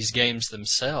of these games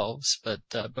themselves, but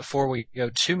before we go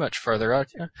too much further,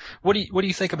 what do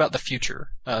you think about the future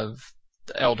of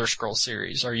the Elder Scrolls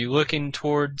series? Are you looking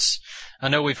towards? I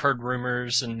know we've heard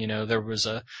rumors, and there was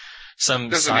some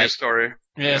There's a new site. story.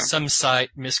 Yeah, some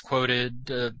site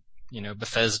misquoted,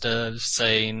 Bethesda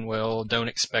saying, well, don't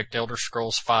expect Elder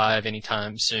Scrolls 5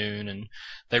 anytime soon, and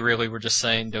they really were just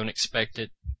saying don't expect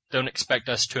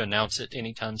us to announce it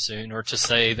anytime soon, or to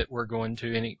say that we're going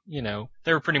to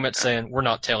they were pretty much saying, we're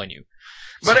not telling you.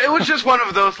 But it was just one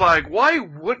of those, like, why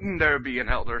wouldn't there be an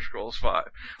Elder Scrolls 5?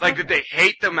 Like, did they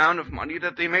hate the amount of money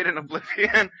that they made in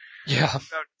Oblivion? Yeah.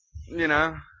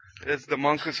 It's the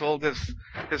monk who sold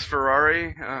his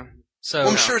Ferrari. So Well,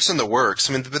 I'm sure it's in the works.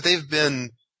 I mean, but they've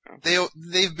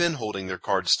been holding their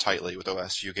cards tightly with the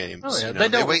last few games. Oh, yeah.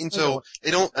 They wait until they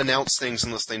don't announce things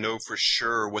unless they know for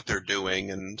sure what they're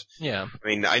doing. And yeah. I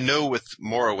mean, I know with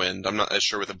Morrowind, I'm not as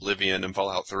sure with Oblivion and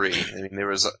Fallout 3. I mean, there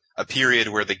was a period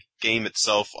where the game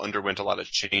itself underwent a lot of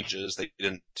changes. They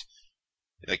didn't,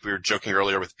 like we were joking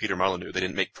earlier with Peter Molyneux, they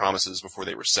didn't make promises before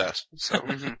they were set. So,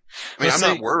 I mean, Well, I'm see-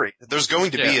 not worried. There's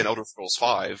going to be Yeah. an Elder Scrolls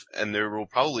 5, and there will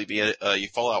probably be a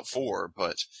Fallout 4,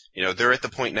 but, they're at the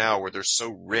point now where they're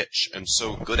so rich and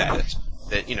so good at it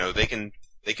that, they can,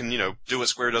 do what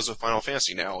Square does with Final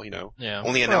Fantasy now, Yeah.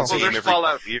 only announce a Well, game there's every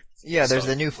Fallout. year. Yeah, there's So-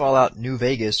 the new Fallout New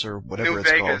Vegas or whatever New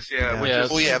it's Vegas, called. yeah, which Yeah. is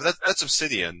Well, yeah, but that's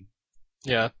Obsidian.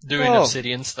 Yeah. Doing Oh.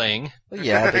 Obsidian's thing. Well,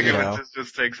 yeah, but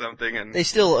just take something and they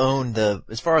still own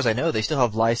as far as I know, they still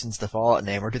have licensed the Fallout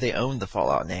name, or do they own the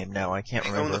Fallout name now? I can't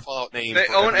They own remember. the Fallout name. they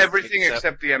for own everything except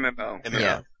except the MMO.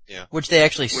 MMO. Yeah. Which they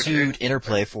actually Which sued is-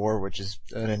 Interplay for, which is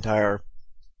an entire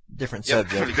different Yep,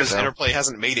 subject. because so. Interplay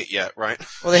hasn't made it yet, right?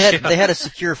 Well, they had to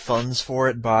secure funds for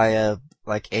it by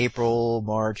like April,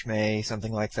 March, May,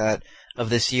 something like that of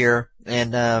this year.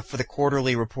 And for the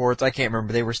quarterly reports, I can't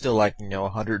remember. They were still like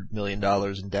 $100 million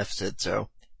in deficit. So,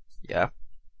 yeah.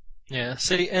 Yeah.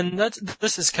 See, and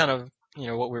this is kind of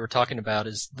what we were talking about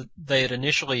is they had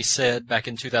initially said back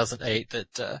in 2008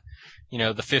 that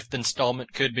the fifth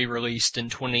installment could be released in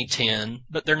 2010,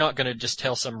 but they're not going to just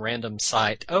tell some random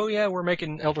site, oh yeah, we're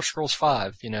making Elder Scrolls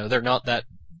 5. They're not that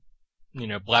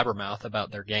blabbermouth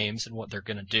about their games and what they're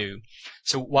going to do.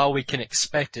 So while we can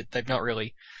expect it, they've not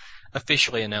really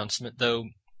officially announced it, though.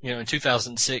 In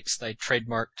 2006 they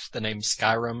trademarked the name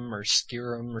Skyrim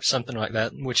or something like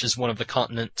that, which is one of the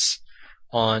continents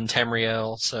on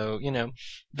Tamriel. So,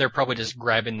 they're probably just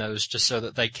grabbing those just so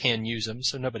that they can use them,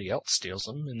 so nobody else steals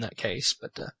them in that case.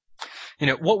 But,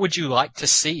 what would you like to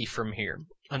see from here?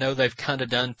 I know they've kind of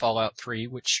done Fallout 3,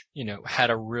 which, had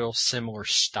a real similar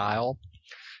style.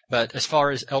 But as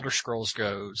far as Elder Scrolls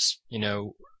goes,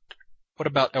 what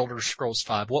about Elder Scrolls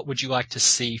V? What would you like to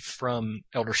see from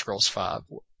Elder Scrolls V?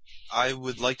 I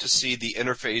would like to see the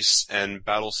interface and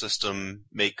battle system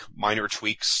make minor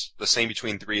tweaks, the same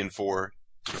between 3 and 4,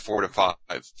 to 4 to 5.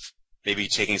 Maybe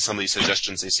taking some of these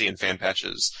suggestions they see in fan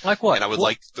patches. Like what? And I would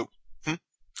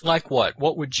Like what?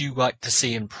 What would you like to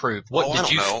see improved? What I did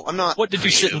don't you know. I'm not What did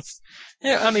you creative. sit?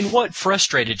 Yeah, I mean, what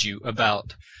frustrated you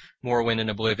about Morrowind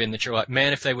and Oblivion that you're like,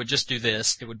 man, if they would just do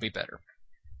this, it would be better.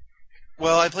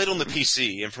 Well, I played on the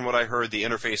PC, and from what I heard, the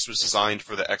interface was designed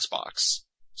for the Xbox.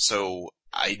 So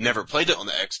I never played it on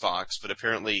the Xbox, but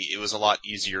apparently it was a lot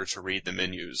easier to read the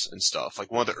menus and stuff.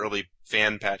 Like one of the early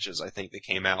fan patches, I think, that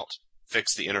came out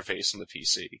fixed the interface on the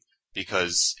PC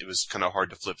because it was kind of hard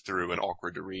to flip through and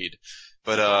awkward to read.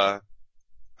 But the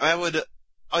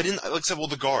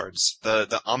guards,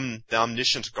 the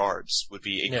omniscient guards would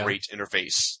be a great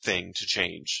interface thing to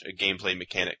change, a gameplay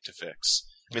mechanic to fix.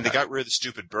 I mean, they got rid of the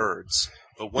stupid birds,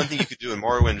 but one thing you could do in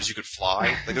Morrowind is you could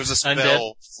fly. Like, there was a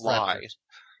spell, Fly.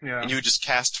 Yeah. And you would just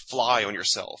cast Fly on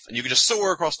yourself, and you could just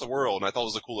soar across the world, and I thought it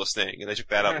was the coolest thing, and they took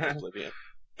that out of Oblivion.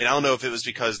 I mean, I don't know if it was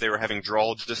because they were having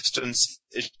draw distance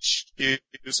issues,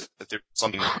 that there's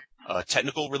something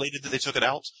technical related that they took it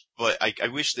out, but I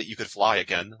wish that you could fly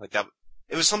again. Like that,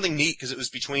 it was something neat because it was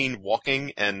between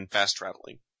walking and fast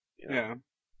traveling. You know? Yeah.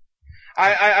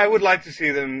 I would like to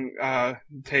see them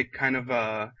take kind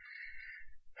of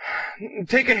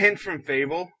take a hint from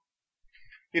Fable.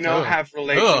 You know, have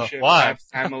relationships, why? have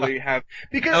family, have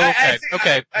because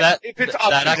if it's up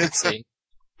that to I can see.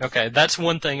 Okay, that's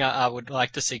one thing I would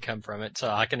like to see come from it, so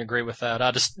I can agree with that.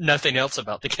 Nothing else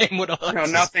about the game would I like no, to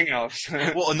see. nothing else.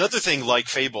 Well, another thing like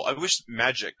Fable, I wish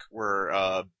magic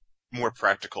were more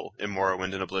practical in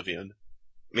Morrowind and Oblivion.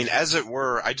 I mean, as it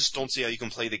were, I just don't see how you can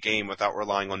play the game without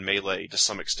relying on melee to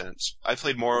some extent. I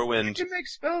played Morrowind. You can make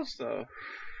spells though.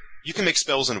 You can make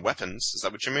spells and weapons. Is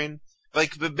that what you mean?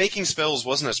 Like, but making spells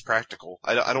wasn't as practical.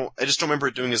 I just don't remember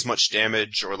it doing as much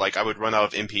damage, or like I would run out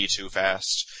of MP too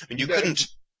fast. I mean,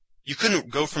 you couldn't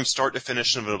go from start to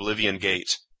finish of an Oblivion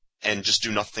gate and just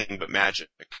do nothing but magic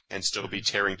and still be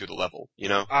tearing through the level, you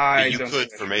know? You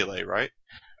could for melee, right?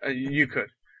 You could.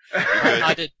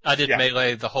 I did Yeah.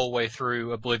 melee the whole way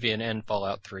through Oblivion and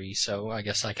Fallout 3, so I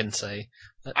guess I can say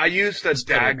that. I used a It's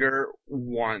better. dagger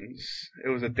once. It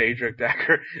was a Daedric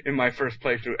dagger in my first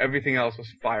playthrough. Everything else was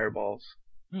fireballs.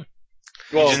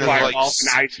 Well, You didn't fireballs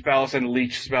and ice spells and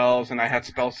leech spells, and I had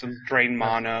spells to drain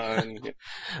mana. And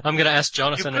I'm going to ask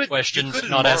Jonathan You a could- question, you could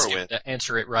not ask him Morrowind. to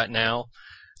answer it right now.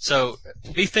 So,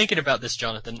 be thinking about this,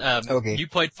 Jonathan. Okay. You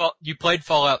played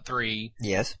Fallout 3,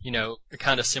 Yes. you know, a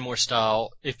kind of similar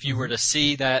style. If you were to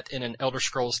see that in an Elder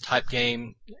Scrolls type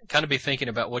game, kind of be thinking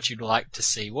about what you'd like to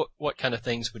see. What kind of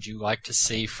things would you like to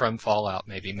see from Fallout,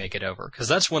 maybe make it over? Because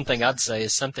that's one thing I'd say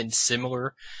is something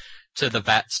similar to the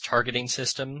VATS targeting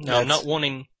system. Now, I'm not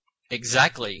wanting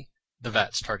exactly the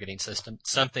VATS targeting system,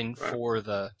 something for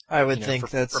the, I would you know,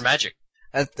 think for magic.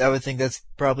 I would think that's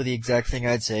probably the exact thing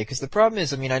I'd say. Because the problem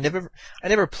is, I mean, I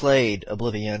never played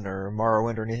Oblivion or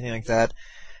Morrowind or anything like that.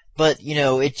 But, you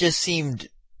know, it just seemed,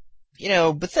 you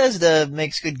know, Bethesda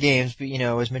makes good games, but, you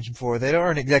know, as mentioned before, they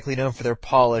aren't exactly known for their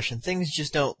polish, and things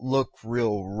just don't look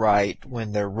real right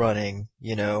when they're running,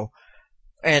 you know.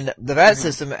 And the VAT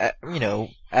system, you know,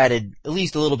 added at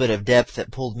least a little bit of depth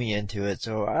that pulled me into it.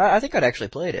 So I think I'd actually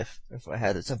play it if I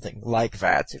had something like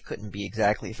VATS. It couldn't be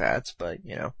exactly VATS, but,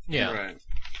 you know. Yeah. Right.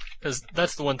 Because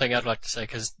that's the one thing I'd like to say.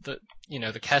 Because the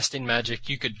casting magic,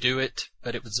 you could do it,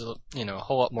 but it was a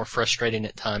whole lot more frustrating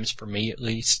at times for me, at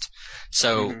least.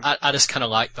 So I just kind of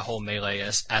like the whole melee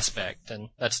aspect, and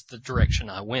that's the direction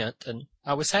I went, and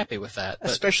I was happy with that.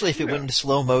 But, Especially if it went into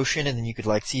slow motion, and then you could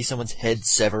like see someone's head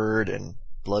severed and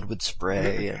blood would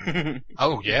spray. And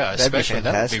oh yeah, That'd be especially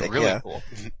that would be fantastic, really yeah. cool.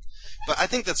 But I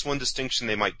think that's one distinction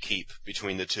they might keep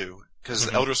between the two.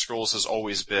 Because Elder Scrolls has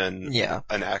always been Yeah.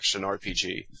 an action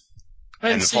RPG.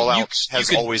 And And see, Fallout you has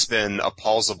could- always been a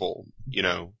plausible, you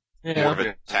know, yeah. more of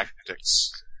a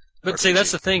tactics. But see, RPG.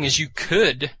 that's the thing is you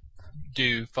could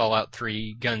do Fallout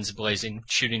 3 guns blazing,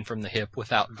 shooting from the hip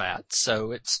without VAT.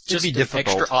 So it's It'd just be an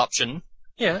difficult. extra option.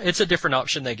 Yeah, it's a different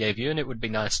option they gave you, and it would be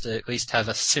nice to at least have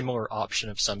a similar option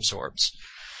of some sorts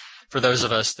for those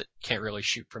of us that can't really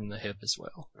shoot from the hip as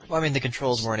well. well, I mean, the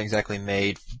controls weren't exactly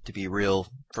made to be real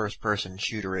first-person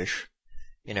shooterish,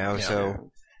 you know. Yeah.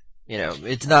 So, you know,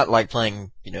 it's not like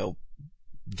playing, you know,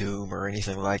 Doom or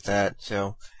anything like that.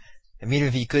 So, I mean,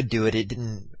 if you could do it,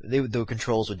 the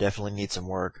controls would definitely need some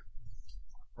work.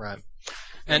 Right.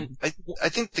 And I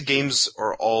think the games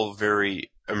are all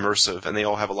very immersive and they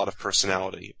all have a lot of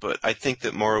personality, but I think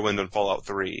that Morrowind and Fallout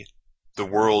 3, the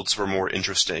worlds were more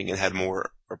interesting and had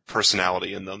more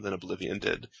personality in them than Oblivion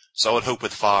did. So I would hope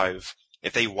with 5,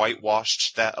 if they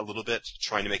whitewashed that a little bit,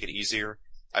 trying to make it easier,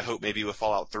 I hope maybe with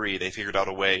Fallout 3 they figured out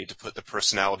a way to put the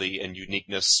personality and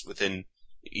uniqueness within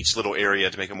each little area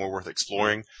to make it more worth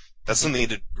exploring. That's something they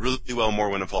did really well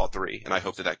more in Fallout 3, and I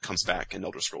hope that comes back in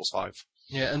Elder Scrolls 5.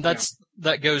 Yeah, and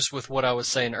that goes with what I was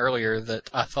saying earlier, that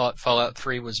I thought Fallout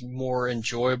 3 was more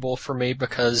enjoyable for me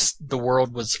because the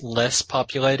world was less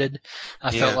populated.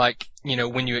 I felt like,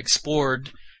 when you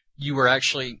explored, you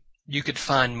could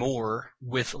find more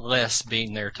with less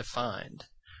being there to find.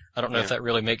 I don't know if that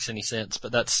really makes any sense,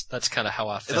 but that's kind of how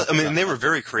I felt. I mean, they were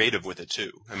very creative with it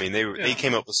too. I mean, they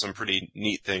came up with some pretty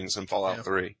neat things in Fallout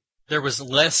 3. There was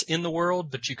less in the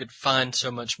world, but you could find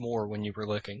so much more when you were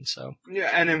looking, so. Yeah,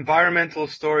 and environmental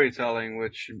storytelling,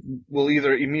 which will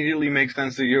either immediately make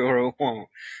sense to you or it won't.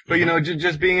 But,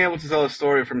 just being able to tell a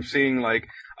story from seeing, like,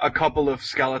 a couple of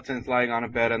skeletons lying on a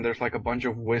bed and there's, like, a bunch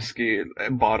of whiskey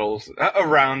bottles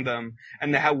around them,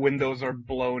 and the windows are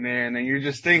blown in, and you're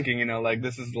just thinking, like,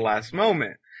 this is the last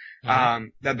moment,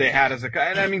 that they had as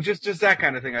and I mean, just that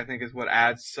kind of thing, I think, is what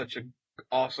adds such a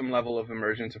awesome level of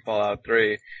immersion to Fallout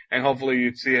 3, and hopefully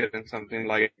you'd see it in something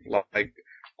like go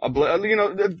a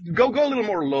little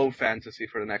more low fantasy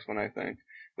for the next one. I think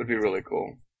would be really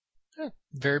cool. Yeah,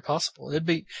 very possible. It'd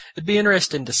be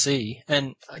interesting to see.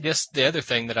 And I guess the other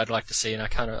thing that I'd like to see, and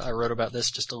I wrote about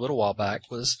this just a little while back,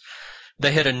 was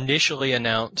they had initially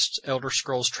announced Elder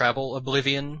Scrolls Travel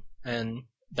Oblivion, and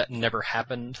that never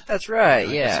happened. That's right.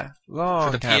 Yeah,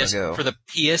 long time ago for the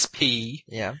PSP.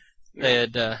 Yeah.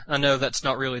 And, I know that's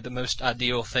not really the most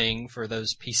ideal thing for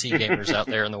those PC gamers out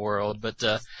there in the world, but,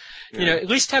 at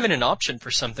least having an option for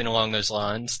something along those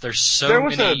lines. There's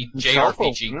many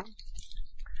JRPG.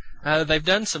 They've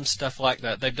done some stuff like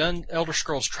that. They've done Elder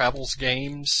Scrolls Travels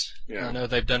games. Yeah. I know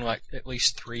they've done like at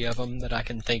least 3 of them that I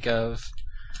can think of,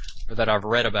 or that I've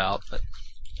read about, but,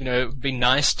 it would be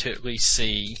nice to at least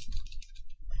see,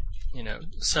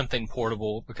 something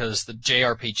portable, because the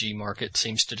JRPG market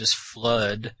seems to just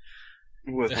flood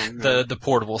with the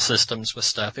portable systems with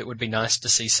stuff. It would be nice to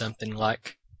see something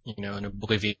like, an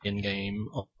Oblivion game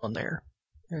on there.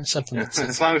 Something that's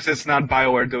as long as it's not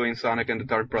BioWare doing Sonic and the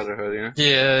Dark Brotherhood,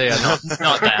 Yeah, not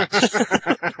that.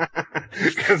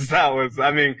 Because that was,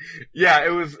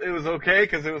 it was okay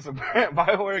because it was a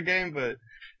BioWare game, but.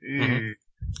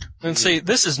 And see,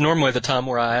 this is normally the time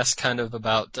where I ask kind of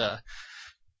about,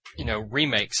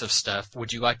 remakes of stuff.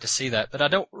 Would you like to see that? But I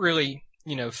don't really,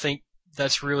 think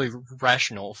that's really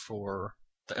rational for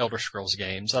the Elder Scrolls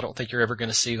games. I don't think you're ever going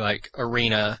to see like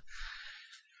Arena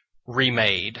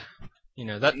remade.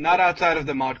 That not outside of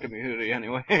the mod community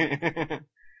anyway.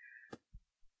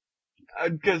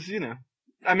 Because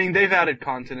they've added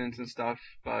continents and stuff,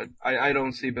 but I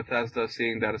don't see Bethesda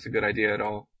seeing that as a good idea at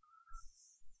all.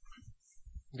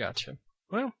 Gotcha.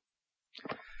 Well,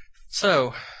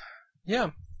 so yeah.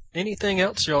 Anything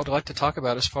else y'all would like to talk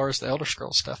about as far as the Elder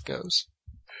Scrolls stuff goes?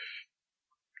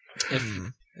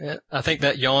 I think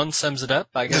that yawn sums it up.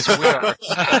 I guess we are.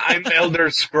 I'm Elder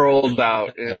Scrolled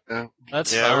out. Yeah.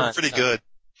 That's fine. We're pretty good.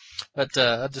 But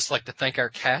I'd just like to thank our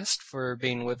cast for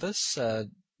being with us.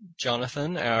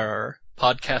 Jonathan, our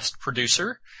podcast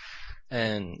producer,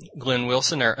 and Glenn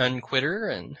Wilson, our unquitter,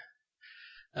 and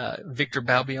Victor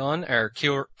Balbion, our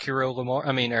Kiro Lamar,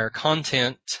 our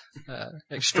content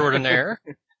extraordinaire.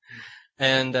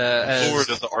 And Lord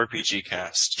of the RPG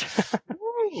cast.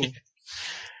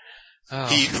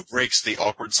 He who breaks the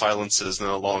awkward silences and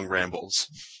the long rambles.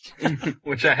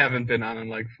 Which I haven't been on in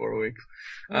like 4 weeks.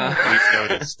 We've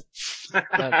noticed.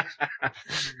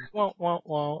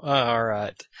 All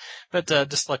right. But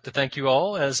just like to thank you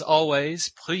all. As always,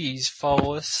 please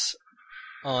follow us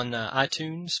on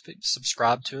iTunes.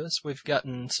 Subscribe to us. We've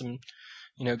gotten some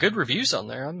good reviews on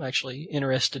there. I'm actually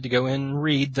interested to go in and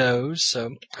read those.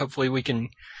 So hopefully we can,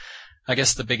 I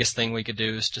guess the biggest thing we could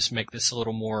do is just make this a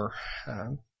little more,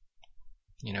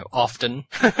 often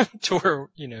to where,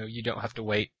 you don't have to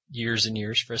wait years and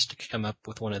years for us to come up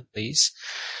with one of these.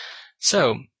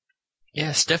 So,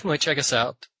 yes, definitely check us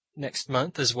out next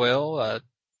month as well.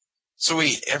 So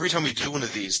wait, every time we do one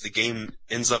of these, the game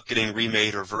ends up getting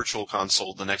remade or virtual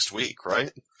console the next week,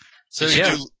 right? So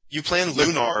you planned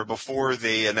Lunar before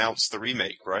they announced the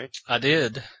remake, right? I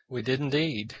did. We did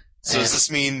indeed. So does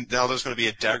this mean now there's going to be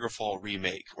a Daggerfall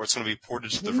remake, or it's going to be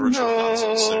ported to the virtual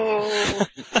console soon?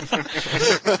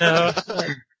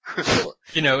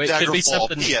 It could be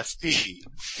something. PSP.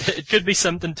 It could be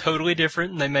something totally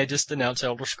different, and they may just announce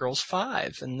Elder Scrolls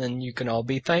 5, and then you can all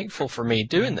be thankful for me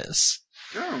doing this.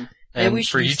 Oh. And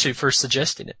for you two for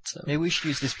suggesting it. So. Maybe we should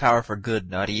use this power for good,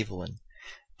 not evil, and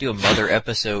do a mother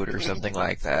episode or something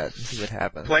like that and see what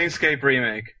happens. Planescape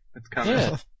remake. It's coming.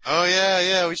 Yeah. Oh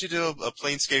yeah, we should do a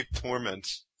Planescape Torment.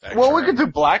 Well, we could do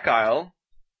Black Isle.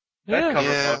 That Yeah.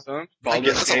 covers Yeah. both of them. I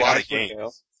guess that's a lot of Icewind Dale.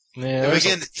 games. Yeah, And there's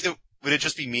again, would it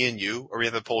just be me and you, or we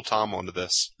have to pull Tom onto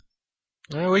this?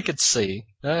 we could see.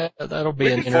 That'll be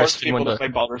We an can force interesting one people to to. play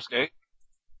Baldur's Gate.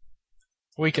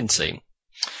 We can see.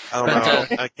 I don't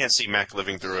But, know. I can't see Mac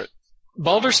living through it.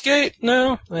 Baldur's Gate?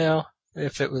 No. Well,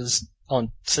 if it was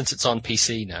since it's on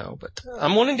PC, no. But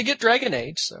I'm wanting to get Dragon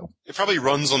Age, so. It probably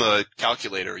runs on a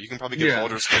calculator. You can probably get Yeah.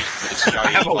 Baldur's Gate. It's I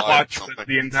haven't watched something.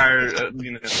 the entire,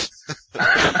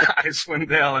 Icewind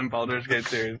Dale and Baldur's Gate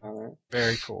series.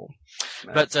 Very cool.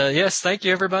 Nice. But yes, thank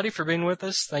you everybody for being with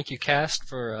us. Thank you, Cast,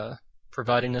 for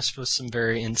providing us with some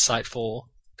very insightful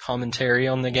commentary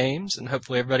on the games, and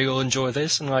hopefully everybody will enjoy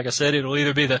this. And like I said, it'll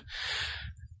either be the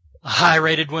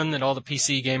high-rated one that all the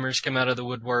PC gamers come out of the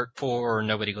woodwork for, or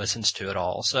nobody listens to at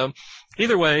all. So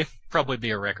either way, probably be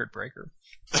a record breaker.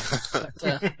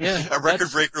 But, yeah, A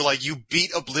record breaker like you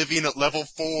beat Oblivion at level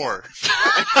 4.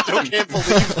 I can't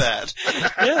believe that.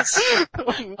 Yes.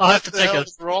 What I'll have to the take hell a.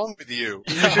 is wrong with you?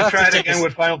 You should try it again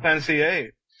with Final Fantasy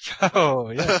VIII.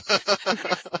 Oh yeah.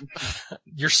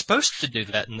 You're supposed to do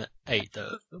that in the 8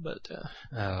 though, but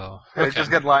okay.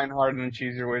 Just get Lionheart and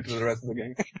cheese your way through the rest of the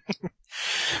game.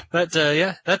 But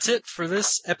yeah, that's it for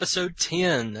this episode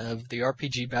 10 of the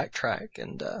RPG Backtrack.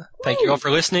 And thank you all for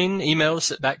listening. Email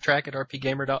us at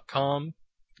backtrack@rpgamer.com.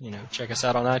 Check us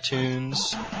out on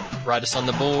iTunes. Write us on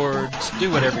the boards.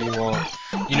 Do whatever you want.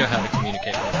 You know how to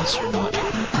communicate with us. You're not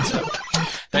ignorant. So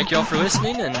thank you all for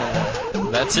listening, and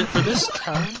that's it for this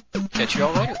time. Catch you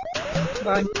all later.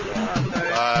 Bye.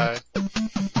 Bye.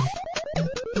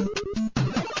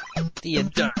 The